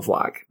bottom of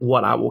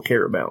what I will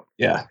care about.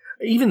 Yeah.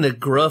 Even the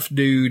gruff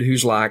dude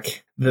who's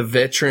the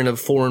veteran of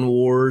foreign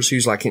wars,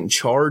 who's in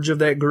charge of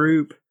that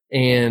group.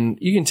 And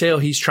you can tell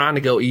he's trying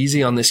to go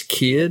easy on this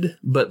kid.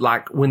 But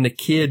when the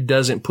kid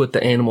doesn't put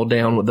the animal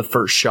down with the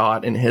first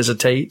shot and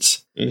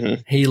hesitates,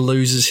 he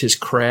loses his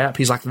crap.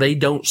 He's they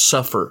don't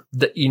suffer.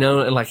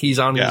 And he's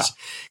on his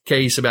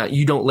case about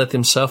you don't let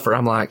them suffer.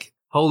 I'm like,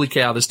 holy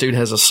cow, this dude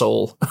has a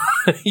soul.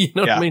 You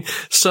know what I mean?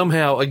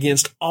 Somehow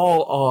against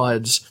all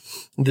odds,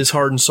 this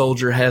hardened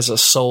soldier has a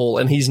soul,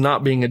 and he's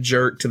not being a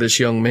jerk to this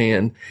young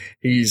man.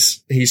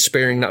 He's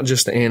sparing not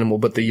just the animal,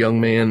 but the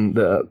young man,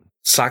 the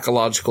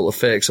psychological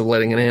effects of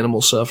letting an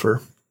animal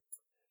suffer.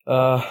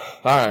 All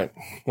right.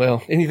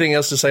 Well, anything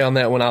else to say on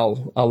that one?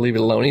 I'll leave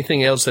it alone.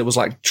 Anything else that was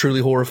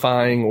truly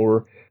horrifying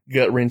or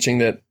gut wrenching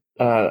that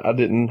I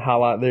didn't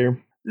highlight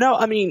there? No,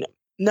 I mean,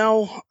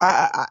 no.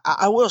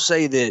 I will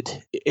say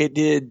that it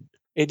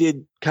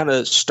did kind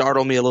of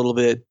startle me a little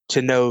bit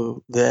to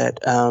know that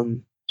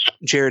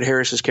Jared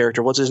Harris's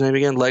character, what's his name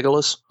again?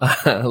 Legolas?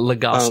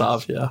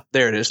 Legasov, yeah.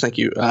 There it is. Thank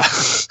you.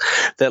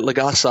 That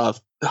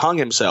Legasov hung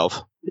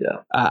himself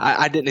Yeah.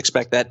 I didn't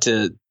expect that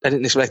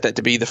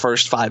to be the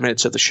first 5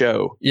 minutes of the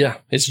show. Yeah,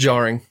 it's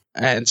jarring.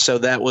 And so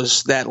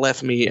that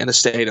left me in a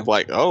state of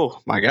like,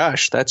 oh my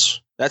gosh,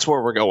 that's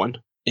where we're going.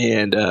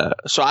 And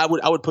so I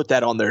would put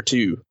that on there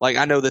too. Like,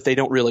 I know that they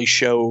don't really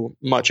show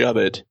much of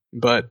it,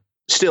 but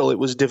still, it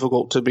was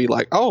difficult to be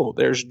like, oh,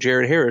 there's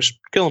Jared Harris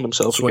killing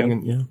himself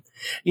Swinging, again.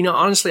 Yeah.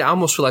 Honestly, I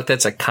almost feel like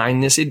that's a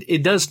kindness.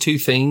 It does two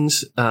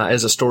things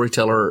as a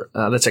storyteller.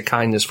 That's a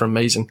kindness from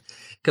Mazin.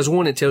 Because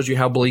one, it tells you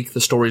how bleak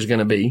the story is going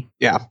to be.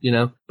 Yeah.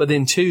 But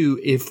then two,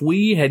 if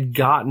we had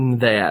gotten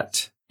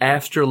that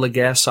after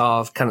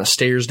Legasov kind of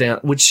stares down,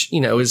 which,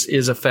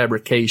 is a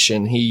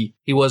fabrication. He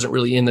wasn't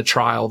really in the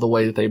trial the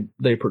way that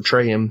they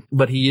portray him,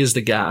 but he is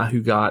the guy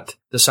who got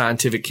the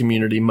scientific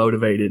community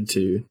motivated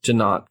to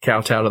not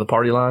kowtow to the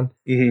party line.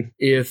 Mm-hmm.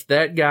 If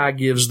that guy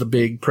gives the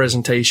big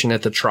presentation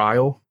at the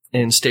trial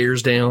and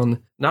stares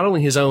down not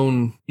only his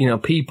own,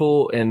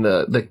 people and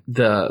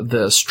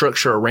the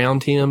structure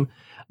around him,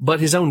 but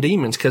his own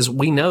demons, because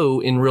we know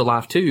in real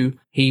life, too,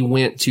 he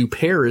went to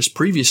Paris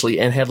previously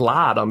and had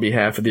lied on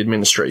behalf of the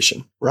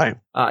administration. Right.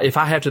 If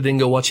I have to then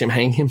go watch him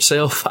hang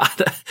himself,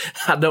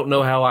 I don't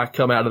know how I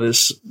come out of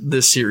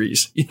this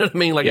series. You know what I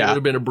mean? Like, it would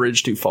have been a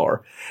bridge too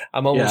far.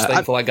 I'm almost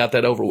thankful I got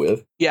that over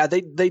with. Yeah,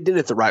 they did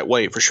it the right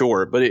way for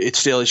sure, but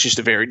it's just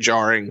a very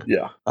jarring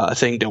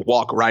thing to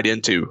walk right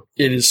into.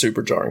 It is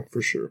super jarring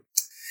for sure.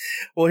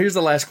 Well, here's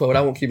the last quote.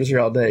 I won't keep us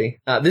here all day.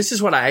 This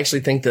is what I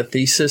actually think the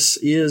thesis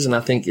is, and I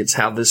think it's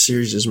how this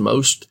series is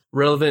most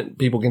relevant.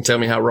 People can tell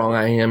me how wrong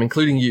I am,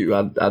 including you.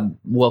 I'd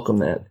welcome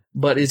that.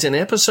 But it's in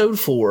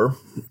episode 4,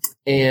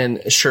 and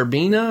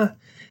Sherbina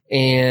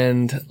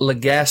and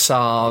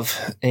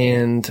Legasov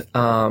and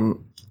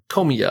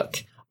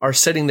Khomyuk are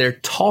sitting there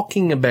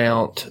talking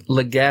about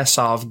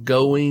Legasov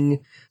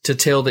going to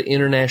tell the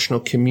international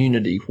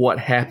community what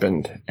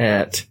happened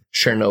at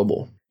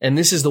Chernobyl. And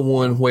this is the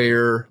one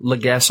where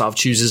Legasov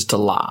chooses to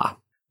lie.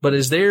 But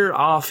as they're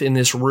off in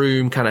this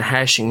room kind of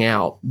hashing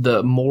out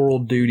the moral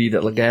duty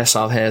that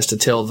Legasov has to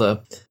tell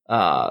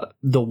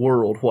the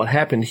world what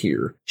happened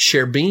here,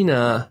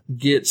 Sherbina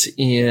gets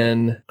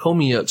in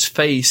Khomyuk's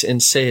face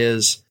and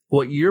says,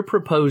 what you're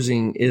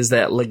proposing is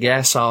that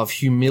Legasov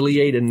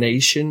humiliate a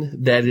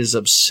nation that is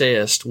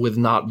obsessed with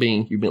not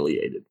being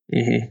humiliated.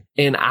 Mm-hmm.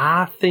 And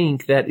I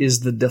think that is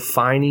the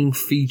defining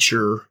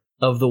feature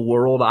of the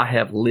world I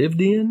have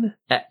lived in,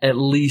 at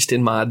least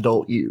in my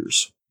adult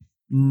years.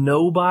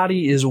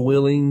 Nobody is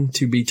willing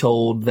to be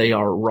told they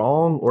are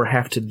wrong or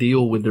have to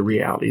deal with the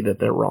reality that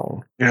they're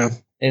wrong. Yeah.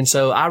 And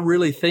so I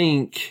really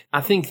think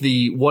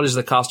the what is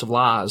the cost of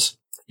lies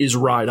is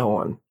right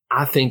on.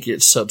 I think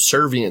it's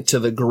subservient to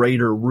the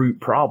greater root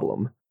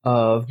problem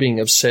of being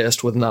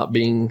obsessed with not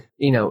being,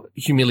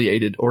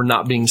 humiliated or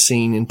not being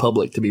seen in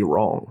public to be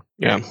wrong.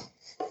 Yeah.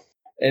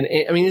 And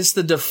I mean, it's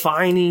the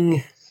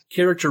defining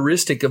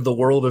characteristic of the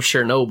world of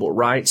Chernobyl,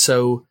 right?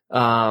 So,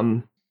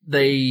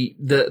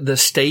 the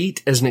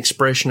state as an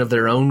expression of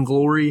their own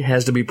glory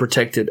has to be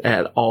protected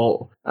at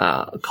all,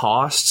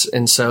 costs.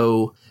 And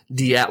so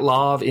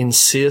Dyatlov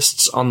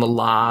insists on the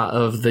lie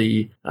of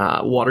the,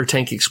 water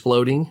tank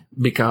exploding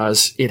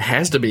because it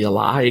has to be a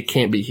lie. It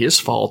can't be his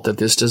fault that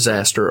this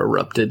disaster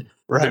erupted.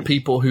 Right. The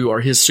people who are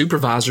his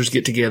supervisors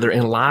get together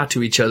and lie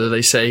to each other.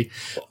 They say,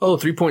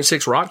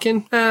 3.6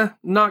 Rotkin?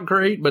 Not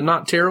great, but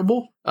not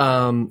terrible.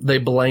 They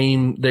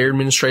blame their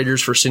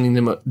administrators for sending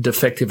them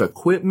defective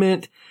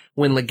equipment.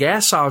 When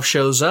Legasov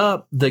shows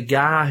up, the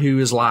guy who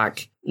is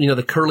like,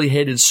 the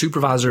curly-headed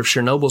supervisor of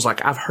Chernobyl is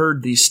like, I've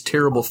heard these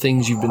terrible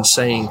things you've been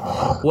saying.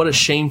 What a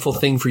shameful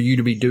thing for you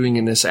to be doing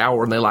in this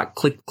hour. And they like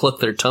cluck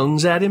their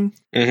tongues at him.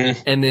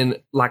 Mm-hmm. And then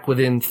like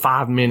within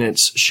 5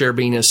 minutes,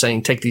 Sherbina is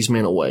saying, take these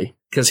men away.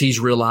 Because he's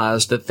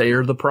realized that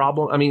they're the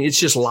problem. I mean, it's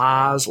just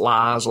lies,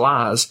 lies,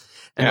 lies.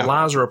 And the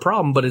lies are a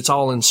problem, but it's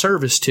all in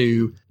service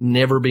to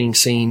never being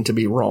seen to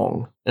be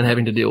wrong and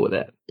having to deal with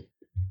that.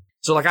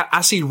 So, like,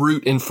 I see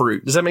root and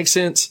fruit. Does that make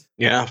sense?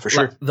 Yeah, for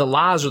sure. Like, the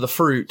lies are the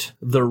fruit.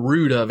 The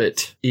root of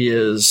it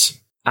is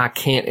I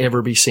can't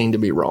ever be seen to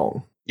be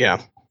wrong.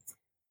 Yeah.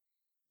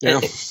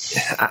 Yeah.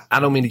 I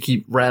don't mean to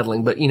keep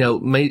rattling, but,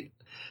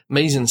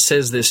 Mazin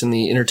says this in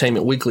the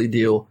Entertainment Weekly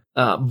deal.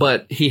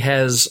 But he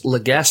has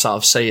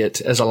Legasov say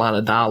it as a line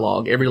of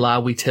dialogue. Every lie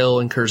we tell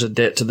incurs a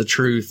debt to the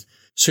truth.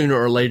 Sooner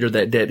or later,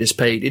 that debt is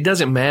paid. It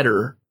doesn't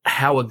matter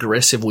how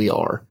aggressive we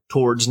are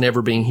towards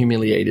never being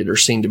humiliated or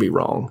seen to be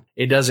wrong.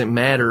 It doesn't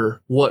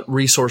matter what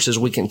resources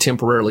we can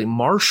temporarily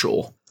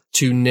marshal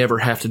to never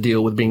have to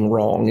deal with being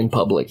wrong in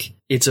public.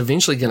 It's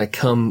eventually going to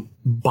come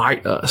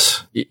bite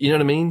us. You know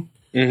what I mean?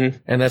 Mm-hmm.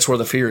 And that's where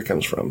the fear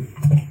comes from.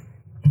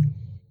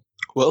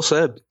 Well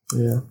said.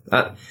 Yeah.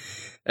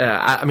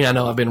 I mean, I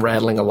know I've been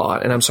rattling a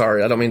lot, and I'm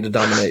sorry, I don't mean to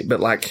dominate, but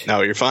like,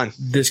 no, you're fine.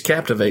 This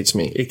captivates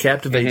me. It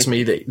captivates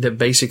me that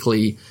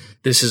basically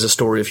this is a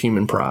story of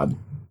human pride.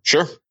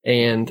 Sure.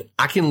 And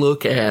I can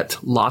look at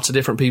lots of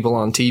different people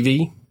on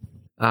TV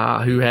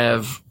who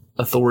have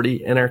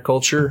authority in our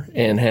culture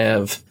and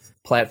have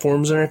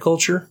platforms in our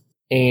culture.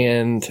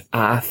 And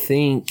I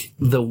think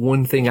the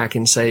one thing I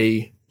can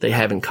say they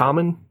have in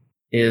common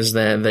is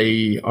that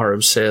they are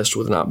obsessed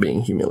with not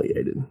being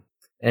humiliated.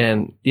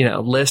 And,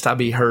 lest I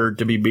be heard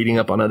to be beating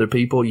up on other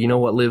people, you know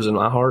what lives in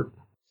my heart?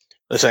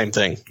 The same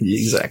thing.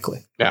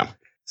 Exactly. Yeah.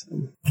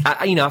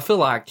 I feel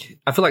like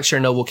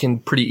Chernobyl can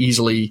pretty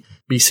easily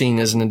be seen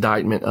as an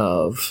indictment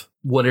of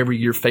whatever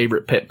your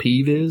favorite pet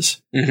peeve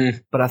is. Mm-hmm.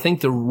 But I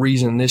think the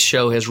reason this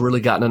show has really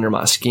gotten under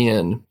my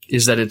skin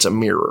is that it's a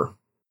mirror.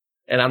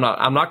 And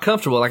I'm not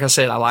comfortable. Like I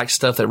said, I like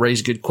stuff that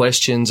raise good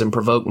questions and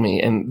provoke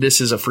me. And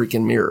this is a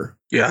freaking mirror.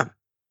 Yeah.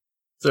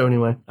 So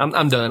anyway,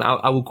 I'm done.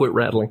 I will quit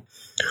rattling.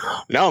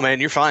 No, man,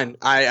 you're fine.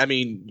 I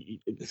mean,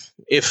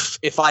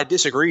 if I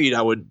disagreed,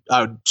 I would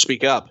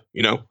speak up,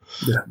 Yeah.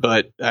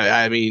 But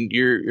I mean,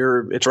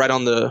 you're right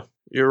on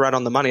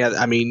the money.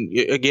 I mean,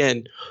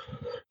 again,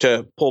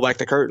 to pull back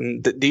the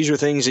curtain, these are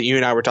things that you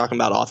and I were talking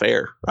about off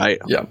air, right?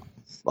 Yeah.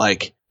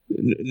 Like,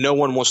 no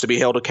one wants to be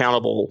held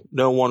accountable.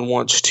 No one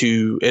wants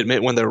to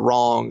admit when they're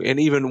wrong. And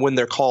even when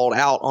they're called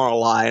out on a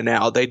lie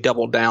now, they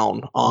double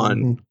down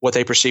on what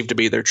they perceive to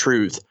be their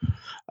truth.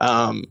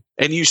 And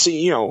you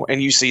see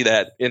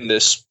that in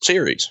this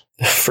series.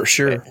 For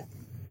sure.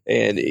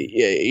 And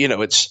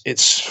it's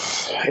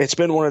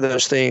been one of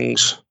those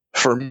things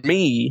for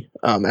me,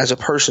 as a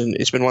person.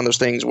 It's been one of those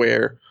things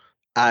where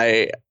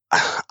I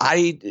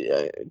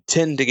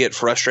tend to get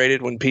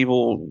frustrated when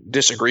people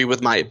disagree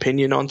with my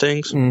opinion on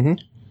things. Mm-hmm.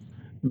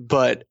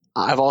 But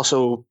I've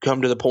also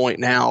come to the point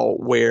now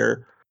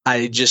where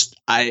I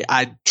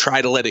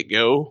try to let it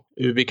go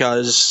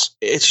because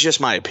it's just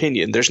my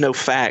opinion. There's no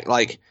fact.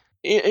 Like,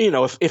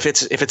 if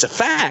it's a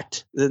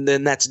fact,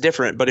 then that's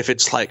different. But if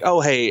it's like, oh,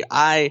 hey,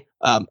 I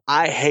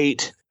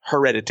hate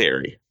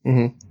Hereditary.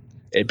 Mm-hmm.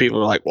 And people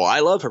are like, well, I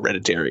love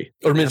Hereditary.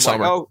 Or Midsommar.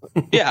 Like, oh,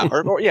 yeah.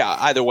 or yeah,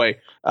 either way.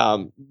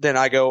 Then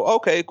I go,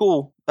 okay,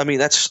 cool. I mean,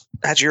 that's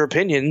your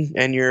opinion,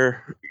 and you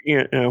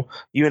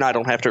and I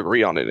don't have to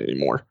agree on it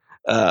anymore.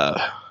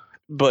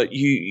 But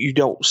you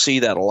don't see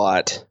that a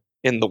lot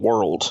in the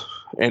world.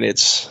 And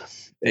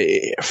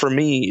for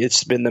me,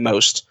 it's been the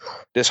most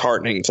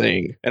disheartening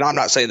thing. And I'm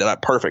not saying that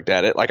I'm perfect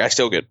at it. Like, I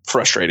still get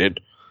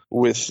frustrated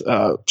with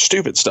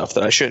stupid stuff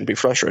that I shouldn't be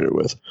frustrated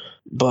with.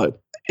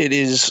 But it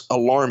is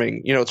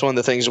alarming. It's one of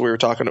the things we were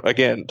talking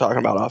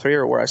about off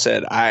air, where I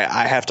said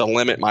I have to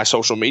limit my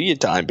social media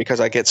time because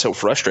I get so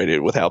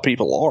frustrated with how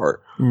people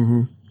are.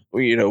 Mm-hmm.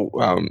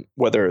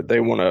 Whether they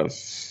want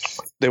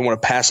to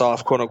pass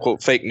off quote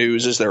unquote fake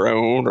news as their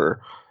own,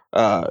 or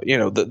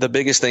the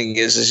biggest thing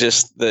is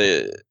just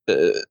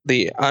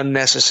the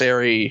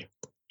unnecessary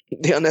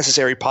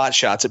pot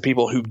shots at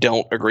people who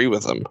don't agree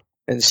with them.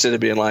 Instead of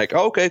being like,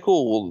 okay,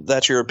 cool, well,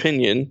 that's your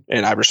opinion,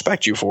 and I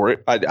respect you for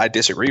it. I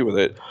disagree with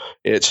it.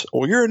 It's,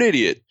 well, you're an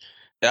idiot.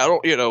 I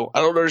don't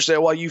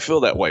understand why you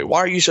feel that way. Why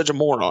are you such a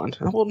moron?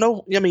 Well,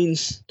 no, I mean,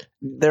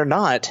 they're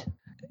not.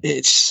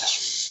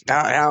 It's,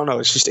 I don't know.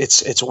 It's just,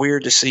 it's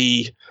weird to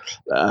see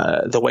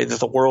the way that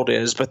the world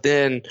is. But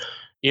then,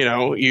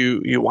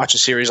 you watch a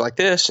series like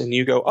this and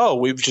you go, oh,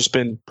 we've just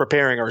been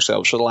preparing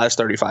ourselves for the last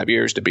 35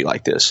 years to be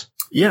like this.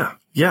 Yeah.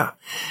 Yeah.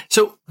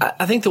 So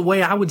I think the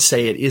way I would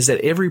say it is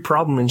that every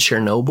problem in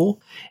Chernobyl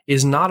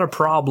is not a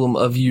problem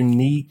of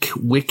unique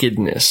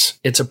wickedness.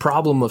 It's a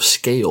problem of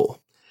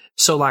scale.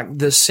 So like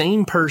the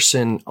same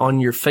person on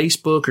your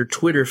Facebook or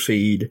Twitter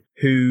feed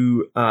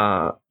who,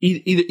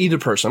 either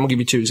person, I'm gonna give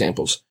you two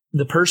examples.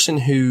 The person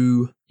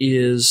who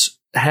is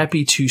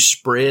happy to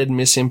spread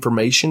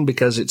misinformation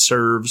because it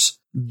serves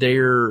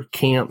their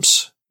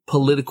camp's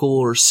political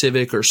or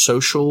civic or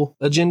social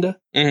agenda,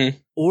 mm-hmm.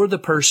 or the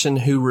person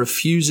who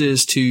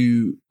refuses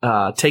to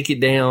take it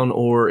down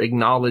or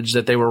acknowledge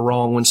that they were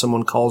wrong when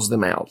someone calls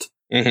them out.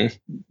 Mm-hmm.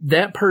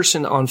 That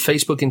person on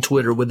Facebook and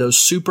Twitter with those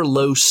super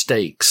low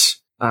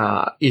stakes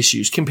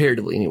issues,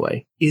 comparatively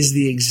anyway, is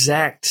the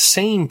exact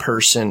same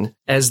person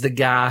as the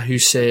guy who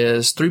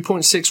says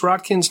 3.6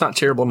 Rodkin's not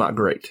terrible, not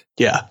great.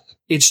 Yeah.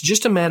 It's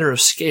just a matter of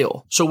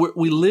scale. So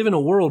we live in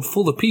a world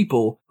full of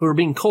people who are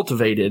being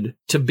cultivated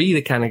to be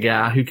the kind of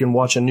guy who can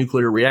watch a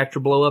nuclear reactor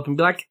blow up and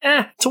be like,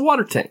 it's a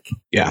water tank.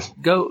 Yeah.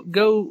 Go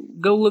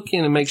look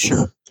in and make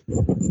sure.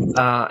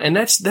 And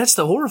that's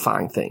the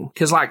horrifying thing.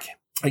 Cause like,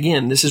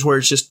 again, this is where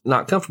it's just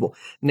not comfortable.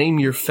 Name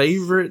your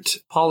favorite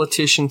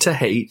politician to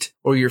hate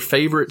or your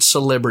favorite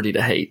celebrity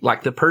to hate.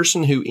 Like the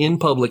person who in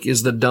public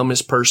is the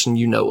dumbest person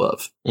you know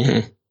of.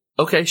 Mm-hmm.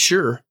 Okay,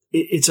 sure.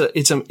 It's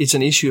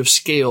an issue of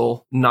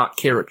scale, not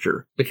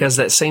character, because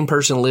that same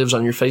person lives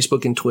on your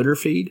Facebook and Twitter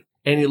feed,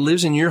 and it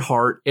lives in your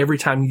heart every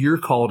time you're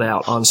called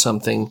out on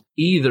something,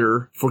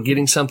 either for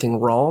getting something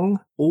wrong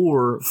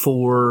or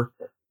for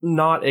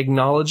not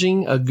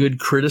acknowledging a good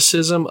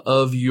criticism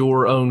of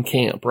your own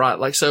camp, right?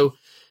 Like, so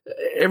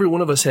every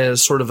one of us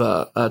has sort of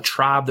a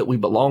tribe that we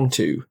belong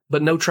to,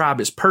 but no tribe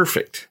is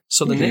perfect.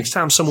 So the next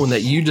time someone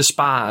that you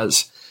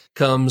despise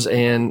comes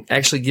and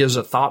actually gives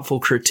a thoughtful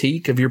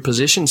critique of your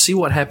position, see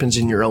what happens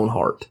in your own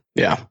heart.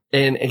 Yeah.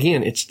 And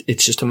again, it's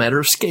just a matter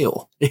of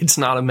scale. It's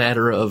not a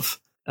matter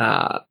of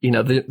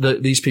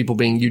these people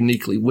being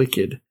uniquely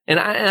wicked. And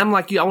I'm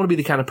like you. I want to be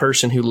the kind of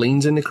person who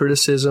leans into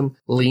criticism,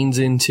 leans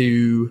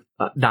into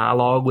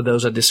dialogue with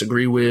those I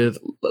disagree with,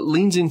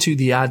 leans into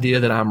the idea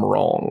that I'm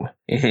wrong.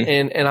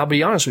 Mm-hmm. And I'll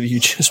be honest with you,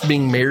 just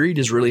being married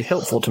is really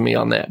helpful to me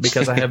on that,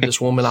 because I have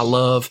this woman I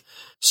love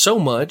so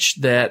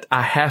much that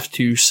I have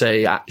to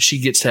say she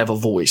gets to have a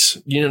voice.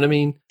 You know what I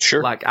mean?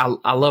 Sure. Like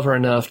I love her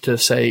enough to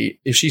say,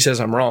 if she says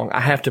I'm wrong,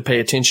 I have to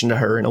pay attention to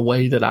her in a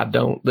way that I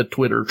don't the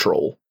Twitter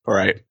troll.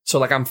 Right. So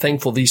like, I'm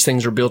thankful these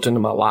things are built into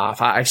my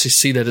life. I actually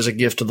see that as a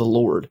gift of the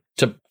Lord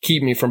to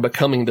keep me from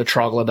becoming the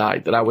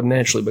troglodyte that I would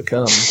naturally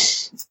become,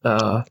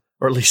 or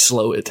at least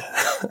slow it.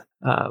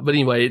 But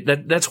anyway,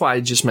 that's why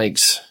it just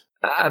makes,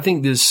 I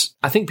think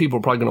people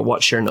are probably going to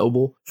watch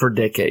Chernobyl for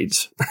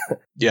decades.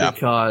 Yeah.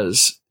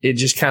 Because it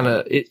just kind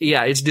of,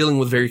 it's dealing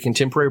with very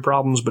contemporary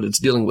problems, but it's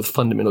dealing with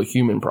fundamental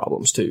human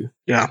problems too.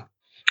 Yeah.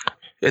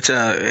 It's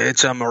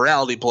a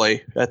morality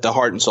play at the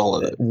heart and soul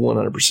of it.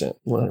 100%.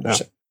 100%.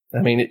 Yeah. I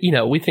mean,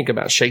 we think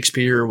about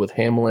Shakespeare with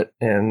Hamlet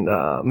and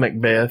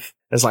Macbeth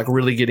as like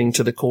really getting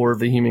to the core of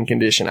the human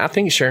condition. I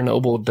think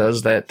Chernobyl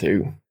does that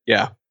too.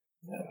 Yeah.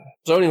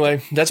 So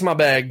anyway, that's my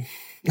bag.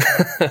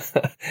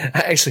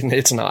 Actually,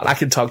 it's not. I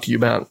could talk to you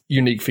about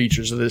unique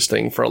features of this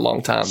thing for a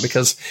long time,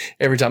 because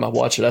every time I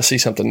watch it, I see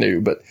something new.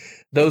 But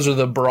those are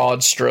the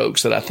broad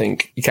strokes that I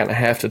think you kind of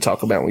have to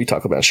talk about when you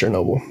talk about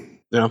Chernobyl.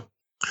 Yeah.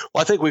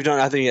 Well, I think we've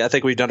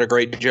done a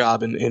great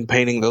job in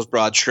painting those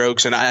broad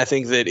strokes, and I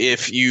think that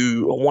if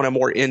you want a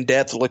more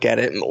in-depth look at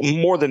it,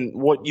 more than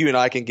what you and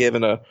I can give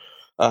in a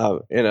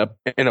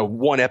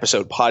one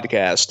episode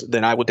podcast,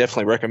 then I would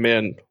definitely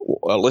recommend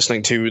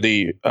listening to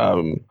the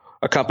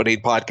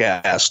accompanied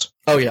podcast.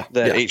 Oh yeah,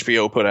 that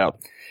HBO put out.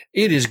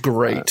 It is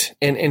great.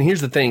 And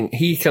here's the thing.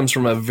 He comes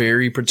from a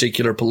very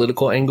particular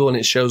political angle, and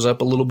it shows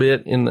up a little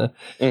bit in the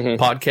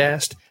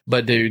podcast.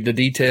 But dude, the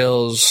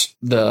details,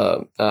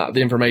 the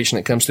information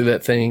that comes through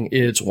that thing,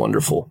 it's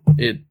wonderful.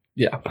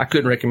 I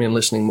couldn't recommend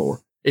listening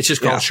more. It's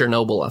just called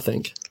Chernobyl, I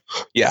think.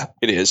 Yeah,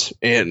 it is.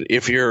 And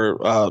if you're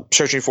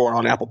searching for it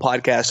on Apple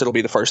Podcasts, it'll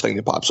be the first thing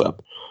that pops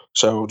up.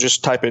 So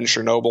just type in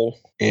Chernobyl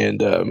and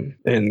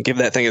give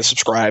that thing a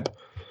subscribe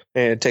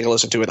and take a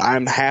listen to it.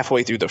 I'm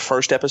halfway through the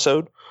first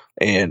episode,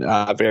 and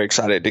I'm very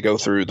excited to go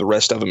through the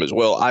rest of them as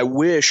well. I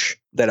wish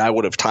that I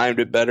would have timed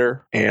it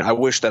better, and I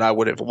wish that I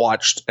would have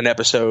watched an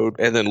episode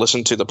and then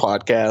listened to the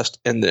podcast,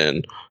 and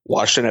then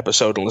watched an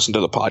episode and listened to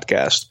the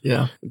podcast.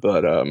 Yeah.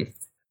 But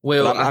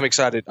I'm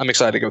excited. I'm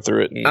excited to go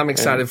through it. I'm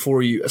excited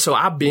for you. So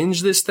I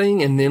binged this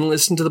thing and then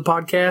listened to the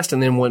podcast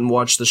and then went and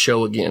watched the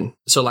show again.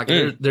 So like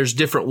there's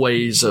different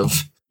ways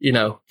of,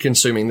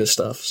 consuming this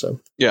stuff. So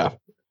yeah.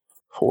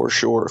 For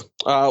sure.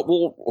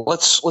 Well,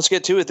 let's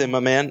get to it then, my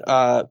man.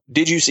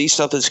 Did you see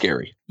something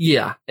scary?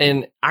 Yeah,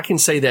 and I can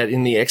say that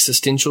in the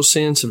existential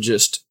sense of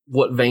just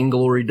what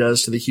vainglory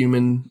does to the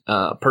human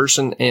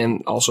person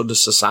and also to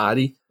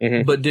society.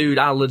 Mm-hmm. But dude,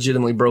 I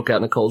legitimately broke out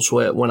in a cold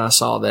sweat when I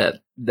saw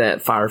that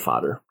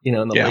firefighter,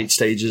 in the late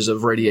stages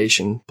of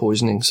radiation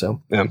poisoning.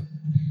 So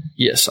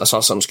yes, I saw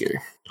something scary.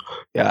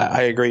 Yeah,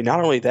 I agree.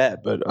 Not only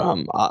that, but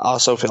I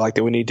also feel like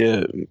that we need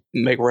to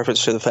make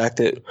reference to the fact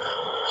that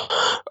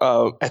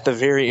at the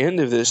very end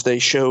of this, they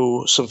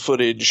show some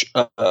footage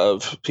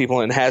of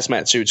people in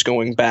hazmat suits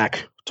going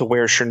back to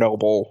where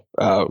Chernobyl,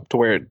 to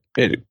where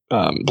it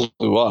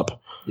blew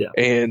up. Yeah.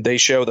 And they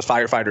show the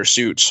firefighter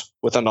suits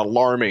with an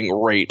alarming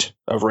rate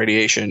of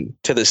radiation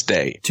to this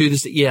day.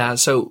 Yeah.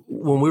 So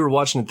when we were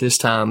watching it this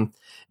time,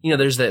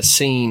 there's that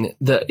scene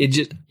that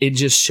it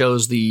just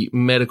shows the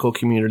medical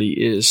community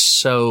is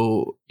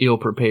so ill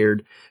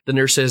prepared. The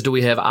nurse says, "Do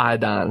we have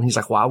iodine?" And he's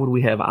like, "Why would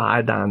we have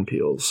iodine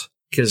pills?"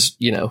 Because,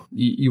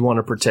 you want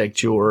to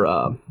protect your,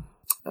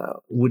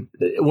 one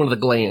of the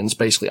glands,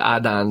 basically.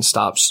 Iodine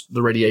stops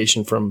the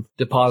radiation from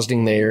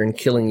depositing there and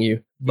killing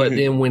you. But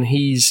then when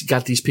he's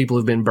got these people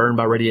who've been burned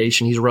by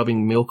radiation, he's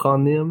rubbing milk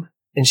on them.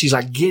 And she's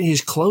like, "Get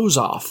his clothes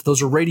off.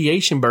 Those are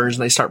radiation burns."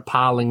 And they start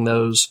piling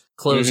those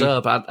clothes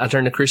up. I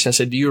turned to Christian. I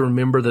said, "Do you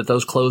remember that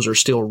those clothes are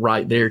still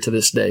right there to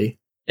this day?"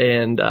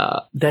 And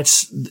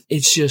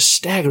it's just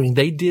staggering.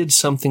 They did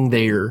something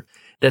there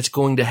that's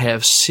going to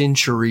have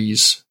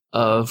centuries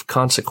of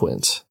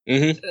consequence.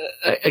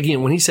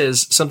 Again, when he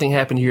says something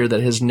happened here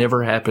that has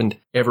never happened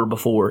ever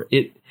before,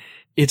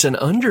 it's an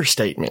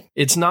understatement.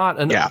 It's not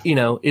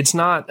it's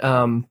not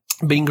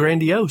being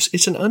grandiose.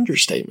 It's an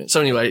understatement.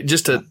 So anyway,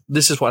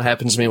 this is what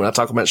happens to me when I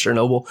talk about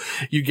Chernobyl.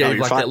 You gave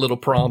that little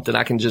prompt and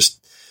I can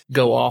just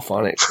go off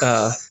on it.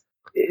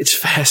 It's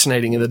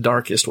fascinating in the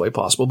darkest way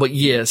possible. But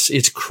yes,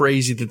 it's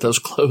crazy that those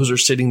clothes are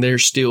sitting there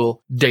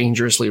still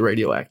dangerously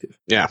radioactive.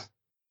 Yeah.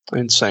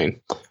 Insane.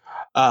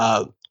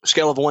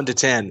 Scale of 1 to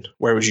 10,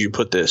 where would you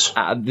put this?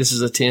 This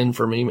is a 10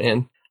 for me,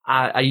 man.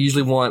 I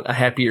usually want a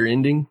happier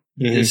ending.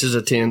 Mm-hmm. This is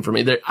a 10 for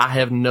me. I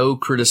have no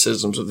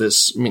criticisms of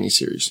this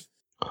miniseries.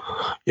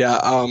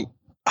 Yeah,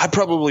 I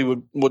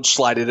probably would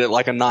slide it at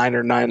like a 9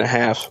 or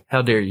 9.5.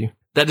 How dare you?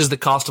 That is the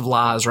cost of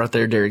lies right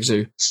there, Derek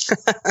Zoo.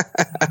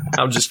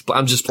 I'm just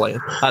playing.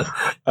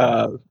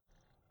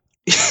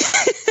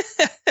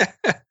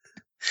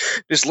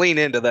 Just lean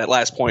into that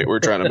last point we're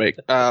trying to make.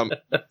 And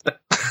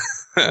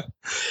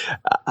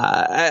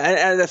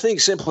I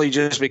think simply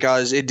just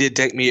because it did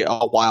take me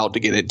a while to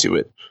get into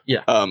it.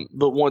 Yeah.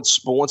 But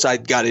once I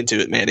got into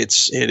it, man,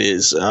 it's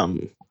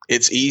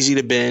easy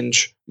to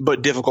binge,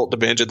 but difficult to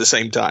binge at the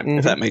same time,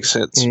 if that makes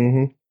sense.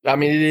 Mm-hmm. I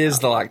mean, it is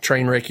the like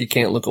train wreck you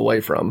can't look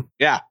away from.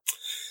 Yeah,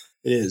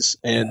 it is.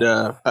 And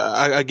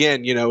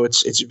again,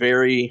 it's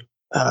very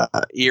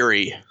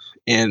eerie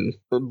and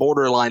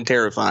borderline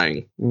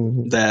terrifying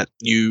that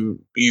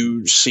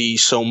you see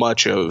so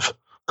much of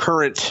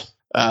current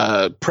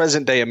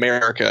present day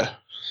America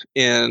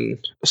in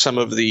some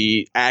of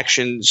the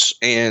actions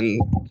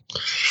and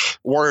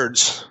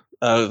words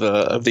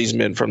of these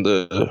men from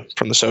the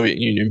Soviet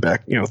Union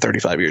back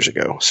 35 years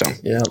ago. So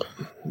yeah.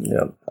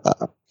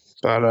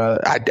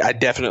 But I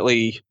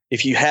definitely,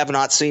 if you have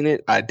not seen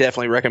it, I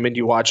definitely recommend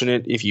you watching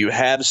it. If you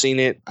have seen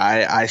it,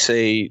 I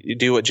say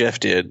do what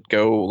Jeff did.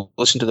 Go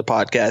listen to the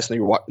podcast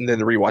and then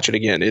rewatch it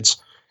again. It's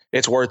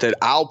worth it.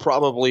 I'll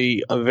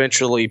probably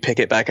eventually pick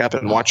it back up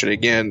and watch it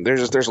again.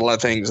 There's a lot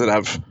of things that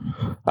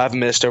I've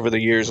missed over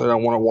the years that I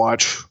want to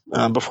watch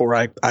before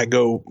I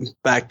go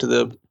back to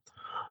the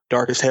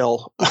darkest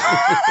hell.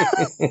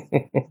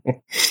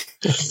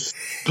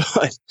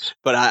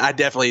 But I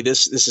definitely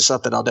this is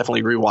something I'll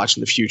definitely rewatch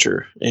in the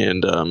future,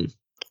 and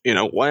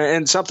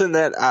and something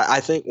that I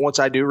think once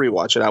I do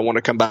rewatch it, I want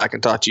to come back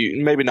and talk to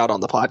you. Maybe not on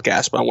the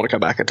podcast, but I want to come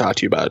back and talk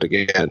to you about it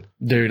again.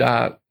 Dude,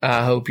 I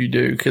hope you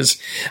do,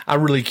 because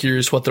I'm really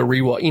curious what the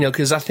rewatch.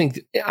 Because I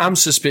think I'm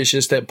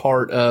suspicious that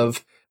part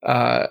of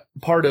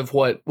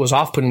what was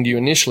off-putting to you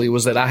initially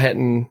was that I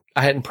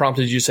hadn't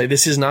prompted you to say,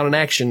 this is not an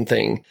action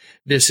thing.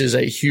 This is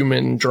a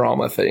human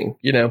drama thing,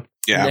 Yeah.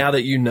 Now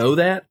that you know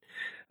that,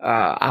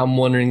 I'm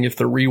wondering if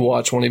the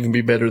rewatch won't even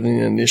be better than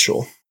the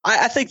initial.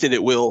 I think that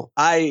it will.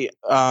 Again,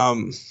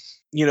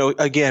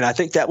 I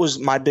think that was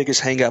my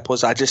biggest hang up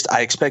was I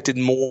expected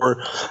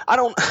more. I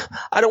don't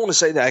want to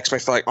say that I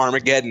expected like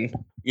Armageddon,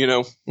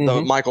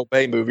 the Michael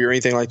Bay movie or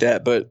anything like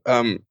that. But,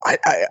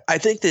 I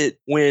think that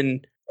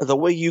when the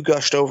way you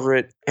gushed over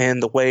it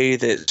and the way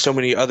that so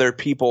many other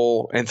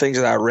people and things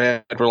that I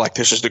read were like,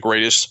 this is the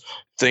greatest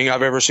thing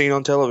I've ever seen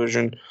on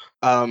television.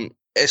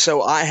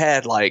 So I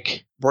had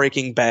like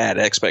Breaking Bad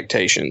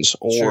expectations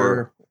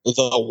or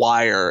The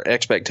Wire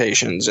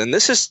expectations, and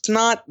this is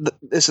not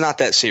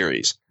that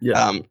series.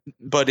 Yeah.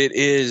 But it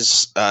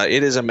is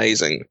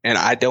amazing, and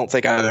I don't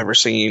think I've ever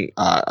seen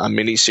a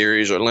mini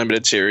series or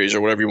limited series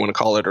or whatever you want to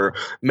call it, or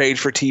made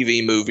for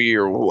TV movie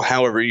or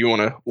however you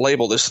want to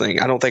label this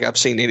thing. I don't think I've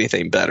seen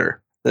anything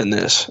better than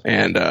this,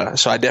 and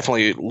so I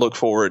definitely look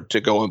forward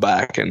to going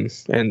back and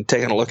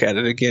taking a look at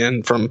it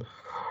again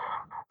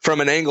from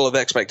an angle of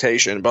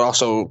expectation, but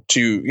also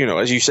to,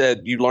 as you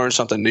said, you learn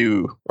something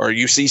new or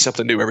you see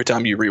something new every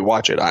time you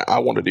rewatch it. I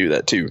want to do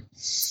that too.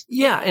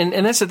 Yeah.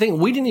 And that's the thing.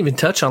 We didn't even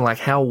touch on like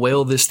how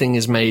well this thing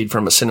is made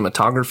from a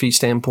cinematography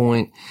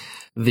standpoint,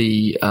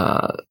 the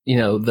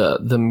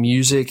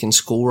music and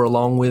score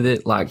along with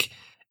it. Like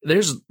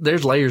there's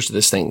layers to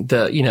this thing.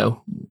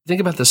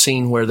 Think about the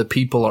scene where the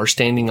people are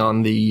standing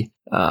on the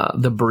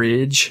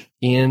bridge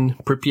in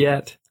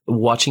Pripyat,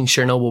 watching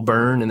Chernobyl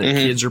burn, and their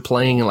kids are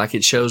playing, and like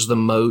it shows the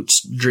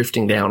moats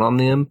drifting down on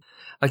them.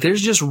 Like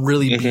there's just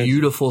really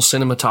beautiful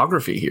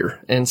cinematography here.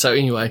 And so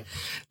anyway,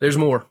 there's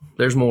more.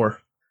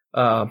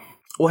 Hey,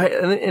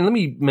 and let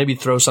me maybe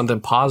throw something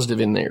positive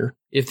in there.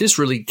 If this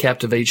really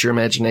captivates your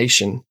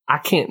imagination, I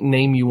can't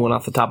name you one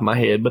off the top of my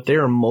head, but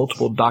there are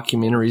multiple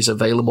documentaries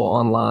available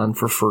online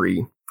for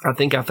free. I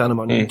think I found them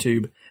on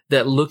YouTube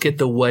that look at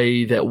the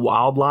way that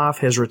wildlife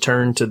has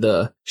returned to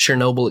the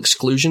Chernobyl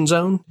exclusion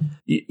zone.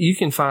 You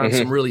can find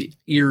some really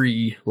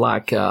eerie,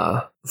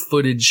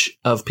 footage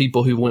of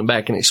people who went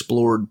back and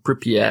explored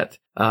Pripyat,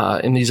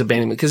 in these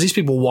abandonments, because these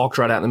people walked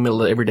right out in the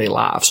middle of everyday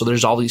life. So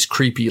there's all these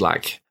creepy,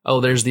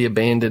 there's the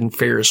abandoned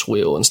Ferris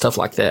wheel and stuff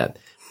like that.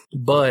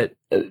 But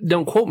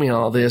don't quote me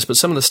on all this, but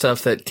some of the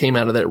stuff that came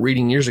out of that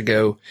reading years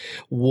ago,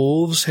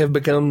 wolves have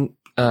begun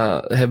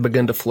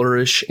to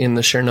flourish in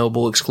the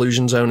Chernobyl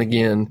exclusion zone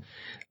again.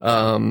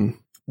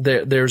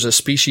 There's a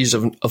species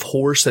of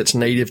horse that's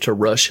native to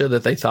Russia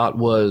that they thought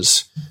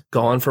was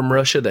gone from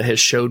Russia that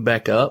has showed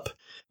back up.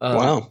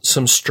 Wow.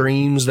 Some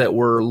streams that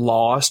were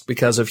lost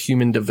because of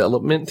human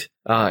development,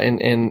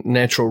 and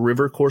natural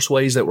river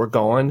courseways that were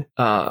gone.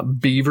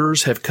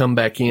 Beavers have come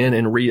back in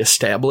and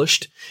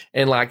reestablished,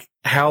 and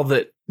how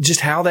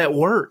that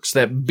works,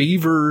 that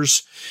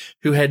beavers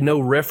who had no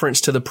reference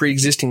to the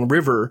pre-existing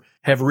river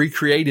have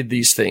recreated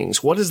these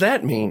things. What does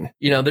that mean?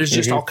 There's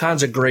just all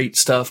kinds of great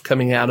stuff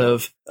coming out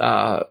of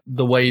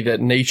the way that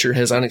nature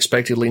has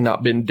unexpectedly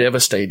not been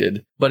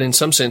devastated, but in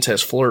some sense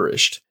has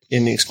flourished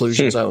in the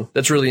exclusion zone.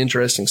 That's really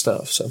interesting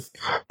stuff. So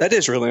that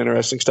is really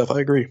interesting stuff. I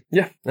agree.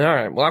 Yeah. All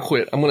right. Well, I'll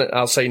quit.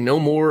 I'll say no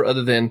more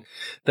other than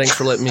thanks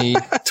for letting me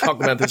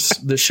talk about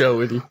this show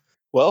with you.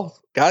 Well,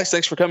 guys,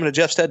 thanks for coming to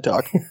Jeff's TED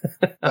Talk.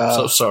 I'm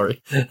so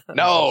sorry.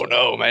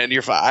 No, man,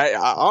 you're fine. I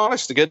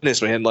honest to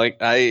goodness, man, like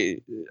I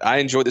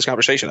enjoyed this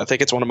conversation. I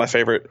think it's one of my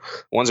favorite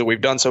ones that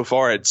we've done so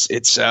far.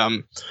 It's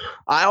I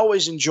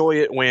always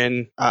enjoy it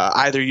when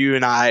either you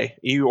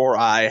or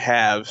I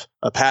have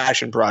a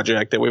passion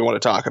project that we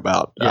want to talk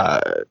about. Yeah,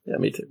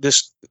 me too.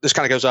 This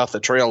kind of goes off the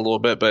trail a little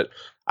bit, but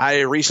I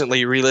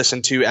recently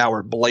re-listened to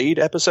our Blade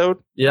episode.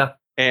 Yeah.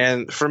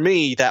 And for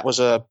me, that was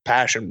a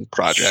passion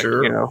project.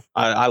 Sure. You know,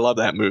 I love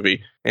that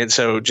movie. And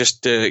so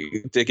just to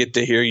get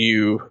to hear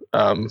you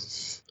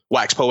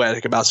wax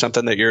poetic about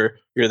something that you're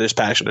this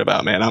passionate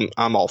about, man,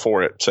 I'm all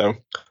for it. So,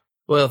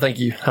 well, thank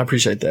you. I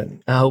appreciate that.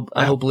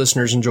 I hope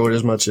listeners enjoyed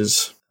as much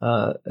as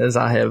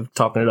I have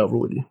talking it over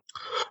with you.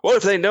 Well,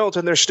 if they don't,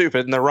 then they're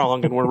stupid and they're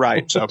wrong and we're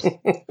right. So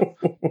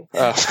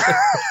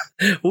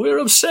we're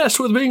obsessed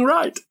with being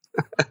right.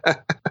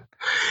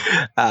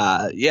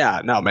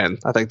 Yeah, no, man.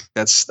 I think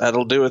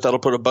that'll do it. That'll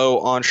put a bow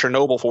on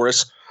Chernobyl for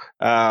us.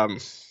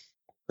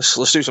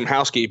 Let's do some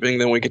housekeeping,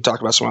 then we can talk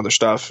about some other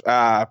stuff.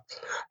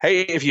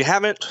 Hey, if you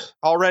haven't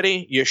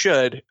already, you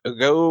should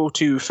go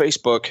to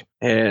Facebook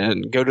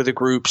and go to the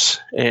groups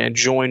and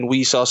join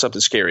We Saw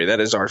Something Scary. That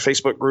is our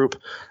Facebook group,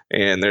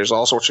 and there's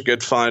all sorts of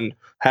good fun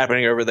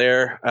happening over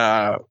there.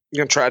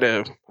 You're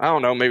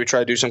gonna maybe try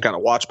to do some kind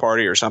of watch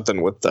party or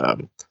something with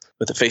the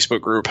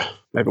Facebook group.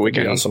 Maybe we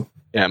can. Awesome.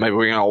 Yeah, maybe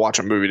we can all watch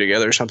a movie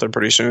together or something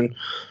pretty soon.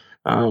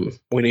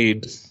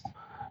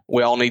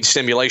 We all need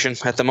stimulation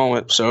at the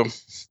moment, so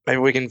maybe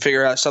we can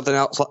figure out something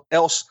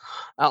else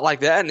out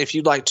like that. And if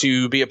you'd like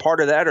to be a part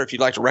of that, or if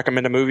you'd like to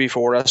recommend a movie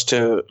for us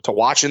to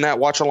watch in that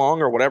watch along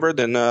or whatever,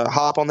 then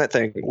hop on that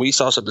thing. We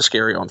Saw Something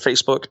Scary on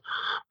Facebook.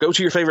 Go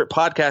to your favorite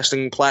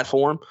podcasting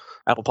platform,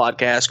 Apple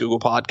Podcasts,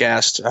 Google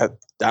Podcasts. I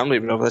don't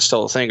even know if that's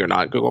still a thing or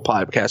not, Google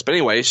Podcasts. But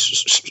anyways,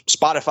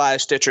 Spotify,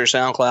 Stitcher,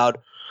 SoundCloud,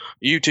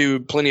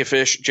 YouTube, Plenty of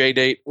Fish,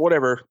 JDate,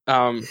 whatever.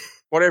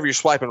 Whatever you're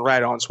swiping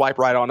right on, swipe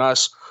right on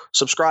us.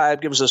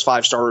 Subscribe, give us those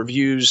 5-star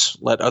reviews,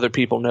 let other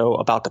people know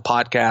about the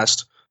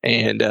podcast.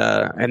 And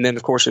then,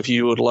 of course, if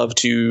you'd love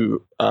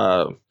to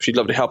help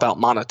out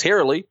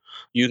monetarily,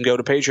 you can go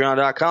to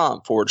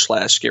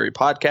patreon.com/scary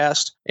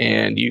podcast,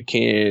 and you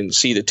can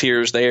see the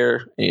tiers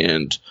there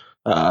and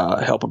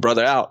help a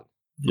brother out.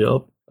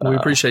 Yep. We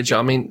appreciate you.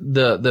 I mean,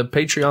 the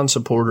Patreon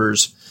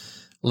supporters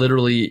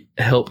literally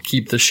help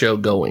keep the show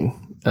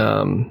going.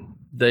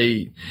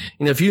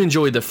 If you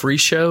enjoy the free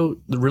show,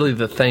 really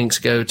the thanks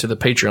go to the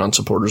Patreon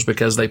supporters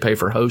because they pay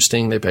for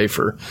hosting. They pay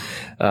for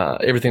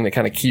everything that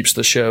kind of keeps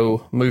the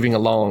show moving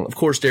along. Of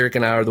course, Derek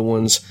and I are the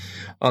ones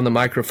on the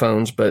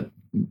microphones, but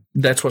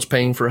that's what's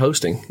paying for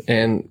hosting.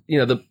 And,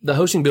 the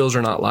hosting bills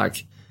are not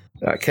like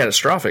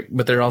catastrophic,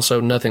 but they're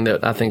also nothing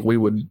that I think we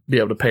would be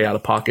able to pay out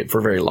of pocket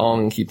for very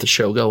long and keep the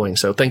show going.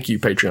 So thank you,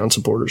 Patreon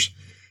supporters.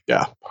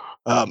 Yeah.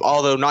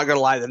 Although, not going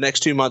to lie, the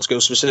next 2 months go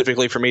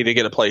specifically for me to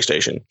get a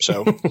PlayStation.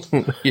 So,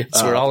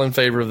 yes, we're all in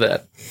favor of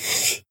that.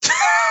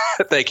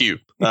 Thank you,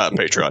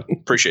 Patreon.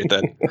 Appreciate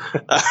that.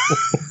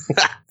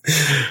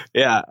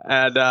 Yeah,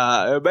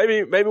 and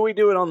maybe we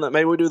do it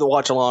maybe we do the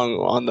watch along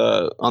on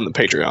the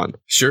Patreon.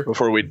 Sure.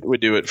 Before we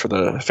do it for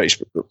the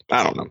Facebook group.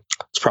 I don't know.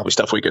 It's probably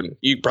stuff you can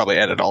probably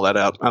edit all that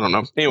out. I don't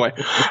know. Anyway,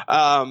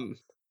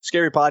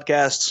 Scary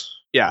Podcasts.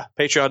 Yeah,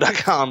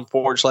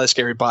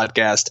 patreon.com/scary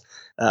podcast.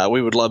 We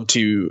would love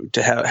to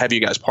have you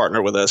guys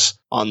partner with us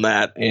on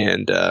that.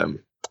 And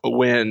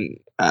when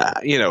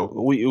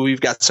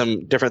we've got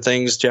some different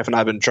things Jeff and I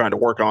have been trying to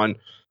work on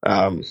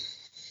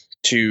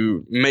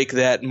to make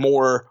that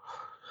more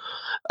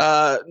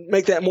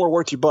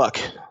worth your buck.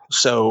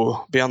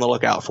 So be on the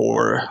lookout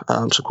for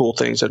some cool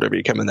things that are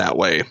be coming that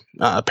way.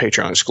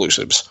 Patreon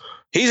exclusives.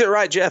 He's at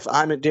Right Jeff.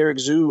 I'm at Derek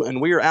Zoo,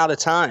 and we are out of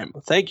time.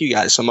 Thank you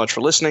guys so much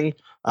for listening.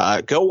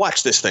 Go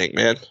watch this thing,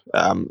 man.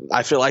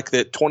 I feel like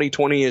that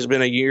 2020 has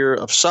been a year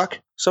of suck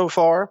so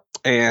far,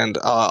 and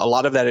a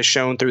lot of that is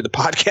shown through the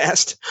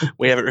podcast.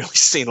 We haven't really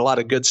seen a lot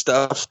of good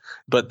stuff,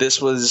 but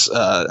this was,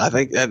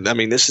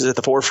 this is at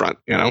the forefront.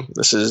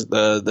 This is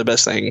the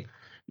best thing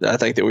that I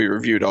think that we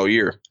reviewed all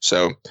year.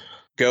 So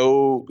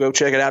go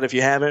check it out if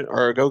you haven't,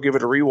 or go give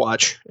it a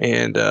rewatch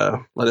and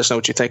let us know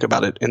what you think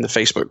about it in the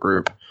Facebook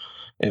group.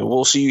 And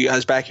we'll see you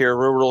guys back here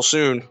real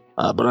soon.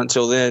 But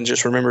until then,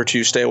 just remember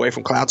to stay away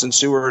from clouds and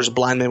sewers,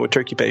 blind men with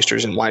turkey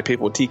pasters, and white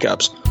people with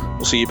teacups.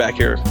 We'll see you back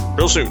here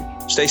real soon.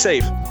 Stay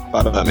safe.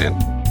 Bye-bye,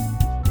 man.